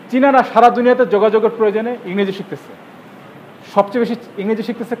চীনারা সারা দুনিয়াতে যোগাযোগের প্রয়োজনে ইংরেজি শিখতেছে, সবচেয়ে বেশি ইংরেজি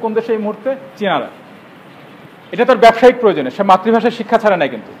শিখতেছে কোন দেশে এই মুহূর্তে? চীনারা। এটা তার ব্যবসায়িক প্রয়োজনে, সে মাতৃভাষায় শিক্ষা ছাড়া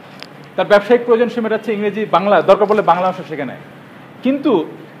নেয়, কিন্তু তার ব্যবসায়িক প্রয়োজন সে মেটাচ্ছে ইংরেজি, বাংলা দরকার পড়লে বাংলা ভাষা শেখে নেয়। কিন্তু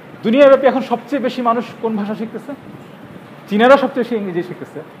দুনিয়াব্যাপী এখন সবচেয়ে বেশি মানুষ কোন ভাষা শিখতেছে? চীনারা সবচেয়ে বেশি ইংরেজি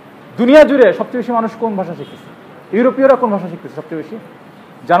শিখতেছে। দুনিয়া জুড়ে সবচেয়ে বেশি মানুষ কোন ভাষা শিখতেছে? ইউরোপীয়রা কোন ভাষা শিখতেছে সবচেয়ে বেশি?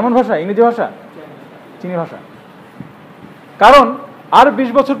 জার্মান ভাষা, ইংরেজি ভাষা, চীনি ভাষা। কারণ আর 20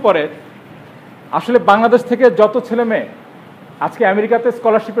 বছর পরে আসলে বাংলাদেশ থেকে যত ছেলে মেয়ে আজকে আমেরিকাতে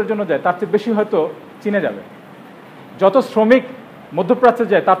স্কলারশিপের জন্য যায় তার চেয়ে বেশি হয়তো চীনে যাবে। যত শ্রমিক মধ্যপ্রাচ্যে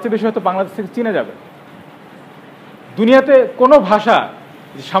যায় তার চেয়ে বেশি হয়তো বাংলাদেশ থেকে চীনে যাবে। দুনিয়াতে কোনো ভাষা,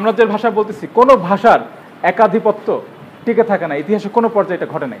 সাম্রাজ্যের ভাষা বলতেছি, কোনো ভাষার একাধিপত্য টিকে থাকে না, ইতিহাসে কোনো পর্যায়ে এটা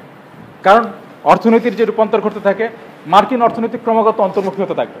ঘটে নাই। কারণ অর্থনীতির যে রূপান্তর ঘটতে থাকে, মার্কিন অর্থনীতি ক্রমাগত অন্তর্মুখী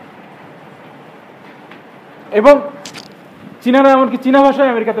হতে থাকবে। এবং চীনারা এমনকি চীনা ভাষায়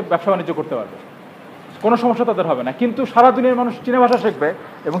আমেরিকাতে ব্যবসা বাণিজ্য করতে পারবে, কোনো সমস্যা তাদের হবে না। কিন্তু সারা দুনিয়ার মানুষ চীনা ভাষা শিখবে।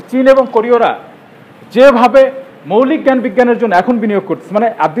 এবং চীন এবং কোরীয়রা যেভাবে মৌলিক জ্ঞান বিজ্ঞানের জন্য এখন বিনিয়োগ করছে, মানে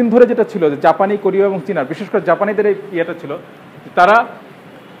আদিন ধরে যেটা ছিল যে জাপানি, কোরীয় এবং চীনা, বিশেষ করে জাপানিদের এই ইয়েটা ছিল, তারা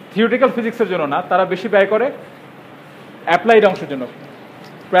থিওরিটিক্যাল ফিজিক্সের জন্য না, তারা বেশি ব্যয় করে অ্যাপ্লাইড অংশের জন্য,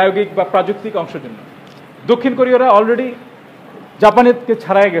 প্রায়োগিক বা প্রাযুক্তিক অংশের জন্য। দক্ষিণ কোরীয়রা অলরেডি জাপানিকে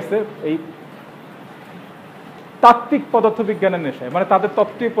ছাড়াই গেছে এই তাত্ত্বিক পদার্থবিজ্ঞানের নেশায়, মানে তাদের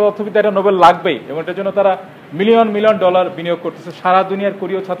তত্ত্বীয় পদার্থবিদ্যা এটা নোবেল লাগবেই, এবং এটার জন্য তারা মিলিয়ন মিলিয়ন ডলার বিনিয়োগ করতেছে। সারা দুনিয়ার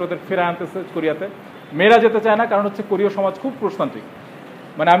কোরীয় ছাত্রদের ফেরা আনতেছে কোরিয়াতে। মেয়েরা যেতে চায় না, কারণ হচ্ছে কোরীয় সমাজ খুব পুরুষতান্ত্রিক।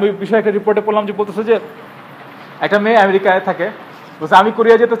 মানে আমি বিষয়ে একটা রিপোর্টে পড়লাম যে বলতেছে যে একটা মেয়ে আমেরিকায় থাকে, বলছে আমি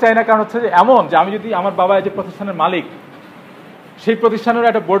কোরিয়া যেতে চাই না, কারণ হচ্ছে যে এমন যে আমি যদি, আমার বাবা যে প্রতিষ্ঠানের মালিক, সেই প্রতিষ্ঠানের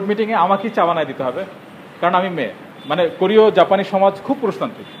একটা বোর্ড মিটিংয়ে আমাকেই চা বানায় দিতে হবে, কারণ আমি মেয়ে। মানে কোরীয় জাপানি সমাজ খুব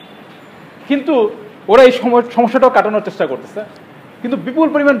পুরুষতান্ত্রিক। কিন্তু ওরা এই সমস্যাটাও কাটানোর চেষ্টা করতেছে, কিন্তু বিপুল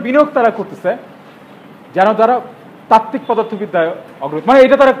পরিমাণ বিনিয়োগ তারা করতেছে যেন তারা তাত্ত্বিক পদার্থবিদ্যায় অগ্রগতি, মানে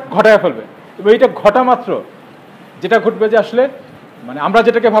এটা তারা ঘটায় ফেলবে। এবং এইটা ঘটা মাত্র যেটা ঘটবে যে আসলে, মানে আমরা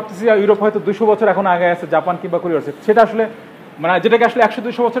যেটাকে ভাবতেছি ইউরোপ হয়তো 200 বছর এখন আগে আছে, জাপান কিংবা কোরিয়া আছে, সেটা আসলে মানে যেটাকে আসলে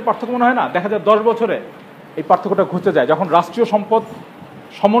 100-200 বছর পার্থক্য মনে হয় না, দেখা যায় 10 বছরে এই পার্থক্যটা ঘুচে যায়, যখন রাষ্ট্রীয় সম্পদ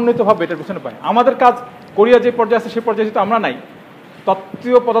সমন্বিতভাবে এটার পিছনে পায়। আমাদের কাজ কোরিয়া যে পর্যায়ে আছে সেই পর্যায়ে যেহেতু আমরা নাই,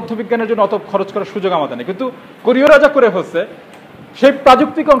 তত্ত্বীয় পদার্থবিজ্ঞানের জন্য অত খরচ করার সুযোগ আমাদের নেই। কিন্তু কোরীয়রা যা করে ফেলছে, সেই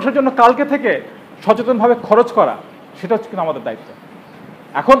প্রাযুক্তিক অংশের জন্য কালকে থেকে সচেতনভাবে খরচ করা, সেটা হচ্ছে কিন্তু আমাদের দায়িত্ব।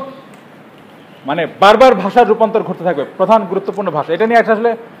 এখন মানে বারবার ভাষার রূপান্তর ঘটতে থাকবে, প্রধান গুরুত্বপূর্ণ ভাষা। এটা নিয়ে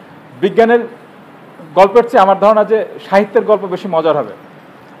আসলে বিজ্ঞানের গল্পের চেয়ে আমার ধারণা যে সাহিত্যের গল্প বেশি মজার হবে।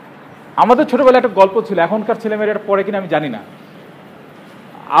 আমাদের ছোটবেলায় একটা গল্প ছিল, এখনকার ছেলেমেয়েরা এটা পড়ে কিনা আমি জানি না।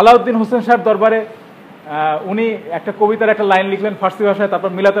 আলাউদ্দিন হোসেন সাহেব দরবারে উনি একটা কবিতার একটা লাইন লিখলেন ফার্সি ভাষায়,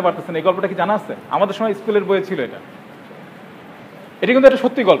 তারপর মিলাতে পারতেছেন। এই গল্পটা কি জানা আছে? আমাদের সময় স্কুলের বইয়ে ছিল এটা। এটা কিন্তু একটা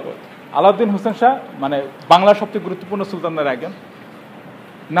সত্যি গল্প। আলাউদ্দিন হোসেন শাহ মানে বাংলার সবচেয়ে গুরুত্বপূর্ণ সুলতানদের একজন।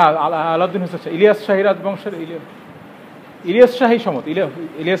 না, আলাউদ্দিন হোসেন শাহ, ইলিয়াস শাহী রাজবংশের ইলিয়াস শাহী সম্মত,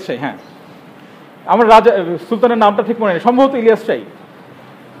 ইলিয়াস শাহী, হ্যাঁ। আমার রাজা সুলতানের নামটা ঠিক মনে নেই, সম্ভবত ইলিয়াস শাহী।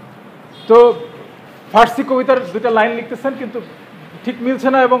 তো ফার্সি কবিতার দুটা লাইন লিখতেছেন, কিন্তু ঠিক মিলছে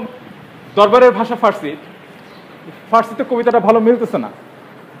না, এবং দরবারের ভাষা ফার্সিতে কবিতাটা ভালো মিলতেছে না।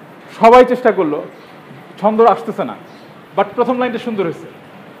 সবাই চেষ্টা করলো, ছন্দ আসতেছে না, বাট প্রথম লাইনটা সুন্দর হয়েছে।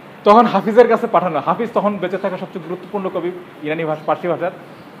 তখন হাফিজের কাছে পাঠানো, হাফিজ তখন বেঁচে থাকা সবচেয়ে গুরুত্বপূর্ণ কবি ইরানি ভাষা, পার্সি ভাষার।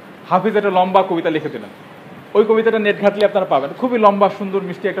 হাফিজ একটা লম্বা কবিতা লিখে দিলেন, ওই কবিতাটা নেট ঘাটলে আপনারা পাবেন, খুবই লম্বা সুন্দর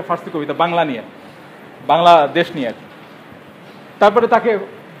মিষ্টি একটা ফার্সি কবিতা, বাংলা নিয়ে, বাংলাদেশ নিয়ে আর কি। তারপরে তাকে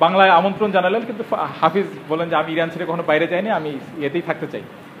বাংলায় আমন্ত্রণ জানালেন, কিন্তু হাফিজ বলেন যে আমি ইরান ছেড়ে কখনো বাইরে যাইনি, আমি এতেই থাকতে চাই,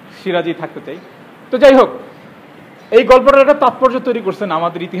 সিরাজেই থাকতে চাই। তো যাই হোক, এই গল্পটার একটা তাৎপর্য তৈরি করছেন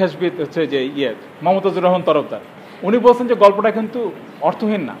আমাদের ইতিহাসবিদ হচ্ছে যে মমতাজুর রহমান তরফদার। উনি বলছেন যে গল্পটা কিন্তু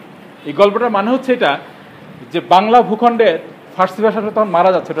অর্থহীন না। এই গল্পটার মানে হচ্ছে এটা যে বাংলা ভূখণ্ডে ফার্সি ভাষাটা তখন মারা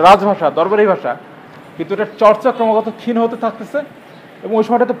যাচ্ছে, এটা রাজভাষা, দরবারি ভাষা, কিন্তু এটা চর্চা ক্রমাগত ক্ষীণ হতে থাকতেছে, এবং ওই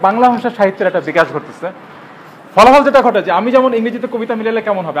সময়টাতে বাংলা ভাষা সাহিত্যের একটা বিকাশ ঘটতেছে। ফলাফল যেটা ঘটে যে আমি যেমন ইংরেজিতে কবিতা মিলালে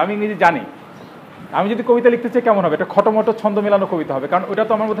কেমন হবে, আমি ইংরেজি জানি, আমি যদি কবিতা লিখতে চাই কেমন হবে, এটা খটোমটো ছন্দ মেলানো কবিতা হবে, কারণ ওটা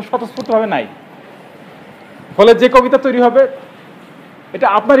তো আমার মধ্যে স্বতঃস্ফূর্তভাবে নাই। ফলে যে কবিতা তৈরি হবে এটা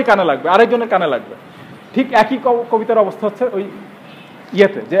আপনারই কানে লাগবে, আরেকজনের কানে লাগবে। ঠিক একই কবিতার অবস্থা হচ্ছে ওই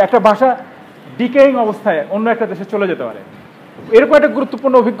যে একটা ভাষা ডিকেইং অবস্থায় অন্য একটা দেশে চলে যেতে পারে। এরকম একটা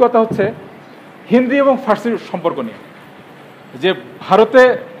গুরুত্বপূর্ণ অভিজ্ঞতা হচ্ছে হিন্দি এবং ফার্সির সম্পর্ক নিয়ে, যে ভারতে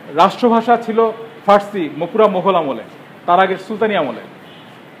রাষ্ট্রভাষা ছিল ফার্সি পুরা মোগল আমলে, তার আগের সুলতানি আমলে,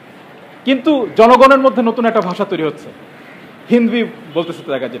 কিন্তু জনগণের মধ্যে নতুন একটা ভাষা তৈরি হচ্ছে, হিন্দি বলতেছে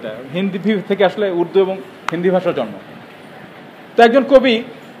জায়গা, যেটা হিন্দি থেকে আসলে উর্দু এবং হিন্দি ভাষার জন্ম। তো একজন কবি,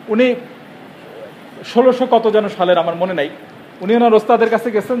 উনি 1600 কত যেন সালের আমার মনে নাই, উনি ওনার ওস্তাদের কাছে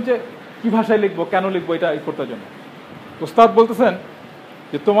গেছেন যে কি ভাষায় লিখবো, কেন লিখবো, এটা করতে জন্য। ওস্তাদ বলতেছেন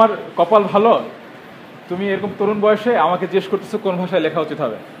যে তোমার কপাল ভালো, তুমি এরকম তরুণ বয়সে আমাকে জিজ্ঞেস করতেছো কোন ভাষায় লেখা উচিত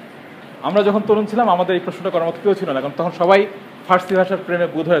হবে। আমরা যখন তরুণ ছিলাম আমাদের এই প্রশ্নটা করার মতো কেউ ছিল না, কারণ তখন সবাই ফার্সি ভাষার প্রেমে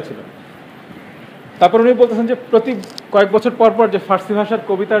বুধ হয়েছিল। তারপর উনি বলতেছেন যে প্রতি কয়েক বছর পর পর যে ফার্সি ভাষার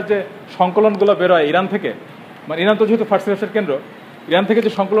কবিতার যে সংকলনগুলো বেরোয় ইরান থেকে, মানে ইরান তো যেহেতু ফার্সি ভাষার কেন্দ্র, ইরান থেকে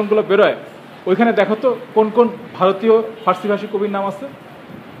যে সংকলনগুলো বেরোয়, ওইখানে দেখো তো কোন কোন ভারতীয় ফার্সি ভাষী কবির নাম আছে,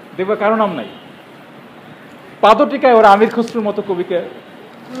 দেখবে কারো নাম নাই। পাদটিকায় ওরা আমির খসরুর মতো কবিকে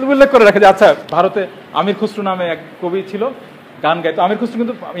উল্লেখ করে রাখে যে আচ্ছা ভারতে আমির খসরু নামে এক কবি ছিল, গান গাইতো। আমির খসরু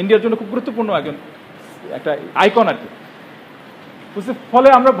কিন্তু ইন্ডিয়ার জন্য খুব গুরুত্বপূর্ণ একজন, একটা আইকন আর কি। বুঝতে, ফলে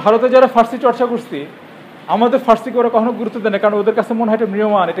আমরা ভারতে যারা ফার্সি চর্চা করছি, আমাদের ফার্সিকে ওরা কখনো গুরুত্ব দেয় না, কারণ ওদের কাছে মনে হয় এটা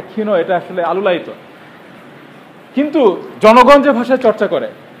ম্রিয়মান, এটা ক্ষীণ, এটা আসলে আলুলায়িত। কিন্তু জনগণ যে ভাষায় চর্চা করে,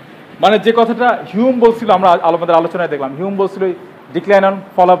 মানে যে কথাটা হিউম বলছিল, আমরা আমাদের আলোচনায় দেখলাম, হিউম বলছিল decline on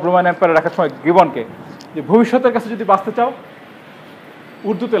fall of Roman Empire রাখার সময় গিবনকে, যে ভবিষ্যতের কাছে যদি বাঁচতে চাও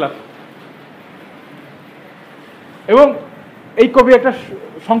উর্দুতে লেখো। এবং এই কবি একটা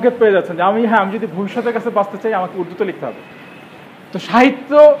সংকেত পেয়ে যাচ্ছেন যে আমি যদি ভবিষ্যতের কাছে বাঁচতে চাই আমাকে উর্দুতে লিখতে হবে। তো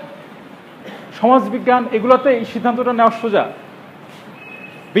সাহিত্য, সমাজবিজ্ঞান, এগুলোতে এই সিদ্ধান্তটা নেওয়া সোজা।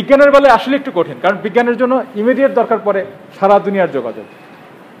 বিজ্ঞানের বেলা আসলে একটু কঠিন, কারণ বিজ্ঞানের জন্য ইমিডিয়েট দরকার পড়ে সারা দুনিয়ার যোগাযোগ।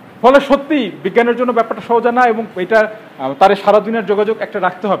 ফলে সত্যি বিজ্ঞানের জন্য ব্যাপারটা সহজা না, এবং এটা তার সারা দুনিয়ার যোগাযোগ একটা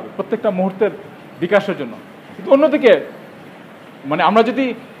রাখতে হবে প্রত্যেকটা মুহূর্তের বিকাশের জন্য। কিন্তু অন্যদিকে মানে আমরা যদি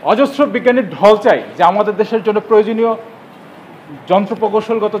অজস্র বিজ্ঞানীর ঢল চাই যে আমাদের দেশের জন্য প্রয়োজনীয় যন্ত্র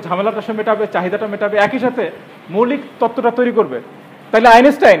প্রকৌশলগত ঝামেলাটা সে মেটাবে, চাহিদাটা মেটাবে, একই সাথে মৌলিক তত্ত্বটা তৈরি করবে, তাহলে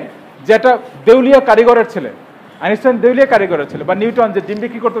আইনস্টাইন যে একটা দেউলিয়া কারিগরের ছেলে, বা নিউটন যে ডিম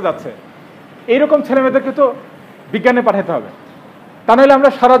বিক্রি করতে যাচ্ছে, এইরকম ছেলেমেয়েদেরকে তো বিজ্ঞানে পাঠাতে হবে। তা নাহলে আমরা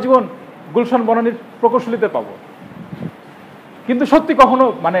সারা জীবন গুলশান বনানীর প্রকৌশলীদের পাবো, কিন্তু সত্যি কখনো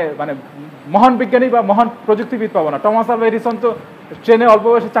মানে মানে মহান বিজ্ঞানী বা মহান প্রযুক্তিবিদ পাবো না। টমাস আলভা এডিসন তো ট্রেনে অল্প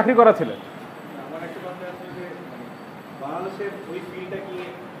বয়সে চাকরি করা ছিলেন। আমার একটা কথা আছে যে বাংলাদেশের ওই ফিল্ডটা কি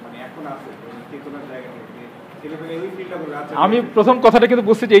মানে এখন আছে চেতনার জায়গা থেকে ছেলেপেলে ওই ফিল্ডটা বলে আছে। আমি প্রথম কথাটা কিন্তু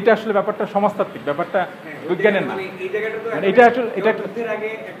বুঝছি যে এইটা আসলে ব্যাপারটা সমাজতাত্ত্বিক, ব্যাপারটা বিজ্ঞানের না। মানে এই জায়গাটা তো মানে এটা যুদ্ধের আগে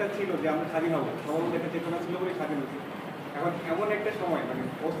একটা ছিল যে আমরা স্বাধীন হবো, সবার মধ্যে একটা চেতনা ছিল বলে স্বাধীন হয়েছে। এখন এমন একটা সময় মানে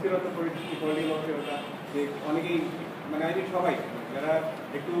অস্থিরতা, পরিস্থিতি, পলিটিক্যাল অস্থিরতা, যে অনেকেই মানে আই সবাই যারা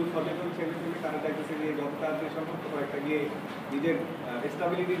একটু সচেতন ছেলে তারা চাইতেছে যে যত তাড়াতাড়ি সম্ভব কয়েকটা গিয়ে নিজের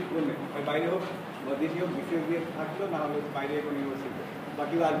স্টেবিলিটির জন্য হয় বাইরে হোক বা দেশে হোক বিসিএস দিয়ে থাকলো, না হলে বাইরে কোনো ইউনিভার্সিটি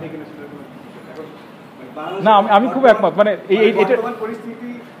বাকি আসবে কিনা সেটা কোনো এখন না। আমি খুব একমত, মানে এইটা পরিস্থিতি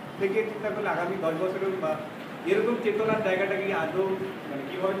থেকে চিন্তা করলে আগামী 10 বছরের বা এরকম চেতনার জায়গাটা কি আদৌ মানে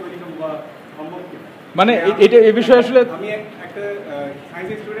কিভাবে তৈরি বা সম্ভব কিনা, মানে এটা এই বিষয়ে আসলে আমি একটা সায়েন্স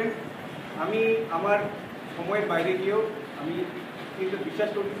স্টুডেন্ট, আমি আমার সময়ের বাইরে গিয়েও আমি কিন্তু বিশ্বাস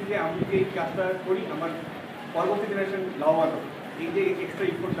করতেছি যে আমি যদি এই কাজটা করি আমার পরবর্তী জেনারেশন লাভবান হবে। এই যে এক্সট্রা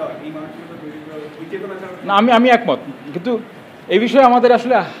ইফোর্ট দেওয়া এই মানসিকতা তৈরি করা ওই চেতনা ছাড়া না, আমি একমত, কিন্তু এই বিষয়ে আমাদের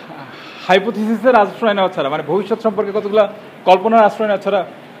আসলে হাইপোথিসিসের আশ্রয় নেওয়া ছাড়া, মানে ভবিষ্যৎ সম্পর্কে কতগুলো কল্পনার আশ্রয় নেওয়া ছাড়া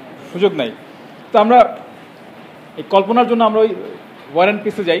সুযোগ নাই। তো আমরা এই কল্পনার জন্য আমরা ওই ওয়ার অ্যান্ড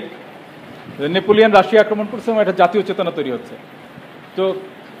পিসে যাই। নেপোলিয়ান রাশিয়া আক্রমণ করছে এবং একটা জাতীয় চেতনা তৈরি হচ্ছে। তো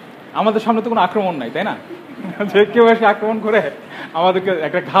আমাদের সামনে তো কোনো আক্রমণ নাই, তাই না? যে কেউ এসে আক্রমণ করে আমাদেরকে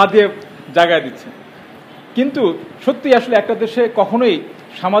একটা ঘা দিয়ে জায়গায় দিচ্ছে। কিন্তু সত্যি আসলে একটা দেশে কখনোই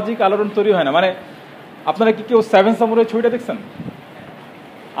সামাজিক আলোড়ন তৈরি হয় না। মানে আপনারা কি কেউ সেভেন সামুরাই ছবিটা দেখছেন?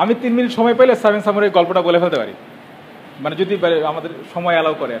 আমি 3 মিনিট সময় পেলে সেভেন সামুরাই গল্পটা বলে ফেলতে পারি, মানে যদি আমাদের সময়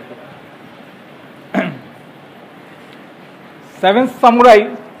অ্যালাউ করে আর কি। সেভেন সামুরাই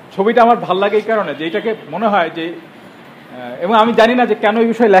ছবিটা আমার ভাল লাগে এই কারণে যে এটাকে মনে হয় যে, এবং আমি জানি না যে কেন এই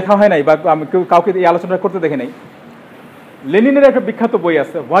বিষয়ে লেখা হয় নাই বা আমি কাউকে এই আলোচনা করতে দেখে নাই। লেনিনের একটা বিখ্যাত বই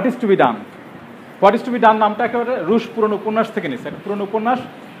আছে, what is two be done. What is two be done নামটা একেবারে রুশ পুরনো উপন্যাস থেকে নিচ্ছে। একটা পুরনো উপন্যাস,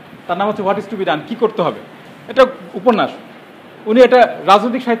 তার নাম হচ্ছে what is two be done, কি করতে হবে। এটা উপন্যাস। উনি এটা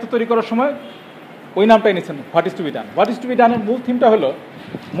রাজনৈতিক সাহিত্য তৈরি করার সময় ওই নামটাই নিচ্ছেন, what is two be done. What is two B ডানের মূল থিমটা হলো,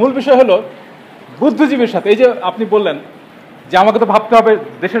 মূল বিষয় হলো বুদ্ধিজীবীর সাথে, এই যে আপনি বললেন যে আমাকে তো ভাবতে হবে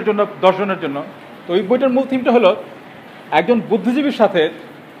দেশের জন্য, 10 জনের জন্য। তো ওই বইটার মূল থিমটা হলো একজন বুদ্ধিজীবীর সাথে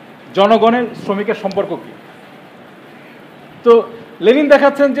জনগণের, শ্রমিকের সম্পর্ক কি। তো লেনিন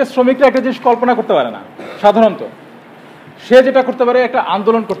দেখাচ্ছেন যে শ্রমিকরা একটা জিনিস কল্পনা করতে পারে না সাধারণত। সে যেটা করতে পারে, একটা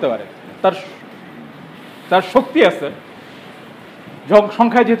আন্দোলন করতে পারে, তার শক্তি আছে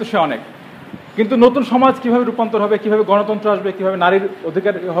সংখ্যায় যেহেতু সে অনেক। কিন্তু নতুন সমাজ কিভাবে রূপান্তর হবে, কিভাবে গণতন্ত্র আসবে, কিভাবে নারীর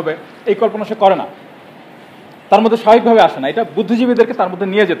অধিকার হবে, এই কল্পনা সে করে না, তার মধ্যে স্বাভাবিকভাবে আসে না। এটা বুদ্ধিজীবীদেরকে তার মধ্যে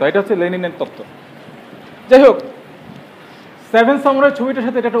নিয়ে যেত। এটা হচ্ছে লেনিনের তত্ত্ব। যাই হোক, সেভেন সামুরাই ছবিটার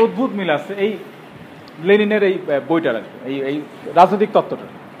সাথে এটা একটা অদ্ভুত মিল আছে এই লেনিনের এই বইটার আর কি, এই রাজনৈতিক তত্ত্বটা।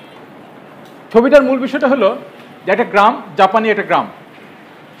 ছবিটার মূল বিষয়টা হলো যে একটা গ্রাম, জাপানি একটা গ্রাম,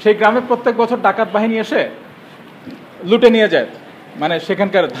 সেই গ্রামে প্রত্যেক বছর ডাকাত বাহিনী এসে লুটে নিয়ে যায়, মানে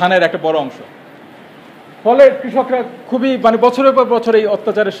সেখানকার ধানের একটা বড় অংশ। ফলে কৃষকরা খুবই, মানে বছরের পর বছর এই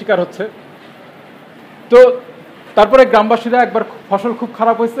অত্যাচারের শিকার হচ্ছে। তো তারপরে গ্রামবাসীরা একবার ফসল খুব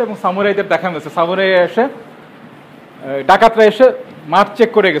খারাপ হয়েছে এবং সামুরাইদের দেখা গেছে, সামুরাই এসে, ডাকাতরা এসে মাঠ চেক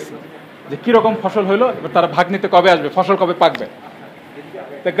করে গেছে যে কিরকম ফসল হইলো, এবার তারা ভাগ নিতে কবে আসবে, ফসল কবে পাকবে।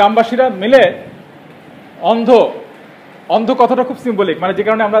 তো গ্রামবাসীরা মিলে অন্ধ কথাটা খুব সিম্বলিক, মানে যে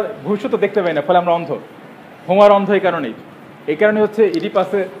কারণে আমরা ভবিষ্যৎ দেখতে পাই না, ফলে আমরা অন্ধ। হোমার অন্ধ এই কারণেই, এই কারণে হচ্ছে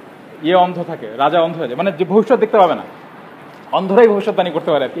ইডিপাসে অন্ধ থাকে, রাজা অন্ধ হয়ে যায়, মানে যে ভবিষ্যৎ দেখতে পাবে না, অন্ধরাই ভবিষ্যৎবাণী করতে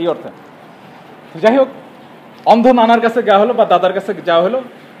পারে আর কি, এই অর্থে। যাই হোক, অন্ধ নানার কাছে যাওয়া হলো বা দাদার কাছে যাওয়া হলো।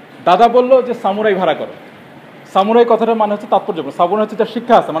 দাদা বললো যে সামুরাই ভাড়া করো। সামুরাই কথাটার মানে হচ্ছে তাৎপর্যপূর্ণ। সামুরাই হচ্ছে যার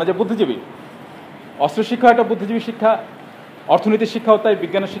শিক্ষা আছে, মানে যে বুদ্ধিজীবী। অস্ত্র শিক্ষা একটা বুদ্ধিজীবী শিক্ষা, অর্থনীতির শিক্ষাও তাই,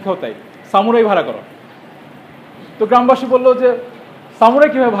 বিজ্ঞানের শিক্ষাও তাই। সামুরাই ভাড়া করো। তো গ্রামবাসী বললো যে সামুরাই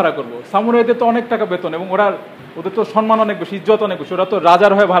কীভাবে ভাড়া করবো, সামুরাইদের তো অনেক টাকা বেতন এবং ওদের তো সম্মান অনেক বেশি, ইজ্জত অনেক বেশি, ওরা তো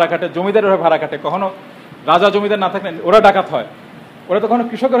রাজার হয়ে ভাড়া কাটে, জমিদারের হয়ে ভাড়া কাটে, কখনো রাজা জমিদার না থাকলে ওরা ডাকাত হয়, ওরা তো কখনো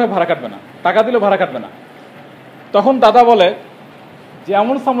কৃষকের হয়ে ভাড়া কাটবে না, টাকা দিলেও ভাড়া কাটবে না। তখন দাদা বলে যে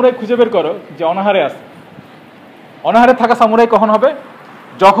এমন সামুরাই খুঁজে বের করো যে অনাহারে আছে। অনাহারে থাকা সামুরাই কখন হবে?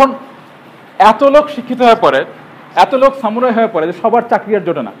 যখন এত লোক শিক্ষিত হয়ে পড়ে, এত লোক সামুরাই হয়ে পড়ে যে সবার চাকরি আর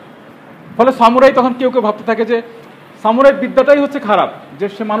জোটে না। ফলে সামুরাই তখন কেউ কেউ ভাবতে থাকে যে সামুরাই বিদ্যাটাই হচ্ছে খারাপ, যে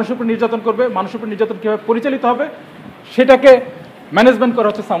সে মানুষের উপর নির্যাতন করবে, মানুষের উপর নির্যাতন কীভাবে পরিচালিত হবে সেটাকে ম্যানেজমেন্ট করা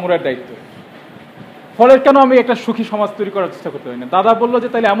হচ্ছে সামুরাইয়ের দায়িত্ব। ফলে কেন আমি একটা সুখী সমাজ তৈরি করার চেষ্টা করতে পারি না? দাদা বললো যে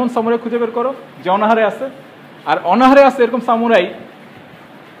তাহলে এমন সামুরাই খুঁজে বের করো যে অনাহারে আছে। আর অনাহারে আছে এরকম সামুরাই,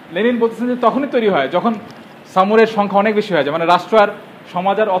 লেনিন বলতেছেন যে তখনই তৈরি হয় যখন সামুরাইয়ের সংখ্যা অনেক বেশি হয়ে যায়, মানে রাষ্ট্র আর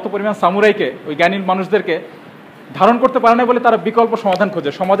সমাজ আর অত পরিমাণ সামুরাইকে, ওই জ্ঞানী মানুষদেরকে ধারণ করতে পারে না বলে তারা বিকল্প সমাধান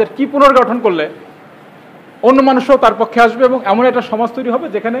খোঁজে। সমাজের কি পুনর্গঠন করলে অন্য মানুষও তার পক্ষে আসবে এবং এমন একটা সমাজ তৈরি হবে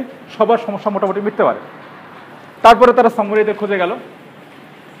যেখানে সবার সমস্যা মোটামুটি মিটতে পারে। তারপরে তারা সামুরাইদের খোঁজে গেল।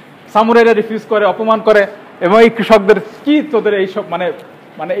 সামুরাইরা রিফিউজ করে, অপমান করে এবং এই কৃষকদের কি তোদের এইসব,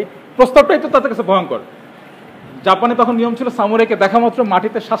 মানে এই প্রস্তাবটাই তো তাদের কাছে ভয়ঙ্কর। জাপানে তখন নিয়ম ছিল সামুরাইকে দেখা মাত্র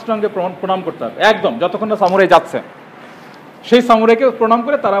মাটিতে সাষ্টাঙ্গে প্রণাম করতে হবে, একদম, যতক্ষণ না সামুরাই যাচ্ছে। সেই সামুরাইকে প্রণাম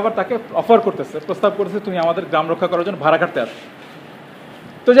করে তারা আবার তাকে অফার করতেছে, প্রস্তাব করতেছে তুমি আমাদের গ্রাম রক্ষা করার জন্য ভাড়া কাটতে আসো।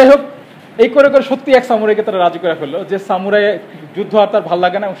 তো যাই হোক, এই করে করে সত্যি এক সামুরাইকে তারা রাজি করে ফেললো যে সামুরাই যুদ্ধ আর তার ভালো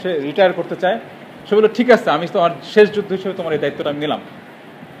লাগে না, সে রিটায়ার করতে চায়। সে বললো ঠিক আছে, আমি তোমার শেষ যুদ্ধ হিসেবে তোমার এই দায়িত্বটা আমি নিলাম।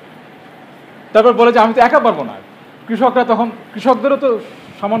 তারপর বলে যে আমি তো একা পারবো না। কৃষকরা তখন, কৃষকদেরও তো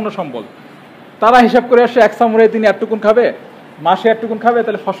সামান্য সম্বল, তারা হিসাব করে আসে এক সামুরাই তিনি এতটুকুন খাবে, মাসে এতটুকুন খাবে,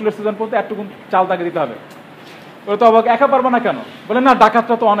 তাহলে ফসলের সিজন পড়তে এতটুকুন চাল তাকে দিতে হবে। ওরা তো অবাক, একা পারবো না কেন? বলে না,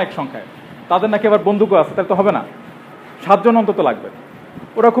 ডাকাতরা তো অনেক সংখ্যায়, তাদের নাকি আবার বন্দুকও আছে, তাহলে তো হবে না, 7 জন অন্তত লাগবে।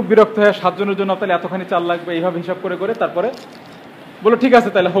 ওরা খুব বিরক্ত হয়ে 7 জনের জন্য তাহলে এতখানি চাল লাগবে, এইভাবে হিসাব করে করে তারপরে বললো ঠিক আছে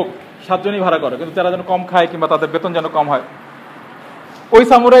তাহলে হোক, 7 জনই ভাড়া করো, কিন্তু তারা যেন কম খায় কিংবা তাদের বেতন যেন কম হয়। ওই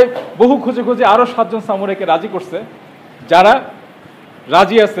সামুরাই বহু খুঁজে খুঁজে আরো 7 জন সামুরাইকে রাজি করছে, যারা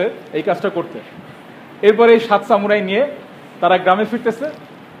রাজি আছে এই কাজটা করতে। এরপরে এই 7 সামুরাই নিয়ে তারা গ্রামে ফিরতেছে।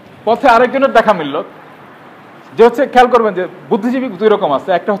 পথে আরেকজনের দেখা মিলল, যে হচ্ছে, খেয়াল করবেন যে বুদ্ধিজীবী 2 রকম আছে।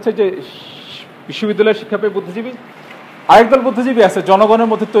 একটা হচ্ছে যে বিশ্ববিদ্যালয়ের শিক্ষা পেয়ে বুদ্ধিজীবী, আরেকদল বুদ্ধিজীবী আছে জনগণের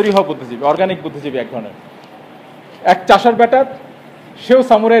মধ্যে তৈরি হওয়া বুদ্ধিজীবী, অর্গানিক বুদ্ধিজীবী এক ধরনের। এক চাষার বেটা, সেও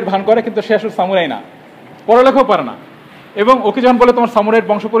সামুরাইয়ের ভান করে, কিন্তু সে আসলে সামুরাই না, পড়ালেখাও পারে না। এবং ওকে যখন বলে তোমার সামুরাইয়ের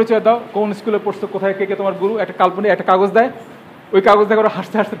বংশ পরিচয় দাও, কোন স্কুলে পড়ছো, কোথায় কে কে তোমার গুরু, একটা কাল্পনিক একটা কাগজ দেয়। ওই কাগজ দেখে ওরা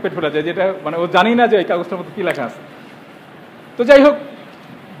হাসতে হাসতে পেট ফেলে যায়, যেটা মানে ও জানি না যে এই কাগজটার মধ্যে কি লেখা আছে। তো যাই হোক,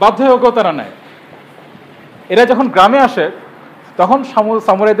 বাধ্য হয়েও তারা নেয়। এরা যখন গ্রামে আসে তখন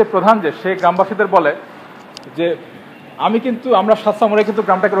সামুরাইদের প্রধান যে, সে গ্রামবাসীদের বলে যে আমরা 7 সামুরাই কিন্তু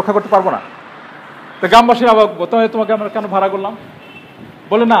গ্রামটাকে রক্ষা করতে পারবো না। তো গ্রামবাসী আবার তোমাকে আমরা কেন ভাড়া করলাম?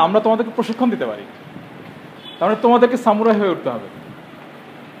 বলে না, আমরা তোমাদেরকে প্রশিক্ষণ দিতে পারি, তার মানে তোমাদেরকে সামুরাই হয়ে উঠতে হবে।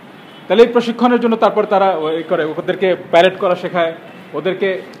 তাহলে এই প্রশিক্ষণের জন্য তারপর তারা ওদেরকে প্যারেড করা শেখায়, ওদেরকে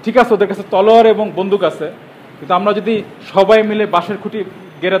ঠিক আছে ওদের কাছে তলোয়ার এবং বন্দুক আছে, কিন্তু আমরা যদি সবাই মিলে বাঁশের খুঁটি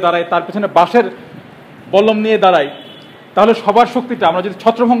গেড়ে দাঁড়াই, তার পেছনে বাঁশের বল্লম নিয়ে দাঁড়াই, তাহলে সবার শক্তিটা, আমরা যদি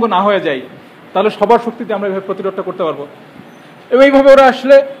ছত্রভঙ্গ না হয়ে যাই, তাহলে সবার শক্তিতে আমরা এইভাবে প্রতিরোধটা করতে পারবো। এবং এইভাবে ওরা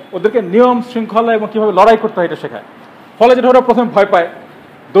আসলে ওদেরকে নিয়ম শৃঙ্খলা এবং কিভাবে লড়াই করতে হয় এটা শেখায়। ফলে যেটা ওরা প্রথমে ভয় পায়,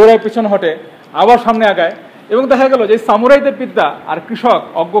 দৌড়ায়, পিছনে হটে, আবার সামনে আগায়। এবং দেখা গেল যে সামুরাইদের বিদ্যা আর কৃষক,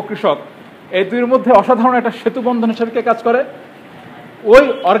 অজ্ঞ কৃষক, এই দুইয়ের মধ্যে অসাধারণ একটা সেতু বন্ধন হিসেবে কাজ করে ওই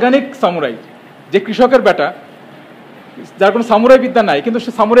অর্গানিক সামুরাই, যে কৃষকের বেটা, যার কোনো সামুরাই বিদ্যা নাই, কিন্তু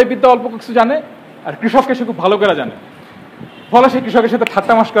সে সামুরাই বিদ্যা অল্প কিছু জানে, আর কৃষককে সে খুব ভালো করে জানে। ফলে সে কৃষকের সাথে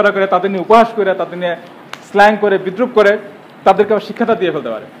ঠাট্টামাশ করা করে, তাদের নিয়ে উপহাস করে, তাদের নিয়ে স্ল্যাং করে, বিদ্রুপ করে, তাদেরকে আবার শিক্ষাটা দিয়ে ফেলতে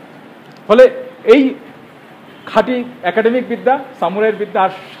পারে। ফলে এই খাঁটি একাডেমিক বিদ্যা, সামুরাইয়ের বিদ্যা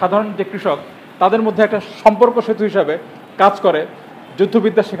আর সাধারণ যে কৃষক, তাদের মধ্যে একটা সম্পর্ক সেতু হিসাবে কাজ করে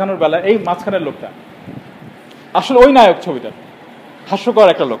যুদ্ধবিদ্যা শেখানোর বেলায় এই মাঝখানের লোকটা। আসলে ওই নায়ক ছবিটার,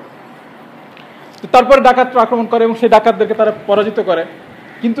 হাস্যকর একটা লোক। তারপরে ডাকাতরা আক্রমণ করে এবং সেই ডাকাতদেরকে তারা পরাজিত করে।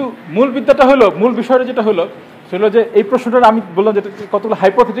 কিন্তু মূল বিদ্যাটা হলো, মূল বিষয়টা যেটা হলো সেটা যে এই প্রশ্নটা আমি বললাম যে কতগুলো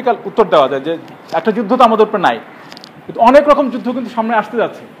হাইপোথেটিক্যাল উত্তর দেওয়া যায়, যে একটা যুদ্ধ তো আমাদের উপর নাই, কিন্তু অনেক রকম যুদ্ধ কিন্তু সামনে আসতে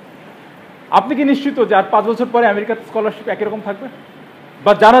যাচ্ছে। আপনি কি নিশ্চিত যে আর 5 বছর পরে আমেরিকাতে স্কলারশিপ একই রকম থাকবে?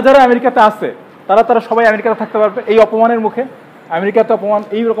 বা যারা যারা আমেরিকাতে আছে তারা সবাই আমেরিকাতে থাকতে পারবে? এই অপমানের মুখে আমেরিকাতে অপমান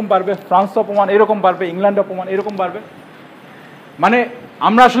এইরকম বাড়বে, ফ্রান্স অপমান এইরকম বাড়বে, ইংল্যান্ড অপমান এইরকম বাড়বে। মানে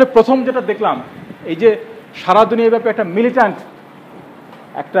আমরা আসলে প্রথম যেটা দেখলাম, এই যে সারা দুনিয়া ব্যাপী একটা মিলিট্যান্ট,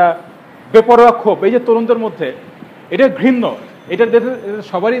 একটা বেপরোয়া ক্ষোভ এই যে তরুণদের মধ্যে, এটা ঘৃণ্য, এটা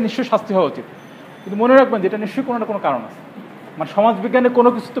সবারই নিশ্চয়ই শাস্তি হওয়া উচিত। কিন্তু মনে রাখবেন যে এটা নিশ্চয়ই কোনো না কোনো কারণ আছে। মানে সমাজবিজ্ঞানে কোনো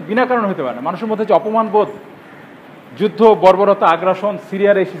কিছু তো বিনা কারণ হতে পারে না। মানুষের মধ্যে যে অপমান বোধ, যুদ্ধ, বর্বরতা, আগ্রাসন,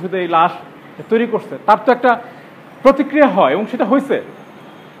 সিরিয়ার এই শিশুদের এই লাশ তৈরি করছে, তার তো একটা প্রতিক্রিয়া হয় এবং সেটা হয়েছে।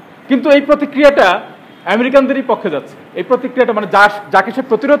 কিন্তু এই প্রতিক্রিয়াটা আমেরিকানদেরই পক্ষে যাচ্ছে। এই প্রতিক্রিয়াটা মানে যাকে সে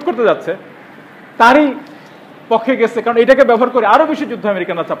প্রতিরোধ করতে যাচ্ছে তারই পক্ষে গেছে, কারণ এটাকে ব্যবহার করে আরো বেশি যুদ্ধ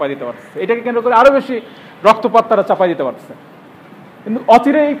আমেরিকানরা চাপাই দিতে পারছে, এটাকে কেন্দ্র করে আরো বেশি রক্তপাত তারা চাপাই দিতে পারছে। কিন্তু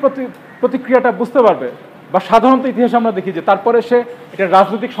অচিরে এই প্রতিক্রিয়াটা বুঝতে পারবে, বা সাধারণত ইতিহাসে আমরা দেখি যে তারপরে সে এটা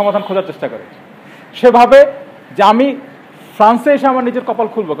রাজনৈতিক সমাধান খোঁজার চেষ্টা করে। সে ভাবে যে আমি ফ্রান্সে এসে আমার নিজের কপাল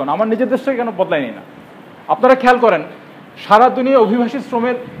খুলবো কেন, আমার নিজের দেশটাকে কেন বদলাই নি না। আপনারা খেয়াল করেন, সারা দুনিয়া অভিবাসী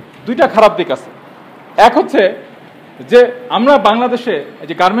শ্রমের 2টা খারাপ দিক আছে। এক হচ্ছে যে আমরা বাংলাদেশে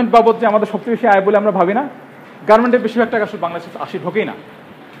যে গার্মেন্ট বাবদ যে আমাদের সবচেয়ে বেশি আয় বলে আমরা ভাবি না, গার্মেন্টের বেশিরভাগ টাকা আসলে বাংলাদেশে ঢোকেই না।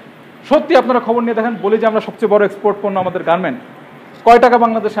 সত্যি আপনারা খবর নিয়ে দেখেন, বলি যে আমরা সবচেয়ে বড় এক্সপোর্ট পণ্য আমাদের গার্মেন্ট, কয় টাকা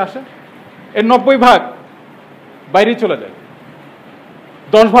বাংলাদেশে আসে? এর 90% বাইরেই চলে যায়,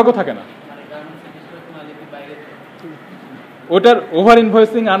 10% থাকে না। ওটার ওভার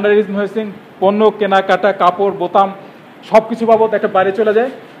ইনভয়েসিং, আন্ডার ইনভয়েসিং, পণ্য কেনাকাটা, কাপড়, বোতাম সবকিছু বাবদ একটা বাইরে চলে যায়।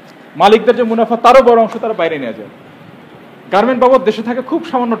 মালিকদের যে মুনাফা তারও বড় অংশ তারা বাইরে নিয়ে যায়। গার্মেন্ট বাবদ দেশে থাকে খুব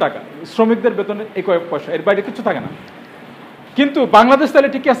সামান্য টাকা, শ্রমিকদের বেতনে এই কয়েক পয়সা, এর বাইরে কিছু থাকে না। কিন্তু বাংলাদেশ তাহলে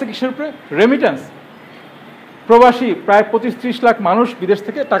ঠিকই আছে কিসের উপরে? রেমিটেন্স। প্রবাসী প্রায় 25-30 লাখ মানুষ বিদেশ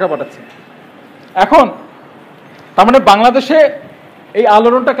থেকে টাকা পাঠাচ্ছে। এখন তার মানে বাংলাদেশে এই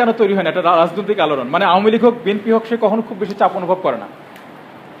আলোড়নটা কেন তৈরি হয় না? এটা রাজনৈতিক আলোড়ন। মানে আওয়ামী লীগ হোক, বিএনপি হোক, সে কখনো খুব বেশি চাপ অনুভব করে না,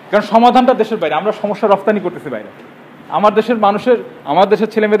 কারণ সমাধানটা দেশের বাইরে। আমরা সমস্যা রপ্তানি করতেছি বাইরে। আমার দেশের মানুষের, আমার দেশের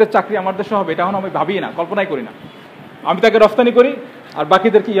ছেলে মেয়েদের চাকরি আমার দেশে হবে, এটা এখন আমি ভাবি না, কল্পনাই করি না। আমি তাকে রপ্তানি করি আর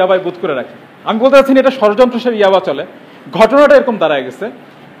বাকিদেরকে ইয়াবায় বুথ করে রাখি। আমি বলতে চাচ্ছি এটা ষড়যন্ত্র হিসেবে ইয়াবা চলে। ঘটনাটা এরকম দাঁড়ায় গেছে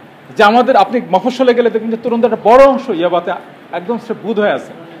যে আমাদের, আপনি মফস্বলে গেলে দেখবেন যে তরুণদের একটা বড় অংশ ইয়াবাতে একদম সে বুধ হয়ে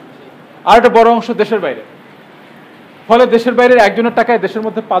আছে, আর একটা বড় অংশ দেশের বাইরে। ফলে দেশের বাইরের একজনের টাকায় দেশের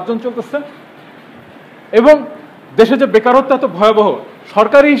মধ্যে 5 জন চলতেছে। এবং দেশে যে বেকারত্ব এত ভয়াবহ,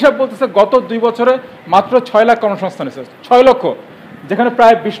 সরকারি হিসাব বলতেছে গত 2 বছরে মাত্র 6 লাখ কর্মসংস্থান হয়েছে, 6 লক্ষ, যেখানে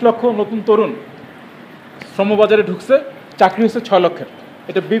প্রায় 20 লক্ষ নতুন তরুণ শ্রমবাজারে ঢুকছে, চাকরি হয়েছে 6 লক্ষের।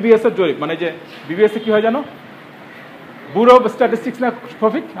 এটা বিবিএস এর জরিপ, মানে যে বিবিএস এ কি হয় জানো, ব্যুরো অফ স্ট্যাটিস্টিক্স না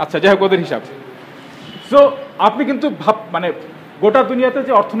টপিক, আচ্ছা যাই হোক ওদের হিসাব। সো আপনি কিন্তু মানে গোটা দুনিয়াতে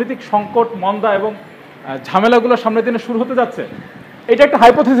যে অর্থনৈতিক সংকট, মন্দা এবং ঝামেলাগুলো সামনের দিনে শুরু হতে যাচ্ছে, এটা একটা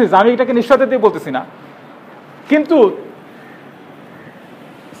হাইপোথিসিস, আমি এটাকে নিশ্চয়তা দিয়ে বলতেছি না। কিন্তু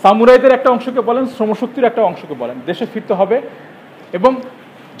সামুরাইদের একটা অংশকে বলেন, শ্রমশক্তির একটা অংশকে বলেন, দেশে ফিরতে হবে। এবং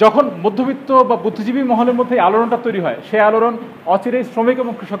যখন মধ্যবিত্ত বা বুদ্ধিজীবী মহলের মধ্যে এই আলোড়নটা তৈরি হয়, সেই আলোড়ন অচিরেই শ্রমিক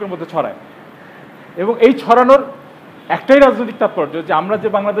এবং কৃষকের মধ্যে ছড়ায়। এবং এই ছড়ানোর একটাই রাজনৈতিক তাৎপর্য, যে আমরা যে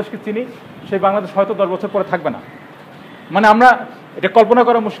বাংলাদেশকে চিনি সেই বাংলাদেশ হয়তো 10 বছর পরে থাকবে না। মানে আমরা এটা কল্পনা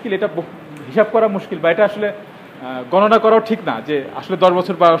করা মুশকিল, এটা হিসাব করা মুশকিল, বা এটা আসলে গণনা করাও ঠিক না যে আসলে 10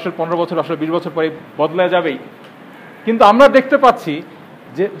 বছর বা আসলে 15 বছর, আসলে 20 বছর পরে বদলে যাবেই। কিন্তু আমরা দেখতে পাচ্ছি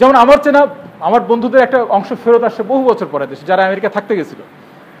যে, যেমন আমার চেনা আমার বন্ধুদের একটা অংশ ফেরত আসছে বহু বছর পরে দেশে, যারা আমেরিকা থাকতে গেছিল।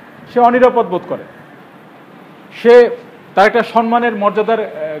 সে অনিরাপদ বোধ করে, সে তার একটা সম্মানের মর্যাদার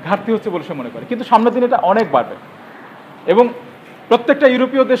ঘাটতি হচ্ছে বলে সে মনে করে। কিন্তু সামনের দিনে এটা অনেক বাড়বে। এবং প্রত্যেকটা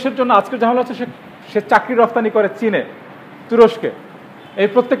ইউরোপীয় দেশের জন্য আজকের ঝামেলা হচ্ছে, সে চাকরি রপ্তানি করে চীনে, তুরস্কে। এই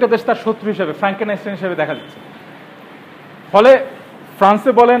প্রত্যেকটা দেশ তার শত্রু হিসেবে, ফ্র্যাঙ্কেনস্টাইন হিসেবে দেখা যাচ্ছে। ফলে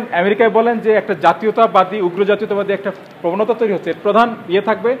ফ্রান্সে বলেন, আমেরিকায় বলেন, যে একটা জাতীয়তাবাদী, উগ্র জাতীয়তাবাদী একটা প্রবণতা তৈরি হচ্ছে। এর প্রধান ইয়ে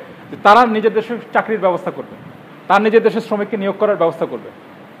থাকবে যে তারা নিজের দেশে চাকরির ব্যবস্থা করবে, তার নিজের দেশের শ্রমিককে নিয়োগ করার ব্যবস্থা করবে,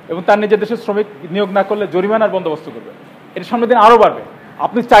 এবং তার নিজের দেশের শ্রমিক নিয়োগ না করলে জরিমানার বন্দোবস্ত করবে। এর সামনের দিন আরও বাড়বে।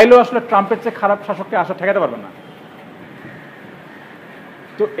 আপনি চাইলেও আসলে ট্রাম্পের চেয়ে খারাপ শাসককে আসা ঠেকাতে পারবেন না।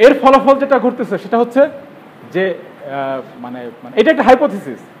 তো এর ফলাফল যেটা ঘটতেছে সেটা হচ্ছে যে মানে এটা একটা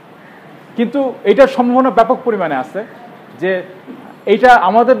হাইপোথিসিস, কিন্তু এটার সম্ভাবনা ব্যাপক পরিমাণে আছে যে এইটা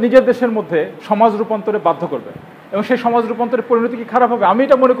আমাদের নিজের দেশের মধ্যে সমাজ রূপান্তরে বাধ্য করবে। এবং সেই সমাজ রূপান্তরের পরিণতি কি খারাপ হবে? আমি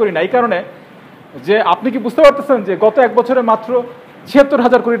এটা মনে করি না। এই কারণে যে আপনি কি বুঝতে পারতেছেন যে গত 1 বছরে মাত্র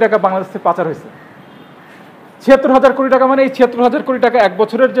 ৭৬,০০০ কোটি টাকা বাংলাদেশ থেকে পাচার হয়েছে। ৭৬,০০০ কোটি টাকা, মানে এই ৭৬,০০০ কোটি টাকা 1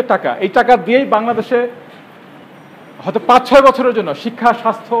 বছরের যে টাকা, এই টাকা দিয়েই বাংলাদেশে হয়তো 5-6 বছরের জন্য শিক্ষা,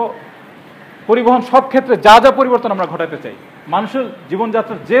 স্বাস্থ্য, পরিবহন সব ক্ষেত্রে যা যা পরিবর্তন আমরা ঘটাতে চাই, মানুষের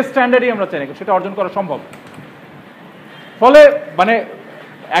জীবনযাত্রার যে স্ট্যান্ডার্ডই আমরা চাই না সেটা অর্জন করা সম্ভব। ফলে মানে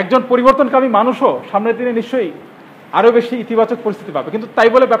একজন পরিবর্তনকামী মানুষও সামনের দিনে নিশ্চয়ই আরও বেশি ইতিবাচক পরিস্থিতি পাবে। কিন্তু তাই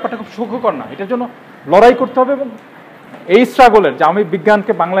বলে ব্যাপারটা খুব সুখকর না, এটার জন্য লড়াই করতে হবে। এবং এই স্ট্রাগলের যে আমি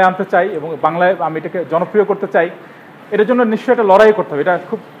বিজ্ঞানকে বাংলায় আনতে চাই এবং বাংলায় আমি এটাকে জনপ্রিয় করতে চাই, এটার জন্য নিশ্চয়ই একটা লড়াই করতে হবে। এটা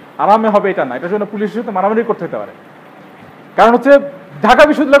খুব আরামে হবে এটা না, এটার জন্য পুলিশের সাথে মারামারি করতে হতে পারে। কারণ হচ্ছে ঢাকা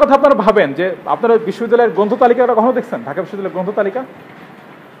বিশ্ববিদ্যালয়ের কথা আপনারা ভাবেন যে আপনারা বিশ্ববিদ্যালয়ের গ্রন্থ তালিকাটা কখনো দেখছেন? ঢাকা বিশ্ববিদ্যালয়ের গ্রন্থ তালিকা,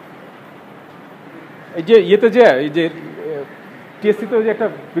 এই যে ইয়েতে যে এই যে টিএসসিতে যে একটা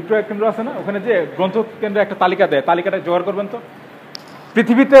বিক্রয় কেন্দ্র আছে না, ওখানে যে গ্রন্থ কেন্দ্রে একটা তালিকা দেয়, তালিকাটা জোগাড় করবেন তো।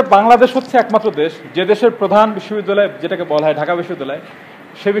 পৃথিবীতে বাংলাদেশ হচ্ছে একমাত্র দেশ যে দেশের প্রধান বিশ্ববিদ্যালয় যেটাকে বলা হয় ঢাকা বিশ্ববিদ্যালয়,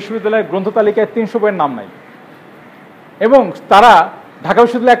 সেই বিশ্ববিদ্যালয়ের গ্রন্থ তালিকায় 300 বইয়ের নাম নাই। এবং তারা ঢাকা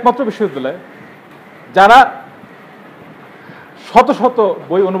বিশ্ববিদ্যালয় একমাত্র বিশ্ববিদ্যালয় যারা শত শত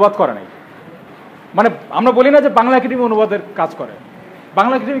বই অনুবাদ করে নাই। মানে আমরা বলি না যে বাংলা একাডেমি অনুবাদের কাজ করে।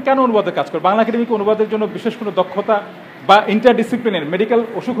 বাংলা একাডেমি কেন অনুবাদের কাজ করে? বাংলা একাডেমিকে অনুবাদের জন্য বিশেষ কোনো দক্ষতা বা ইন্টারডিসিপ্লিনের মেডিকেল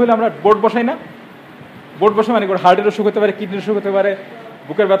অসুখ হলে আমরা বোর্ড বসাই না? বোর্ড বসে মানে হার্টের অসুখ হতে পারে, কিডনির অসুখ হতে পারে,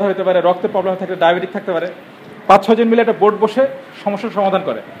 বুকের ব্যথা হতে পারে, রক্তের প্রবলেম থাকলে, ডায়াবেটিক থাকতে পারে, 5-6 জন মিলে একটা বোর্ড বসে সমস্যার সমাধান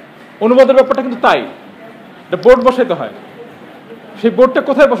করে। অনুবাদের ব্যাপারটা কিন্তু তাই, একটা বোর্ড বসাইতে হয়। সেই বোর্ডটা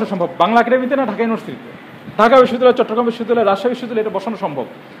কোথায় বসা সম্ভব? বাংলা একাডেমিতে না ঢাকা ইউনিভার্সিটিতে? ঢাকা বিশ্ববিদ্যালয়, চট্টগ্রাম বিশ্ববিদ্যালয়, রাজশাহী বিশ্ববিদ্যালয় এটা বসানো সম্ভব।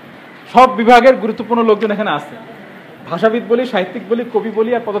 সব বিভাগের গুরুত্বপূর্ণ লোকজন এখানে আছে, ভাষাবিদ বলি, সাহিত্যিক বলি, কবি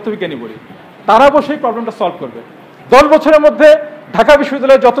বলি আর পদার্থবিজ্ঞানী বলি। তারা বসেই প্রবলেমটা সলভ করবে। 10 বছরের মধ্যে ঢাকা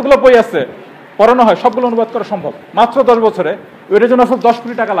বিশ্ববিদ্যালয়ে যতগুলো বই আছে পড়ানো হয় সবগুলো অনুবাদ করা সম্ভব মাত্র 10 বছরে। ওইটার জন্য আসলে 10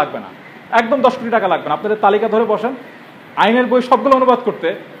 কোটি টাকা লাগবে না, একদম 10 কোটি টাকা লাগবে না। আপনাদের তালিকা ধরে বসেন, আইনের বই সবগুলো অনুবাদ করতে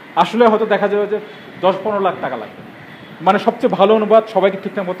আসলে হয়তো দেখা যাবে যে 10-15 লাখ টাকা লাগবে। মানে সবচেয়ে ভালো অনুবাদ সবাইকে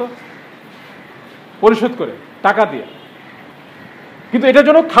ঠিকঠাক মতো পরিশোধ করে টাকা দিয়ে। কিন্তু এটার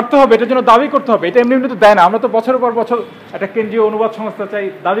জন্য খাটতে হবে, এটার জন্য দাবি করতে হবে। এটা এমনি এমনি তো দেয় না। আমরা তো বছরের পর বছর একটা কেন্দ্রীয় অনুবাদ সংস্থা চাই,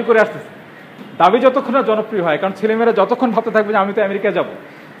 দাবি করে আসতেছি। দাবি যতক্ষণ না জনপ্রিয় হয়, কারণ ছেলেমেয়েরা যতক্ষণ ভাবতে থাকবে যে আমি তো আমেরিকায় যাব,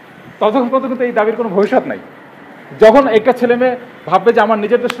 ততক্ষণ পর্যন্ত কিন্তু এই দাবির কোনো ভবিষ্যৎ নাই। যখন একটা ছেলে মেয়ে ভাববে যে আমার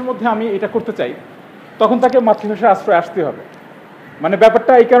নিজের দেশের মধ্যে আমি এটা করতে চাই, তখন তাকে মাতৃভাষায় আশ্রয় আসতে হবে। মানে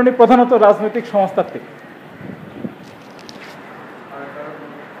ব্যাপারটা এই কারণে প্রধানত রাজনৈতিক সমাজতাত্ত্বিক।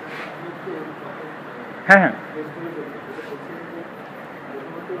 হ্যাঁ হ্যাঁ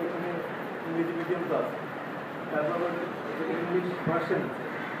ইংরেজি মিডিয়াম তো আছে, তারপর ইংলিশ ভার্সন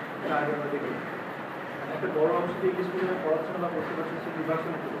একটা বড় অংশ ইংলিশ মিডিয়ামে পড়াশোনা বা পড়তে পারছে সে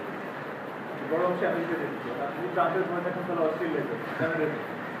ভার্সন করে। বড় অংশে আমেরিকা দিচ্ছে, আর শুধু ট্রাম্পের ভয় দেখান তাহলে অস্ট্রেলিয়াতে, কানাডাতে।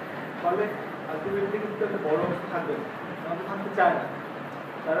 ফলে আলটিমেটলি কিন্তু একটা বড় অংশ থাকবে না, আমাদের থাকতে চায় না।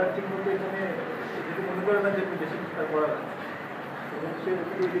 তারা ঠিক মতো এখানে যদি মনে করে না যে একটু বেশি তার করা আছে, এবং সে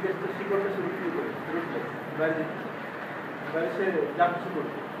ওই বিদেশটা শিকড়টা শুরু করে বাইরে যেতে, বাইরে সে যা কিছু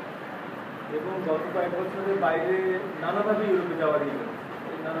করবে। এবং গত কয়েক বছরের বাইরে নানাভাবে ইউরোপে যাওয়ার ইয়ে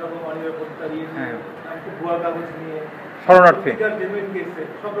নানা রকম অনিরাপত্তা ইয়ে নিয়ে, একটু ভুয়া কাগজ নিয়ে, শরণার্থী জেনুইন কেসে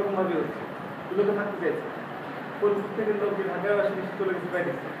সব রকম ভাবে হচ্ছে, এগুলোকে থাকতে চাইছে। কলকাতা থেকে লোক যে ঢাকায় আসে নিশ্চিত চলে গেছে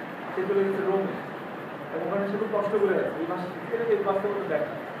প্যারিস, সে চলে গেছে রোমে, এবং ওখানে সে খুব কষ্ট করে আছে এই ভাষা শিখতে এই বাস্তবতা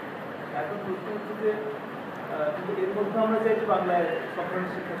দেখা। এখন প্রশ্ন হচ্ছে যে কিন্তু এর মধ্যে আমরা চাই যে বাংলায় সব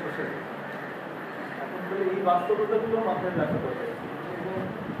ধরনের শিক্ষা শেষে, এখন বলে এই বাস্তবতাগুলো মাথায় রাখা দরকার। এবং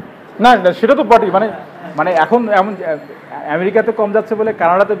না না, সেটা তো বটেই, মানে মানে এখন এমন আমেরিকাতে কম যাচ্ছে বলে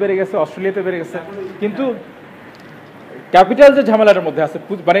কানাডাতে বেড়ে গেছে, অস্ট্রেলিয়াতে বেড়ে গেছে, কিন্তু ক্যাপিটাল যে ঝামেলার মধ্যে আছে,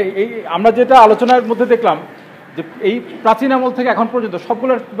 মানে এই আমরা যেটা আলোচনার মধ্যে দেখলাম যে এই প্রাচীন আমল থেকে এখন পর্যন্ত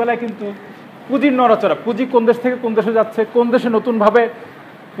সবগুলোর বেলায় কিন্তু পুঁজির নড়াচড়া, পুঁজি কোন দেশ থেকে কোন দেশে যাচ্ছে, কোন দেশে নতুনভাবে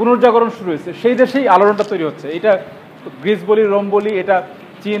পুনর্জাগরণ শুরু হয়েছে, সেই দেশেই আলোড়নটা তৈরি হচ্ছে। এটা গ্রিস বলি, রোম বলি, এটা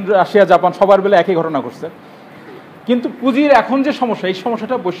চীন, রাশিয়া, জাপান, সবার বেলা একই ঘটনা ঘটছে। কিন্তু পুঁজির এখন যে সমস্যা, এই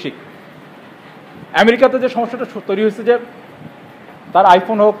সমস্যাটা বৈশ্বিক। আমেরিকাতে যে সমস্যাটা তৈরি হয়েছে যে তার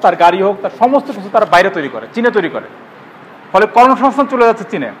আইফোন হোক, তার গাড়ি হোক, তার সমস্ত কিছু তারা বাইরে তৈরি করে, চীনে তৈরি করে, ফলে কর্মসংস্থান চলে যাচ্ছে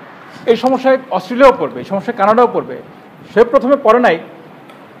চীনে। এই সমস্যায় অস্ট্রেলিয়াও পড়বে, এই সমস্যায় কানাডাও পড়বে। সে প্রথমে পড়ে নাই,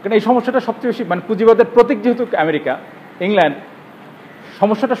 কারণ এই সমস্যাটা সবচেয়ে বেশি, মানে পুঁজিবাদের প্রতীক যেহেতু আমেরিকা, ইংল্যান্ড,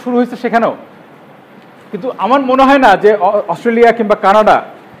 সমস্যাটা শুরু হয়েছে সেখানেও। কিন্তু আমার মনে হয় না যে অস্ট্রেলিয়া কিংবা কানাডা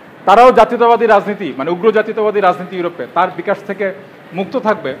তারাও জাতীয়তাবাদী রাজনীতি, মানে উগ্র জাতীয়তাবাদী রাজনীতি ইউরোপে তার বিকাশ থেকে মুক্ত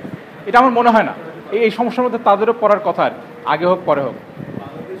থাকবে, এটা আমার মনে হয় না। এই সমস্যার মধ্যে তাদেরও পড়ার কথা, আগে হোক পরে হোক।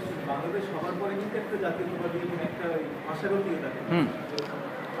 বাংলাদেশ সবার পরে কিন্তু একটা জাতীয়তাবাদী এবং একটা ভাষাগত ইয়ে থাকে।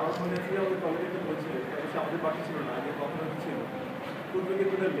 আমার মনে আছে আমাদের কলেজে বলছিল, আমাদের পাঠে ছিল না, আগে কখনো ছিল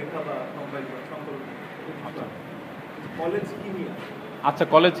পূর্বকেন্দ্রের লেখা বা সংকলন কলেজ কিমিয়া। আচ্ছা,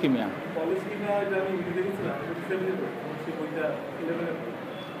 কলেজ কিমিয়া। কলেজ কিমিয়া এটা আমি দেখেছিলাম, সেই বইটা 11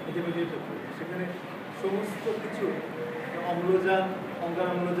 ইন্টারমিডিয়েট, সেখানে সমস্ত কিছু অম্লজান, অঙ্গার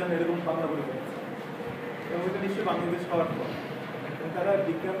অম্লজান এরকম বাংলা বলে পড়েছে, এবং এটা নিশ্চয়ই বাংলাদেশ হওয়ার পর তারা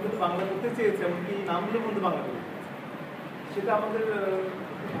বিজ্ঞান কিন্তু বাংলা করতে চেয়েছে, এমনকি নামগুলোর মধ্যে বাংলা করতে, সেটা আমাদের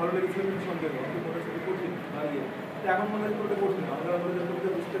ভালো লেগেছিল। কিন্তু সন্দেহ মোটামুটি কঠিন ইয়ে, এখন মনে হয় পুরোটা কঠিন। আমরা অম্লজান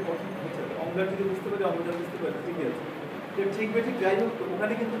বুঝতে কঠিন হচ্ছে, অঙ্গার যদি বুঝতে পারি, অম্লজান বুঝতে পারি, ঠিকই আছে। ঠিক বেঠিক যাই হোক,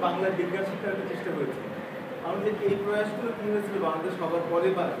 ওখানে কিন্তু বাংলার বিজ্ঞান শিক্ষার একটা চেষ্টা হয়েছে। আমাদের এই প্রয়াসগুলো কী হয়েছিল বাংলাদেশ সবার পরে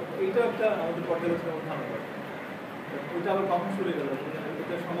বা এইটাও একটা আমাদের পর্যালোচনার মধ্যে আনা হয়। ওইটা আবার কখন শুরু গেল,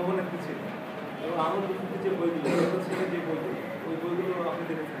 এটা সম্ভাবনা কি ছিল। এবং আমার দুঃখিত যে বইগুলো ছিল, যে বইগুলো, ওই বইগুলো আপনি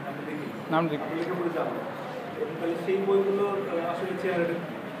দেখেছেন, আপনি দেখি লেখা পড়ে যাবো, এবং তাহলে সেই বইগুলো আসলে চেয়ারে,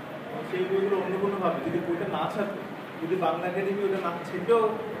 সেই বইগুলো অন্য কোনোভাবে যদি বইটা না ছাড়তো, যদি বাংলা একাডেমি ওটা না ছেটেও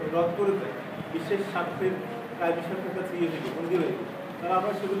রদ করে দেয়, বিশেষ স্বার্থের কায়দা স্বার্থের কাছে ইয়ে হয়ে বন্দী হয়ে, তাহলে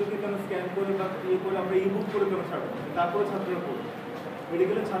আমরা সেগুলোকে কেন স্ক্যান করে বা ইয়ে করে আমরা ইবুক করে কেন ছাড়বো, তারপরে ছাত্ররা পড়বে,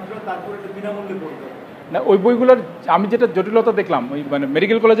 মেডিকেলের ছাত্ররা তারপরে একটা বিনামূল্যে পড়বে না। ওই বইগুলোর আমি যেটা জটিলতা দেখলাম, ওই মানে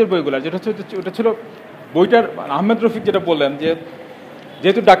মেডিকেল কলেজের বইগুলো, যেটা হচ্ছে ওটা ছিল বইটার, আহমেদ রফিক যেটা বললেন যে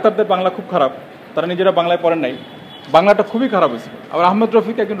যেহেতু ডাক্তারদের বাংলা খুব খারাপ, তারা নিজেরা বাংলায় পড়েন নাই, বাংলাটা খুবই খারাপ হয়েছিল। আবার আহমেদ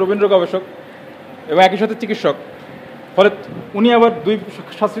রফিক একজন রবীন্দ্র গবেষক এবং একই সাথে চিকিৎসক, ফলে উনি আবার দুই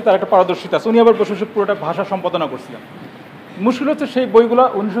শাস্ত্রী, তার একটা পারদর্শিতা আছে, উনি আবার বসে বসে পুরোটা ভাষা সম্পাদনা করছিলেন। মুশকিল হচ্ছে সেই বইগুলো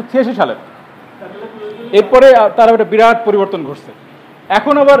 1986 সালের, এরপরে তার একটা বিরাট পরিবর্তন ঘটছে।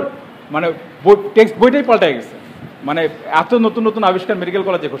 এখন আবার মানে টেক্সট বইটাই পাল্টায় গেছে, মানে এত নতুন নতুন আবিষ্কার মেডিকেল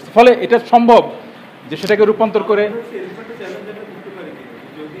কলেজে ঘটছে, ফলে এটা সম্ভব যে সেটাকে রূপান্তর করে।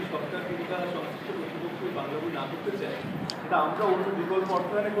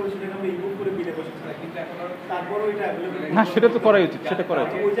 না, সেটা তো করাই উচিত, সেটা করা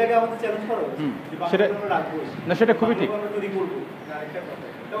উচিত। সেটা না, সেটা খুবই ঠিক।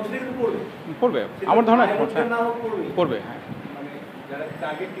 পড়বে আমার ধারণা, পড়বে। হ্যাঁ, যারা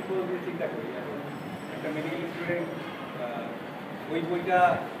টার্গেট কি করবে চিন্তা করি, এখন একটা মেডিকেল স্টুডেন্ট ওই বইটা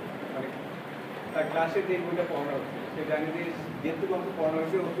মানে তার ক্লাসে যে বইটা পড়ানো হচ্ছে, সে জানে যে যেহেতু অঙ্ক পড়ানো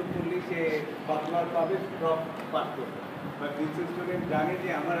হচ্ছে, ওষুধ করলে সে 5 মার্ক পাবে, সব পাস করবে। বা বিসিএস স্টুডেন্ট জানে যে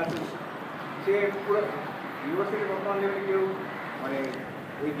আমার আসলে সে পুরো ইউনিভার্সিটির বর্তমান লেভেলে কেউ মানে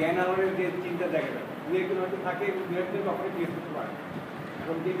ওই জ্ঞান আহরণের যে চিন্তা জায়গাটা দু একজন হয়তো থাকে, এবং দু একজন কখনোই ক্রিয়েট করতে পারে।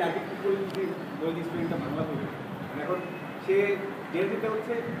 এখন যে টার্গেট কি করে যদি ওই স্টুডেন্টটা বাংলা করবে, এখন সে জেনে যেটা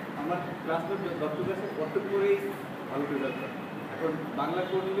হচ্ছে আমার ক্লাস দত্ত ক্লাসে কত করেই ভালো রেজাল্ট করে। এখন বাংলা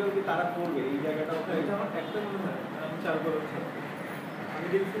করলেও যে তারা পড়বে এই জায়গাটা, এটা আমার একটা মনে হয়। আমি চারুকলার ছাত্র, আমি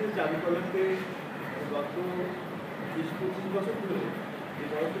দেখছি যে চারুকলাতে গত 20-25 বছর ধরে যে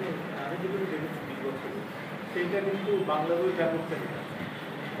পড়াশোনা আমি যেগুলো দেখছি সেইটা কিন্তু বাংলা বই ব্যাপক চাহিদা।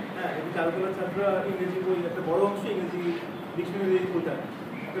 হ্যাঁ, এবং চারুকলার ছাত্ররা ইংরেজি বই একটা বড় অংশ ইংরেজি ডিকশনারি বইটা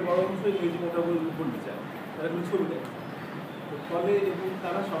একটা বড় অংশ ইংরেজি মোটাবই পড়তে চায়, তারা কোনো ছবি দেয়। তো ফলে এবং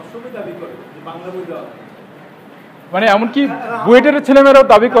তারা সবসময় দাবি করে যে বাংলা বই দেওয়া হয়। মানে এমনকি বুয়েটের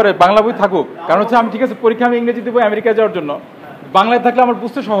ছেলেমেয়েরাও দাবি করে বাংলা বই থাকুক, কারণ হচ্ছে আমি ঠিক আছে পরীক্ষা আমি ইংরেজি দেবো আমেরিকা যাওয়ার জন্য, বাংলায় থাকলে আমার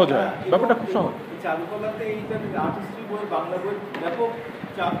বুঝতে সহজ হয়, ব্যাপারটা খুব সহজ। চারুকলাতে এইটা আর্টিস্ট্রি বই বাংলা বই ব্যাপক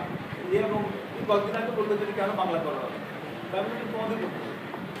চাপ এবং কয়েকদিন আগে বললো যে কেন বাংলা করা হবে, ব্যাপারটা তোমাদের করতে হবে।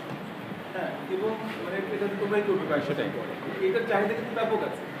 হ্যাঁ, এবং মানে এটা তোমরাই করবে, সেটাই। এটার চাহিদা কিন্তু ব্যাপক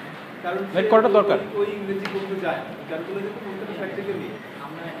আছে, কারণ করাটা দরকার। ওই ইংরেজি বলতে যায় না, চারুকলা কিন্তু প্রত্যেকটা প্র্যাকটিক্যালি।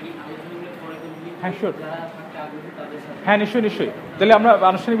 আমরা এই আলোচনাগুলো পরে করবি, হ্যাঁ, sure. যারা থাকতে আগ্রহী তাদের সাথে হ্যাঁ নিশ্চয়ই নিশ্চয়ই, তাহলে আমরা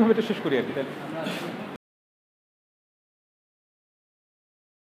আনুষ্ঠানিকভাবে এটা শেষ করি আর কি, তাহলে আমরা